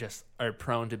people are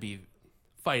prone to be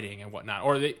fighting and whatnot,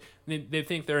 or they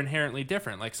think they're inherently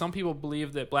different. Like some people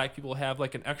believe that black people have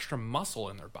like an extra muscle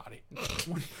in their body,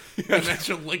 an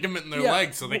extra ligament in their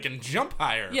legs, so they can jump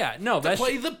higher. Yeah, no, to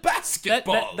play the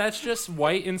basketball. That's just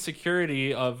white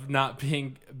insecurity of not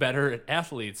being better at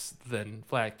athletes than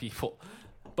black people,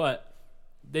 but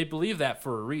they believe that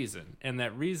for a reason, and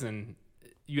that reason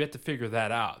you have to figure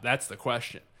that out. That's the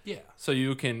question. Yeah. So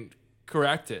you can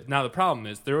correct it. Now the problem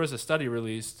is there was a study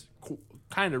released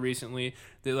kind of recently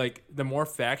that like the more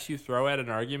facts you throw at an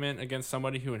argument against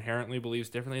somebody who inherently believes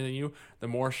differently than you, the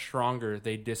more stronger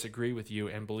they disagree with you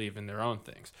and believe in their own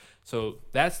things. So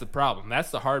that's the problem.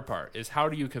 That's the hard part, is how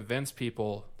do you convince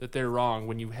people that they're wrong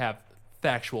when you have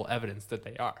factual evidence that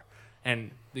they are?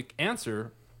 And the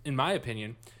answer, in my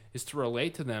opinion, is to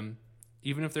relate to them,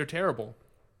 even if they're terrible.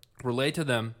 Relate to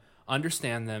them,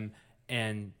 understand them,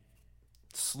 and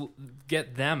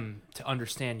get them to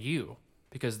understand you,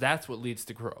 because that's what leads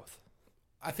to growth.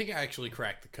 I think I actually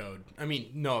cracked the code. I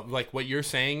mean, no, like what you're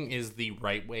saying is the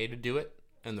right way to do it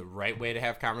and the right way to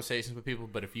have conversations with people.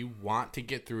 But if you want to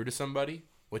get through to somebody,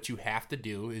 what you have to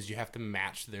do is you have to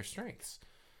match their strengths.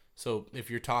 So if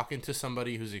you're talking to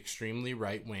somebody who's extremely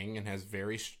right-wing and has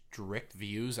very strict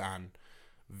views on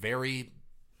very,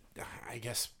 I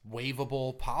guess,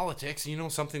 waivable politics, you know,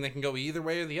 something that can go either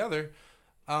way or the other,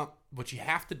 what you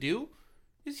have to do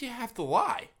is you have to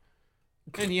lie.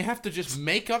 And you have to just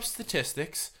make up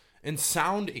statistics and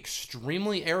sound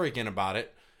extremely arrogant about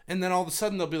it. And then all of a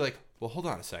sudden they'll be like, well, hold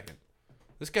on a second.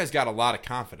 This guy's got a lot of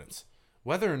confidence.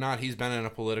 Whether or not he's been in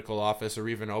a political office or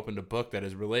even opened a book that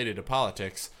is related to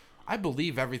politics, I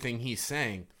believe everything he's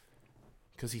saying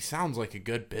because he sounds like a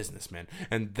good businessman.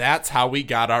 And that's how we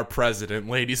got our president,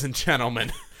 ladies and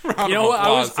gentlemen. Round of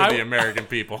applause to the American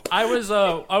people. I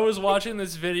was watching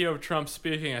this video of Trump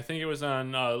speaking. I think it was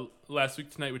on Last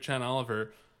Week Tonight with John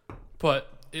Oliver,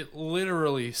 but it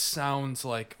literally sounds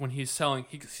like when he's telling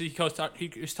he's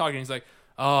talking. He's like,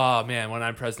 "Oh man, when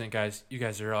I'm president, guys, you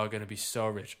guys are all gonna be so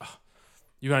rich. Oh,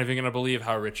 you're not even gonna believe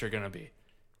how rich you're gonna be."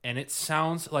 And it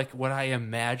sounds like what I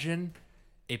imagine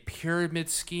a pyramid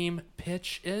scheme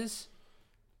pitch is.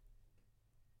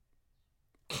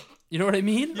 You know what I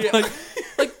mean? Yeah.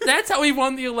 Like that's how he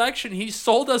won the election. He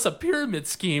sold us a pyramid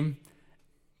scheme,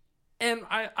 and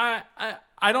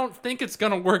I don't think it's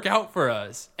gonna work out for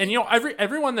us. And you know,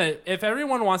 if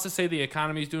everyone wants to say the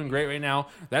economy is doing great right now,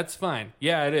 that's fine.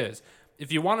 Yeah, it is.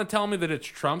 If you want to tell me that it's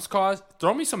Trump's cause,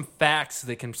 throw me some facts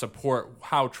that can support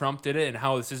how Trump did it and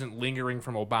how this isn't lingering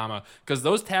from Obama. Because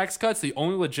those tax cuts, the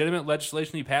only legitimate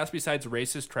legislation he passed besides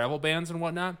racist travel bans and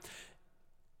whatnot,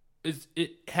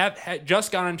 had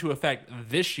just gone into effect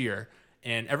this year,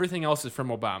 and everything else is from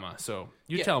Obama. So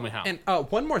tell me how. And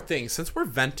one more thing, since we're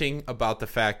venting about the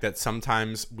fact that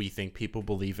sometimes we think people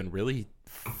believe in really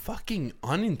fucking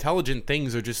unintelligent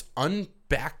things or just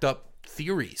unbacked up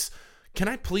theories, can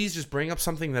I please just bring up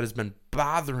something that has been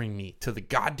bothering me to the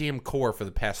goddamn core for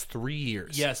the past 3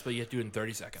 years? Yes, but you have to do it in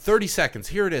 30 seconds. 30 seconds.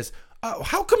 Here it is.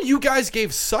 How come you guys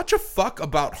gave such a fuck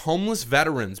about homeless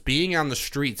veterans being on the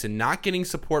streets and not getting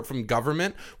support from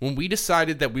government when we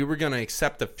decided that we were going to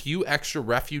accept a few extra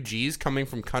refugees coming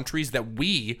from countries that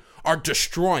we are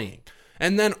destroying?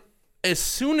 And then as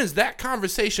soon as that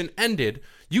conversation ended,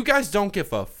 you guys don't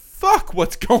give a fuck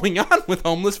what's going on with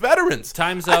homeless veterans.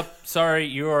 Time's up. Sorry,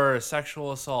 you are a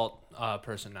sexual assault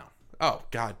person now. Oh,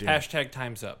 goddamn. Hashtag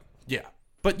time's up. Yeah.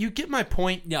 But you get my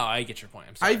point. No, I get your point.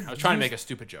 I'm sorry. I was trying to make a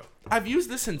stupid joke. I've used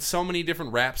this in so many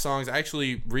different rap songs. I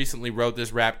actually recently wrote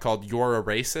this rap called You're a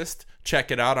Racist. Check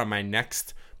it out on my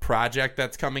next project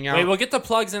that's coming out. Wait, we'll get the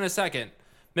plugs in a second.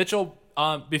 Mitchell,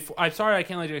 before I'm sorry I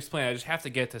can't let you explain. I just have to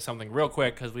get to something real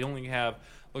quick because we only have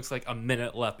looks like a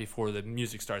minute left before the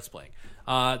music starts playing.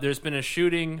 There's been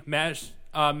a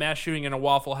mass shooting in a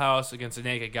Waffle House against a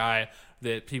naked guy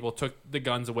that people took the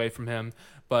guns away from him,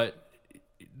 but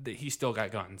he still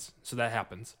got guns, so that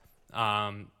happens.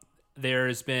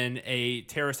 There's been a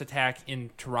terrorist attack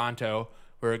in Toronto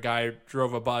where a guy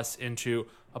drove a bus into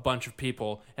a bunch of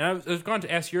people. And I was going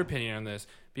to ask your opinion on this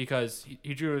because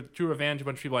he drew a van to a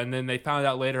bunch of people, and then they found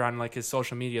out later on like his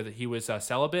social media that he was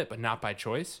celibate, but not by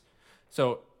choice.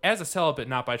 So as a celibate,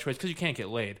 not by choice, because you can't get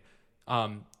laid,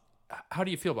 how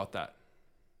do you feel about that?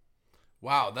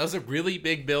 Wow, that was a really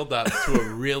big build-up to a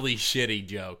really shitty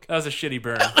joke. That was a shitty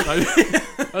burn.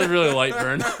 That was a really light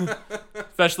burn.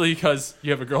 Especially because you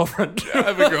have a girlfriend. I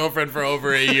have a girlfriend for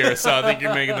over a year, so I think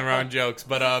you're making the wrong jokes.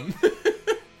 But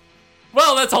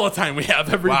well, that's all the time we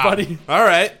have, everybody. Wow. All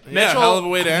right. Yeah, Mitchell, hell of a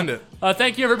way to end it.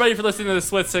 Thank you, everybody, for listening to the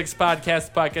Split Six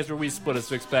podcast where we split a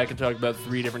six-pack and talk about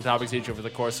 3 different topics each over the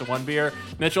course of 1 beer.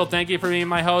 Mitchell, thank you for being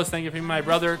my host. Thank you for being my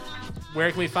brother. Where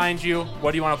can we find you?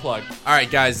 What do you want to plug? All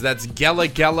right, guys, that's Gela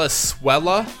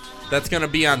Swella. That's going to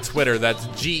be on Twitter. That's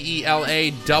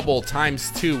GELA double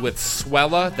times 2 with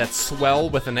Swella. That's swell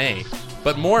with an A.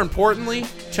 But more importantly,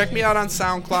 check me out on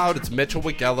SoundCloud. It's Mitchell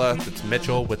with Gela. It's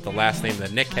Mitchell with the last name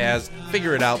that Nick has.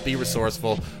 Figure it out. Be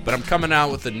resourceful. But I'm coming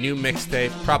out with a new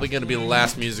mixtape. Probably going to be the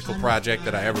last musical project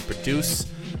that I ever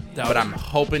produce. But I'm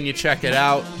hoping you check it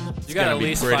out. You got at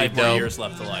least 5 more years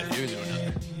left to life. You can do another.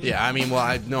 Yeah, I mean, well,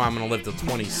 I know I'm going to live till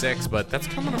 26, but that's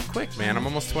coming up quick, man. I'm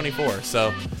almost 24, so.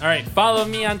 All right, follow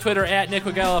me on Twitter at Nick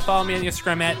Wagella. Follow me on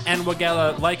Instagram at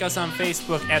NWagella. Like us on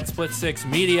Facebook at Split Six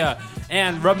Media.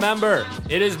 And remember,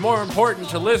 it is more important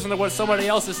to listen to what somebody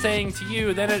else is saying to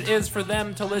you than it is for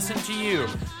them to listen to you.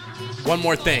 One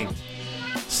more thing.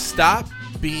 Stop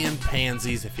being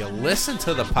pansies. If you listen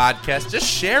to the podcast, just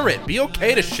share it. Be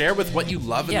okay to share with what you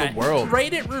love in the world.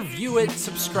 Rate it, review it,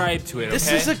 subscribe to it, okay?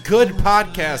 This is a good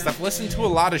podcast. I've listened to a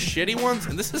lot of shitty ones,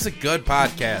 and this is a good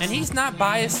podcast. And he's not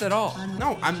biased at all.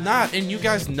 No, I'm not, and you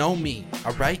guys know me,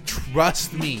 all right?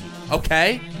 Trust me,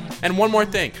 okay? And one more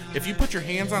thing. If you put your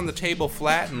hands on the table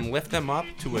flat and lift them up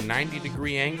to a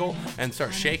 90-degree angle and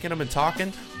start shaking them and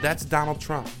talking, that's Donald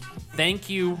Trump. Thank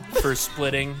you for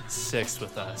splitting 6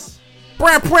 with us.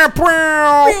 Pew, pew,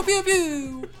 pew. Pew, pew,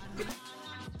 pew.